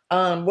know.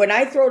 When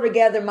I throw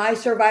together my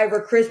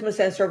Survivor Christmas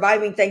and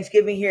Surviving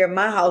Thanksgiving here at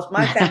my house,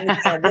 my family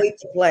can't wait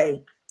to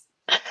play.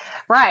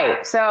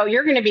 Right. So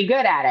you're going to be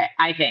good at it,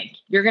 I think.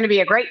 You're going to be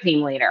a great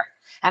team leader.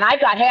 And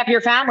I've got half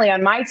your family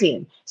on my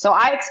team. So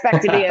I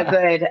expect to be a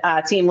good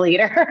team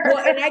leader. Well,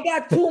 and I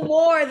got 2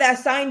 more that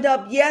signed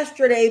up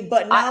yesterday,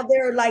 but now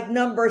they're like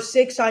number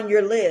 6 on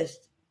your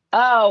list.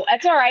 Oh,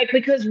 that's all right.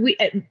 Because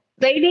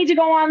they need to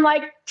go on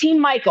like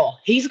Team Michael.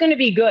 He's going to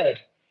be good.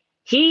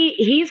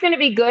 He's going to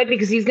be good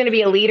because he's going to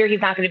be a leader.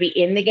 He's not going to be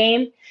in the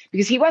game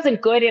because he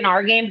wasn't good in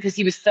our game because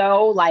he was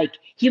so like,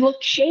 he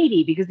looked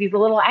shady because he's a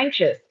little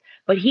anxious,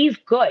 but he's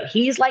good.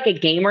 He's like a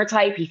gamer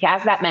type. He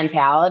has that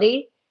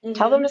mentality. Mm-hmm.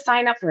 Tell them to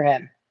sign up for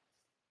him.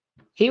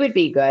 He would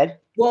be good.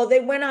 Well, they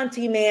went on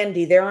Team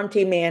Andy. They're on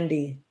Team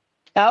Andy.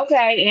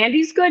 Okay.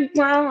 Andy's good.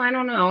 Well, I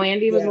don't know.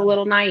 Andy was a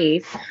little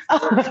naive.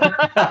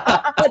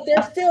 But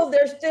they're still,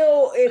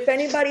 if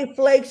anybody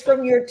flakes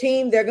from your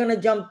team, they're going to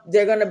jump.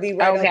 They're going to be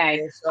right up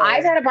there, so.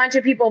 I've had a bunch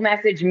of people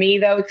message me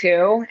though,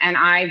 too. And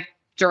I've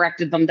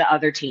directed them to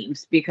other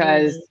teams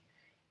because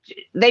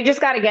they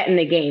just got to get in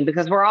the game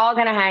because we're all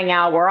going to hang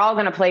out. We're all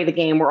going to play the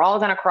game. We're all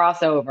going to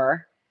cross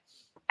over.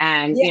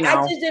 And,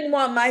 I just didn't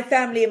want my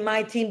family and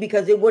my team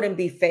because it wouldn't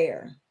be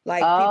fair.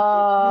 Like,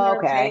 people,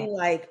 okay.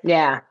 Like,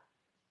 yeah.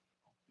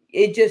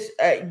 It just,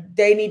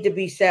 they need to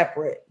be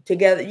separate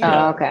together.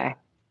 Okay.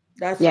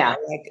 That's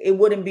like, it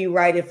wouldn't be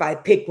right if I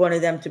picked one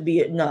of them to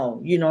be,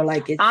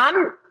 like it's.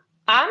 I'm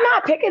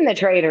not picking the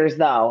Traitors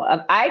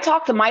though. I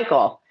talked to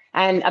Michael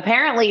and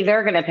apparently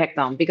they're going to pick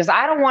them because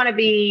I don't want to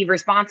be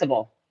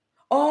responsible.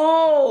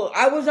 Oh,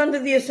 I was under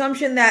the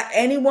assumption that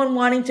anyone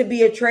wanting to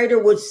be a traitor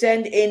would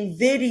send in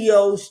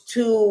videos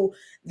to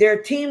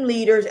their team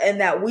leaders and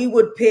that we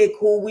would pick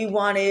who we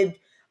wanted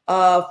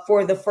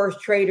for the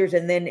first Traitors,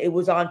 and then it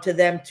was on to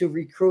them to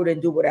recruit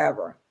and do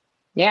whatever.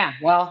 Yeah,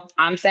 well,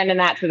 I'm sending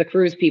that to the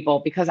cruise people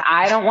because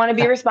I don't want to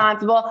be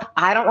responsible.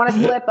 I don't want to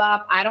slip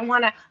up. I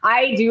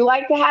do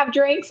like to have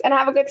drinks and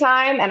have a good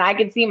time. And I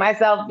can see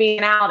myself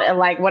being out and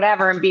like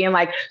whatever and being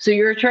like, so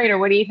you're a traitor.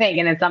 What do you think?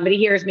 And then somebody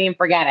hears me and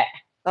forget it.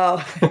 Oh,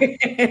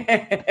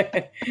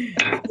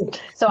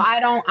 so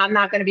I'm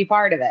not going to be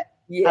part of it,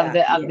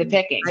 of the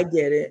picking. I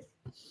get it.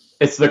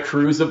 It's the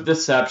Cruise of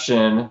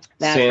Deception.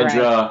 That's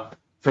Sandra, right.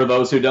 For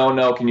those who don't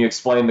know, can you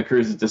explain the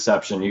Cruise of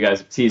Deception? You guys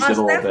have teased it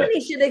a little bit.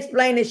 Stephenie should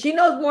explain it. She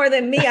knows more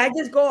than me. I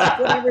just go off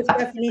whatever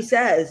Stephenie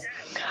says.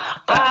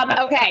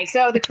 Okay,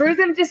 so the Cruise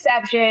of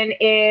Deception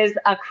is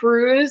a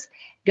cruise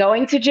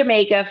going to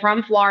Jamaica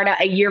from Florida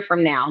a year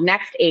from now,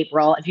 next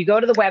April. If you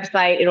go to the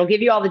website, it'll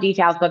give you all the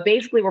details. But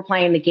basically, we're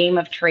playing the game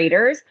of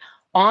Traitors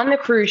on the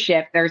cruise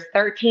ship. There's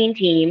 13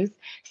 teams.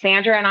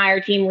 Sandra and I are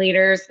team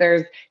leaders.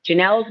 There's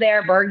Janelle's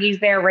there,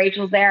 Bergie's there,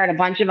 Rachel's there, and a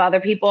bunch of other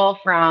people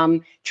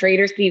from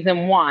Traitors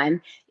Season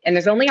 1. And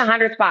there's only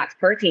 100 spots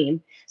per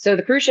team. So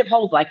the cruise ship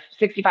holds like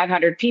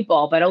 6,500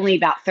 people, but only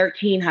about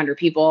 1,300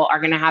 people are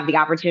going to have the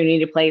opportunity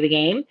to play the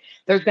game.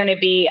 There's going to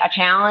be a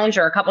challenge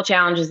or a couple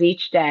challenges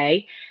each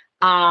day.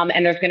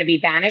 And there's going to be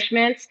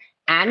banishments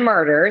and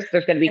murders.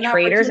 There's going to be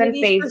traitors and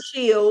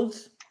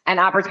shields. And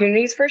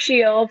opportunities for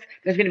shields.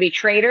 There's going to be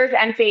traitors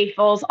and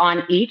faithfuls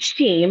on each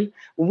team.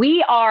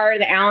 We are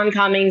the Alan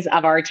Cummings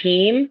of our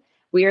team.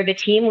 We are the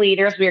team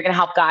leaders. We are going to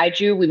help guide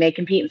you. We may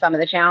compete in some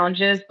of the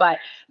challenges, but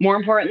more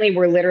importantly,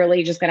 we're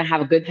literally just going to have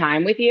a good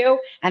time with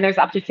you. And there's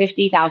up to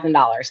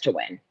 $50,000 to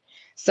win.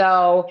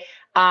 So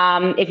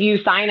if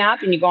you sign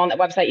up and you go on that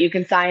website, you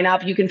can sign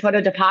up. You can put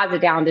a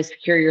deposit down to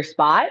secure your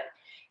spot.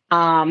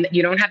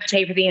 You don't have to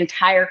pay for the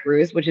entire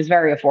cruise, which is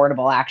very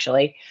affordable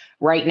actually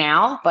right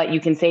now, but you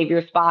can save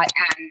your spot.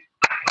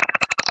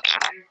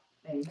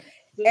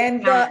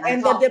 And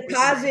the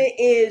deposit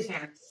is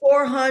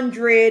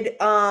 $400,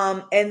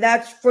 and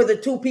that's for the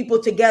two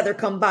people together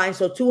combined.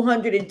 So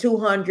 200 and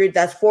 200,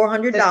 that's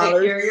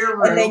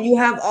 $400. And then you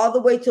have all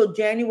the way till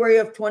January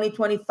of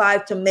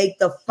 2025 to make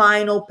the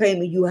final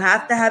payment. You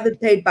have to have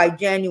it paid by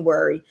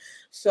January.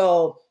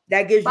 So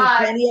that gives you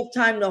plenty of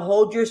time to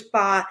hold your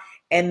spot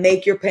and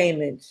make your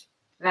payments.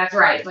 That's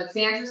right. But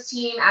Sandra's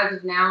team as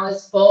of now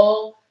is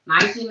full. My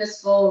team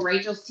is full.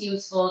 Rachel's team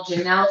is full.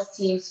 Janelle's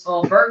team's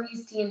full.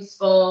 Bergie's team's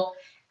full.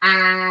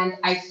 And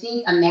I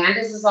think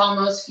Amanda's is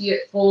almost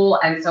full,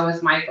 and so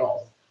is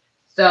Michael's.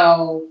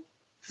 So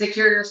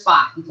secure your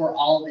spot before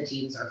all of the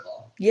teams are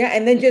full. Yeah,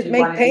 and then just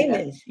make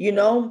payments. You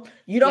don't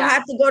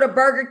have to go to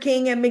Burger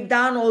King and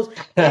McDonald's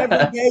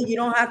every day. You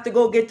don't have to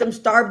go get them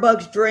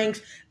Starbucks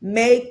drinks.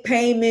 Make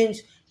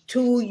payments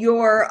to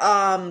your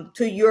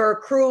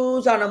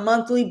cruise on a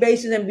monthly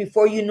basis, and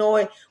before you know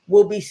it,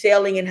 we'll be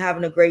sailing and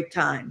having a great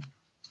time.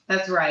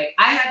 That's right.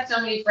 I had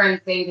so many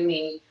friends say to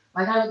me,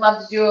 like, I would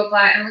love to do it,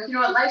 but I'm like, you know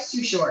what? Life's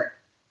too short.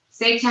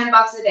 Save $10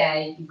 a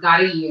day. You've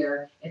got a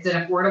year. It's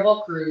an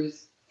affordable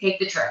cruise. Take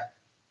the trip.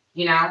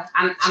 You know,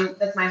 I'm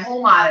that's my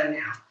whole motto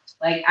now.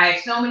 Like, I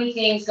have so many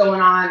things going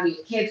on. We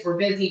have kids, we're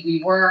busy,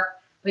 we work.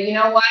 But you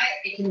know what?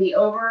 It can be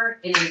over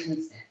in an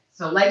instant.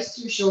 So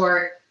life's too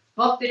short.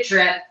 Book the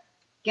trip.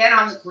 Get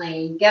on the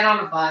plane. Get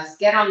on a bus.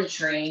 Get on the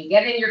train.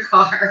 Get in your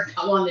car.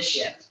 Go on the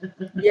ship.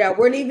 Yeah,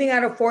 we're leaving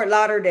out of Fort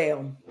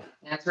Lauderdale.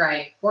 That's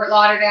right. Fort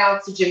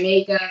Lauderdale to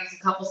Jamaica. There's a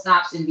couple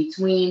stops in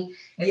between.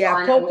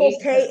 It's Coco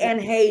Cay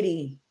and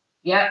Haiti.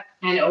 Yep.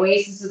 And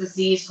Oasis of the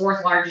Seas,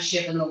 fourth largest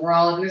ship in the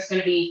world. There's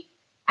going to be,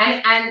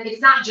 and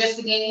it's not just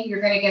the game.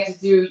 You're going to get to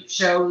do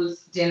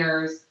shows,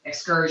 dinners,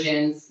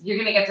 excursions. You're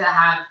going to get to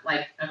have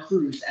like a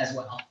cruise as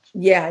well.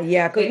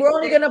 Yeah. Because we're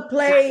only going to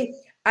play,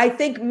 I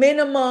think,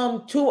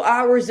 minimum 2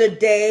 hours a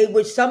day,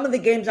 which some of the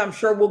games I'm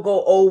sure will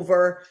go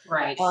over.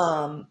 Right.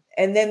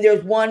 And then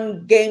there's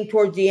one game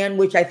towards the end,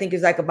 which I think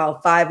is like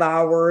about 5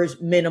 hours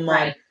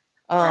minimum.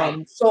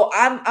 Right. So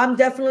I'm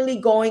definitely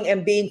going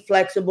and being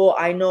flexible.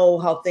 I know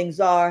how things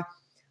are.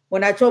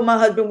 When I told my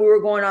husband we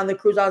were going on the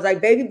cruise, I was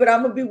like, baby, but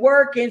I'm going to be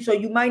working, so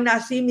you might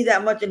not see me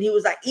that much. And he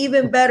was like,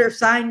 even better,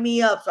 sign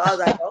me up. So I was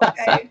like,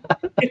 okay.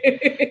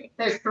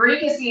 There's 3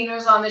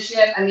 casinos on the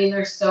ship. I mean,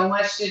 there's so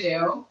much to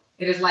do.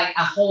 It is like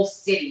a whole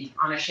city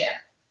on a ship.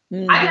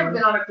 Mm-hmm. I've never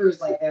been on a cruise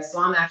like this, so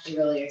I'm actually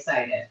really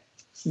excited.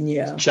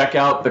 Yeah. Check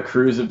out the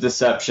Cruise of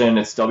Deception.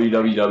 It's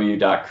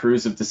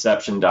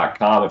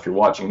www.cruiseofdeception.com if you're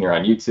watching here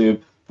on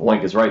YouTube. The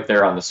link is right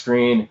there on the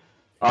screen.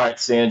 All right,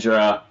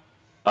 Sandra,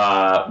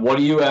 what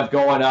do you have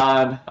going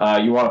on?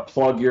 You want to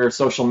plug your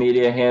social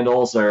media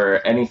handles or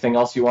anything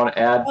else you want to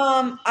add?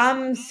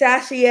 I'm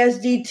Sassy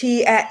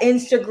SDT at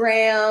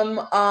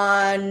Instagram.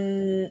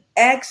 On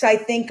X, I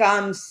think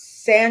I'm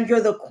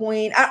Sandra the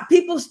Queen.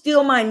 People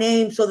steal my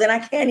name, so then I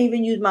can't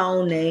even use my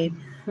own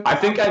name. I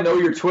think I know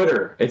your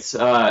Twitter. It's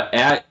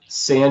at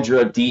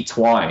Sandra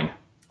D-Twine.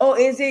 Oh,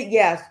 is it?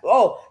 Yes.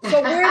 Oh,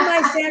 so where am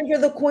I Sandra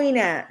the Queen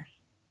at?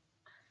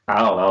 I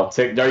don't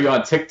know. Are you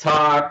on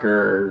TikTok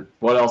or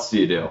what else do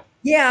you do?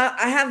 Yeah,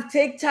 I have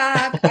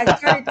TikTok. I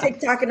started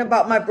TikToking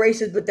about my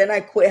braces, but then I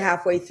quit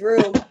halfway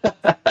through.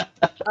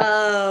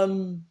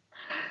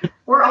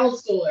 We're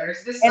old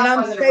schoolers. This And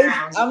stuff wasn't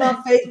around. I'm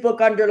on Facebook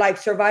under like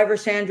Survivor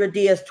Sandra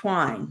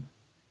Diaz-Twine.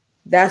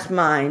 That's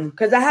mine.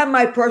 Because I have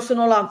my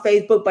personal on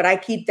Facebook, but I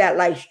keep that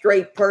like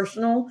straight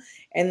personal.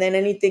 And then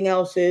anything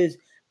else is,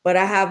 but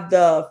I have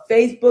the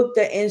Facebook,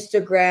 the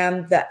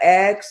Instagram, the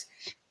X,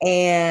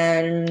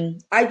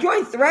 and I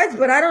joined Threads,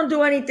 but I don't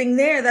do anything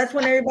there. That's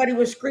when everybody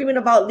was screaming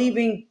about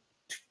leaving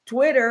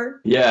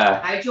Twitter.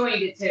 Yeah. I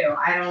joined it too.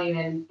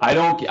 I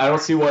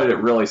don't see what it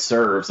really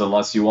serves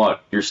unless you want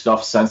your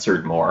stuff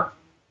censored more.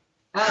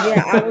 Oh,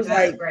 yeah, I was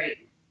like, great.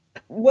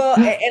 Well,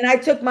 and I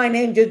took my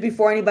name just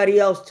before anybody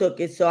else took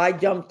it, so I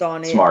jumped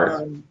on it.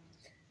 Smart.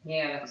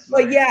 Yeah.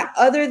 But yeah,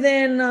 other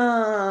than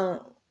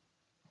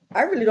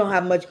I really don't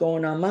have much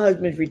going on. My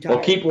husband's retired.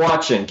 Well, keep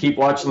watching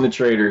the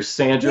Traitors.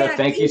 Sandra,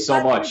 thank you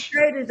so much.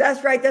 Traitors.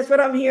 That's right. That's what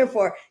I'm here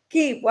for.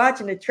 Keep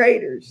watching the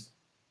Traitors.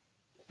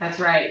 That's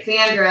right.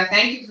 Sandra,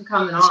 thank you for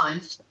coming on.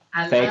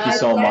 Thank you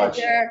so much.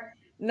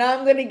 Now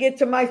I'm going to get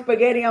to my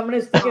spaghetti. I'm going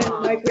to stick it in the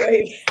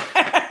microwave.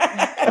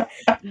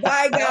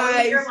 Bye,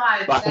 guys.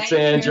 Bye,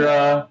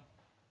 Sandra.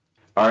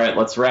 All right,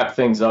 let's wrap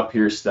things up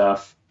here,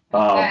 Steph.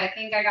 I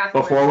think I got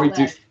before we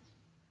do.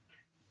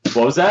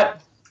 What was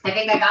that? I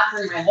think I got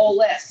through my whole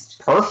list.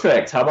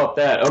 Perfect. How about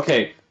that?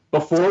 Okay.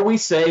 Before we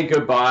say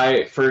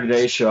goodbye for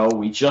today's show,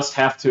 we just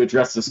have to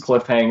address this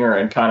cliffhanger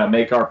and kind of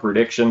make our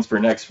predictions for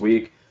next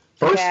week.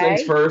 First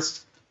things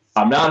first,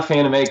 I'm not a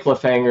fan of any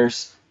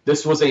cliffhangers.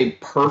 This was a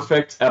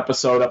perfect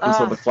episode up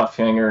until the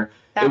cliffhanger.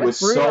 It was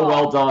so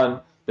well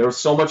done. There was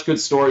so much good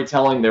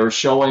storytelling. There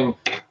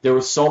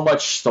was so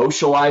much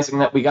socializing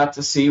that we got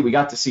to see. We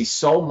got to see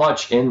so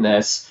much in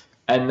this.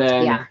 And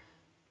then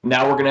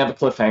now we're going to have a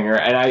cliffhanger.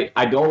 And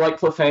I don't like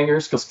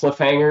cliffhangers because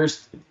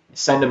cliffhangers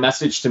send a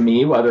message to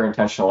me, whether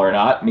intentional or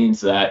not,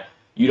 means that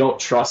you don't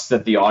trust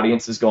that the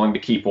audience is going to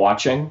keep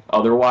watching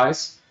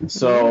otherwise.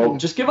 So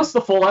just give us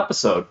the full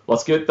episode.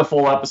 Let's get the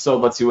full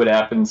episode. Let's see what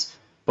happens.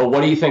 But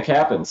what do you think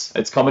happens?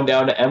 It's coming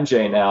down to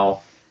MJ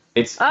now.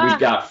 We've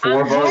got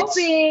 4 votes.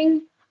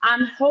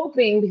 I'm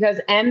hoping because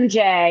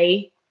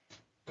MJ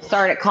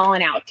started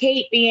calling out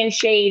Kate being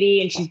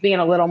shady and she's being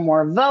a little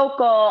more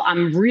vocal.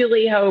 I'm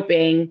really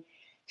hoping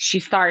she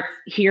starts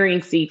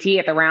hearing CT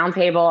at the round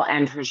table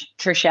and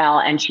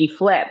Trishelle, and she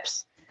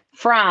flips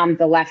from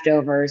the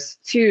leftovers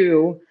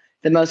to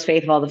the most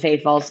faithful of the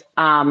faithfuls,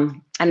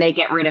 and they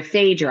get rid of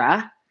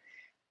Phaedra.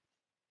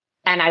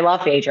 And I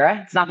love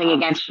Phaedra. It's nothing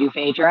against you,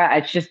 Phaedra.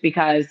 It's just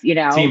because,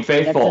 Team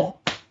Faithful.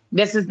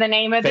 This is the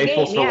name of the game.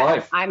 Faithfuls for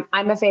life.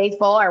 I'm a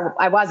faithful, or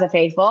I was a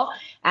faithful,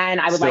 and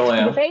I would Still like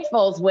to am. see the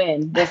faithfuls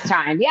win this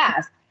time.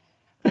 Yes.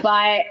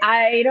 But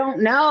I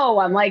don't know.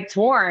 I'm like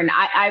torn.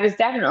 I was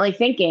definitely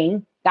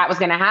thinking that was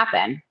going to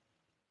happen.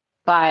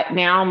 But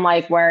now I'm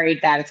like worried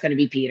that it's going to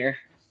be Peter.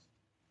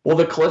 Well,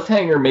 the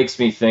cliffhanger makes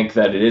me think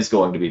that it is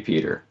going to be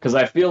Peter. Because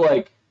I feel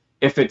like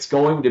if it's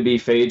going to be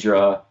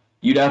Phaedra,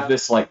 you'd have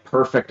this like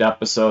perfect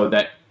episode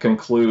that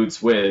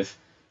concludes with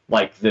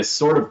like this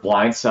sort of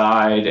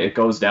blindside. It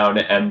goes down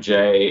to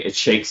MJ. It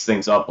shakes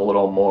things up a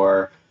little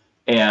more.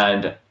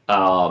 And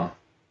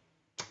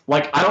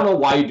like, I don't know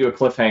why you do a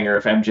cliffhanger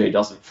if MJ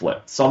doesn't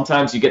flip.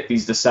 Sometimes you get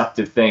these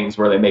deceptive things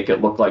where they make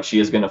it look like she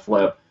is going to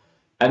flip.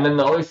 And then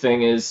the other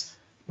thing is,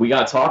 we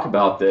got to talk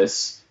about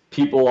this.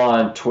 People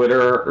on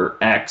Twitter or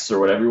X or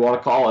whatever you want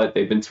to call it,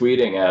 they've been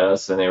tweeting at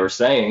us and they were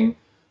saying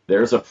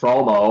there's a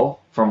promo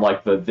from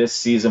like this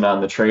season on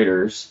the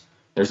Traitors.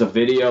 There's a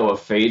video of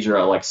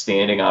Phaedra like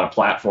standing on a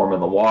platform in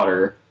the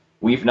water.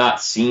 We've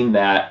not seen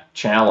that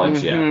challenge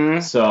yet.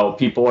 So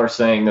people are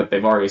saying that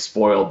they've already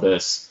spoiled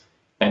this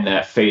and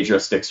that Phaedra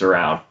sticks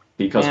around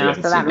because we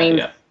haven't seen that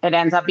yet. It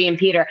ends up being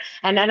Peter.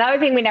 And another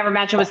thing we never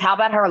mentioned was how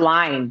about her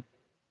line?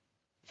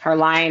 Her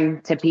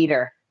line to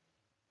Peter.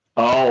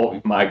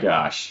 Oh my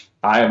gosh.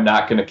 I am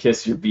not going to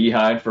kiss your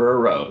behind for a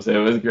rose. It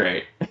was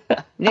great.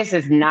 This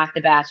is not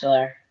The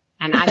Bachelor.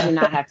 And I do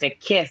not have to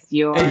kiss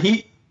you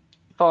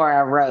for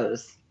a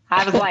rose.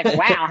 I was like,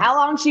 wow, how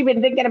long has she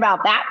been thinking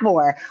about that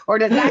for? Or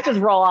does that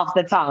just roll off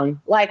the tongue?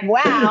 Like,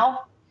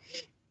 wow.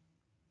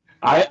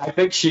 I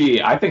think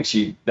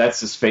that's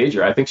just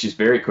Phaedra. I think she's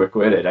very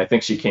quick-witted. I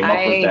think she came up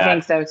with that. I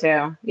think so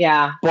too.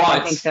 Yeah, but I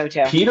think so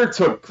too. Peter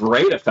took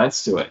great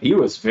offense to it. He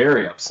was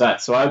very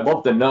upset. So I'd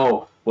love to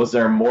know, was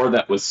there more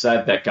that was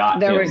said that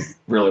got him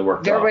really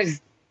worked up? There was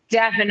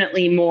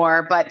definitely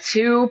more, but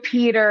to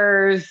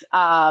Peter's,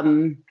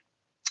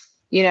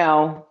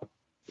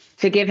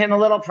 to give him a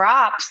little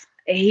props.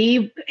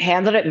 He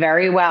handled it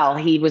very well.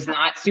 He was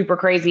not super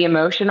crazy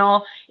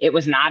emotional. It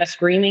was not a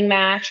screaming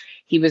match.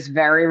 He was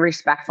very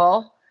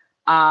respectful.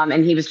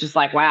 And he was just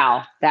like,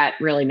 wow, that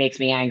really makes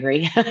me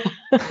angry.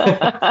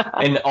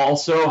 And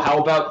also, how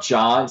about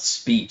John's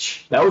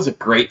speech? That was a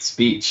great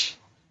speech.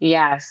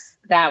 Yes,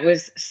 that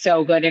was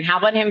so good. And how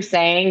about him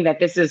saying that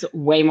this is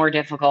way more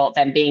difficult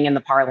than being in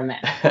the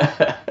parliament?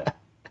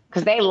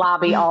 Because they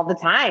lobby all the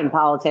time,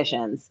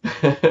 politicians.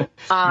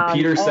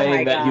 Peter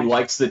saying that he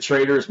likes the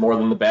Traitors more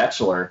than the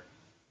Bachelor.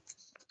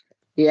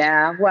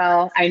 Yeah,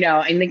 well, I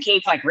know. And then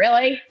Kate's like,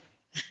 really?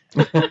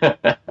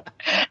 That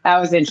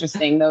was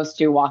interesting. Those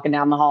two walking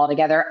down the hall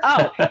together.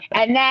 Oh,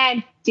 and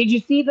then did you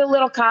see the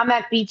little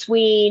comment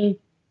between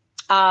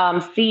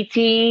CT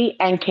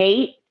and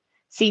Kate?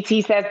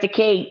 CT says to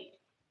Kate,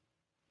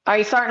 are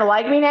you starting to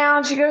like me now?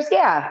 And she goes,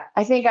 yeah,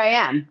 I think I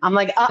am. I'm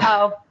like,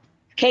 uh-oh.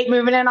 Kate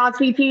moving in on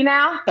CT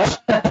now?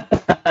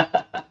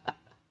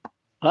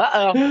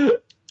 Uh-oh.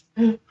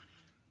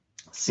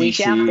 We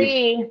shall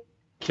see.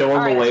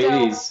 Killing the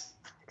ladies.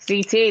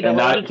 CT, the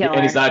lady killer.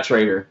 And he's not a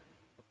traitor.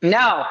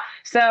 No.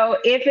 So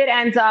if it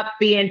ends up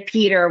being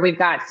Peter, we've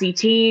got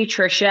CT,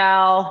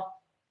 Trishelle.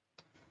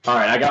 All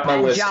right, I got my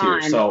list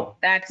John. here. So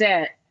that's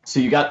it. So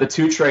you got the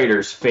two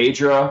traitors,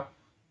 Phaedra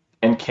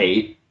and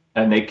Kate,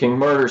 and they can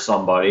murder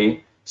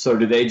somebody. So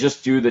do they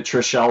just do the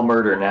Trishelle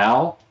murder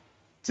now?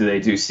 Do they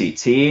do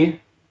CT?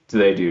 Do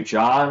they do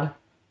John?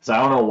 Because I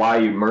don't know why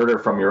you murder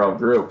from your own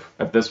group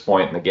at this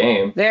point in the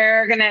game.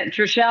 They're gonna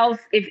Trishelle's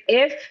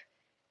if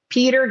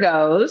Peter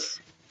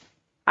goes,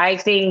 I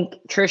think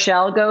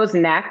Trishelle goes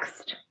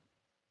next.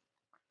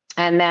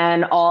 And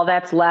then all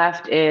that's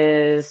left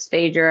is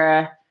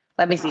Phaedra.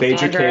 Let me see. Phaedra,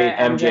 Sandra, Kate,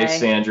 MJ,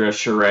 Sandra,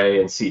 Sheree,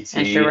 and CT,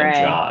 and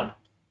John.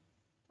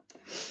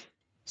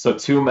 So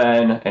 2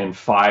 men and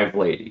 5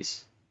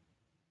 ladies.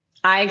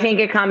 I think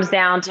it comes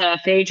down to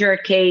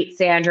Phaedra, Kate,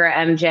 Sandra,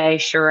 MJ,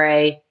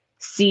 Sheree,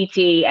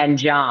 CT, and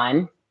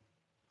John.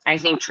 I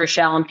think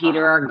Trishelle and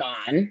Peter are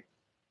gone,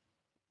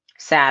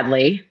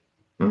 sadly.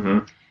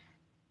 Mm-hmm.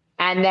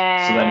 And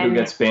then... So then who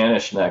gets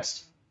banished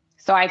next?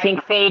 So I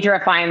think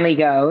Phaedra finally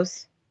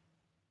goes.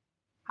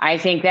 I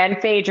think then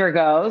Phaedra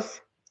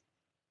goes.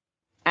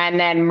 And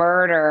then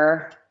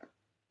murder...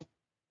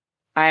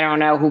 I don't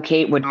know who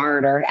Kate would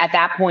murder. At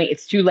that point,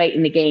 it's too late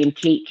in the game.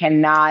 Kate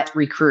cannot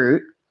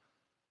recruit.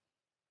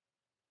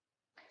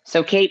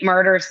 So Kate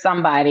murders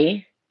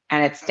somebody,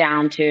 and it's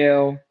down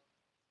to...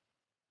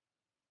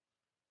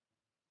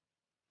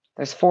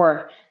 There's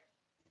 4.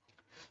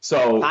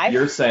 So 5,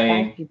 you're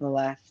saying... 5 people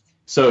left.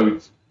 So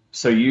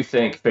you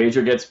think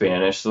Phaedra gets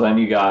banished, so then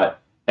you got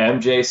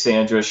MJ,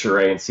 Sandra,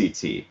 Sheree, and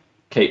CT.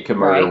 Kate can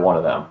murder one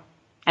of them.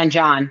 And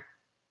John.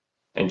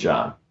 And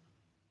John.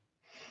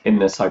 In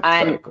this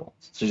hypothetical.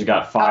 So you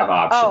got 5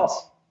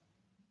 options.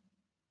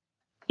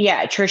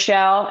 Yeah,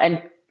 Trishelle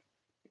and...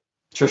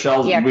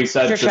 we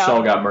said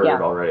Trishelle got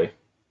murdered already.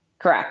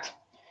 Correct.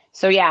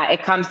 So yeah,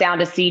 it comes down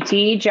to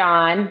CT,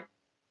 John,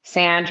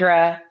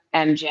 Sandra,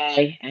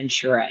 MJ, and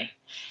Sheree.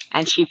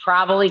 And she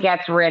probably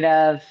gets rid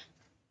of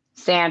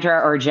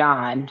Sandra or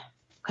John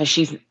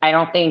because I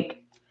don't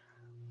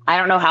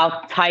know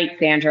how tight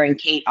Sandra and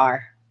Kate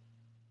are.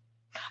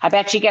 I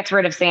bet she gets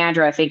rid of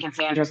Sandra thinking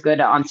Sandra's good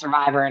on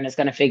Survivor and is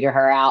going to figure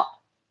her out.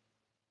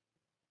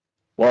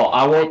 Well,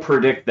 I won't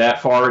predict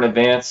that far in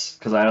advance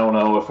because I don't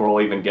know if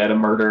we'll even get a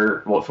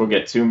murder. Well, if we'll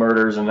get 2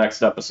 murders in the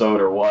next episode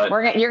or what.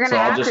 You're going to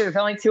have to. There's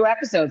only 2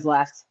 episodes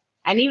left.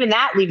 And even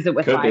that leaves it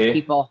with 5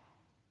 people.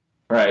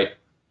 Right.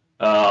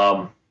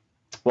 Well,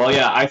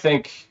 yeah, I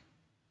think...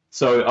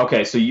 So,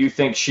 okay, so you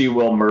think Kate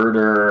will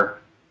murder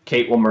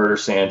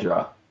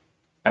Sandra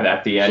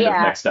at the end of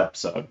next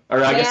episode?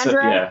 Or I guess,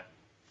 yeah.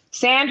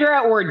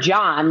 Sandra or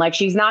John. Like,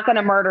 she's not going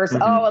to murder...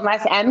 Mm-hmm. Oh,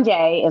 unless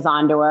MJ is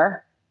onto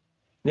her.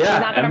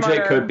 Yeah,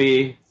 MJ could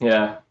be.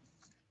 Yeah.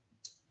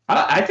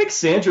 I think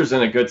Sandra's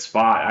in a good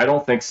spot. I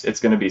don't think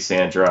it's going to be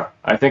Sandra.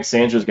 I think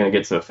Sandra's going to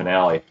get to the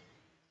finale.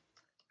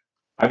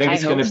 I think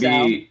it's going to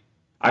be...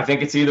 I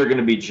think it's either going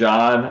to be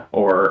John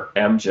or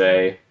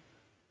MJ.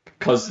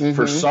 Because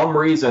for some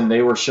reason,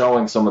 they were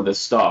showing some of this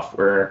stuff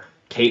where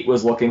Kate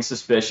was looking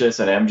suspicious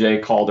and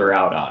MJ called her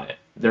out on it.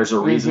 There's a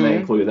reason they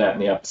include that in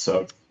the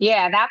episode.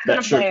 Yeah, that's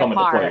going to play a part. That should come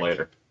into play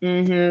later.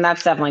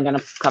 That's definitely going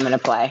to come into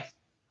play.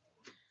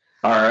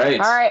 All right.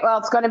 Well,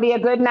 it's going to be a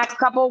good next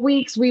couple of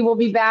weeks. We will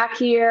be back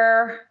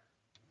here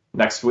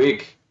next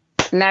week.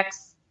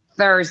 Next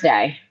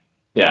Thursday.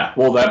 Yeah.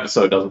 Well, the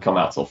episode doesn't come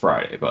out till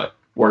Friday, but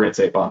we're going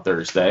to tape on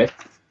Thursday.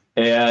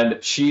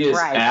 And she is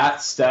at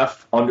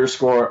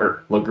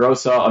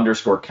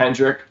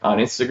Steph_LaGrossa_Kendrick on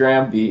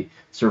Instagram, the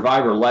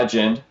Survivor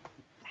legend.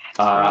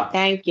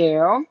 Thank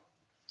you.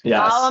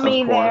 Yes, follow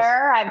me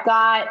there. I've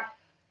got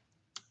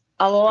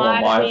a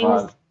lot of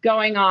things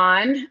going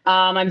on.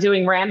 I'm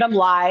doing random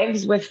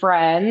lives with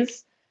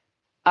friends.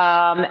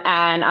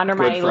 And under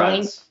my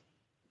link,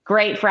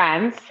 great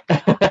friends.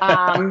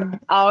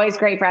 Always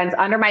great friends.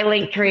 Under my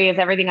link tree is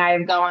everything I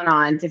have going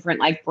on,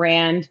 different like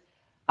brand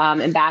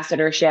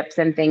ambassadorships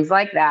and things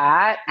like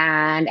that.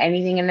 And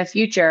anything in the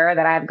future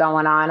that I have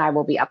going on, I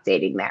will be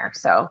updating there.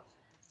 So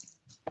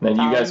then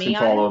you guys can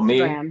follow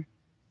me.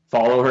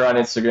 Follow her on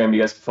Instagram.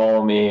 You guys can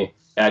follow me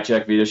at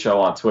Jack Vita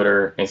Show on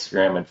Twitter,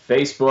 Instagram, and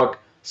Facebook.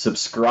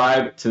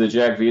 Subscribe to the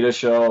Jack Vita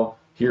Show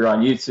here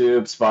on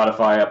YouTube,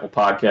 Spotify, Apple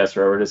Podcasts,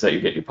 wherever it is that you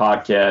get your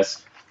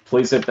podcasts.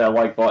 Please hit that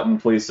like button.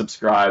 Please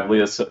subscribe.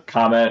 Leave us a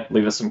comment.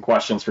 Leave us some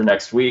questions for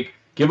next week.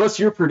 Give us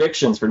your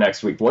predictions for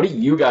next week. What do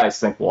you guys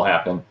think will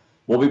happen?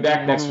 We'll be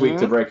back next week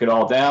to break it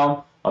all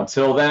down.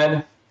 Until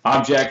then,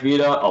 I'm Jack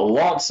Vita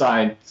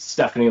alongside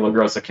Stephenie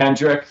LaGrossa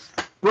Kendrick,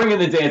 bringing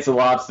the Dance of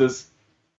Lobsters.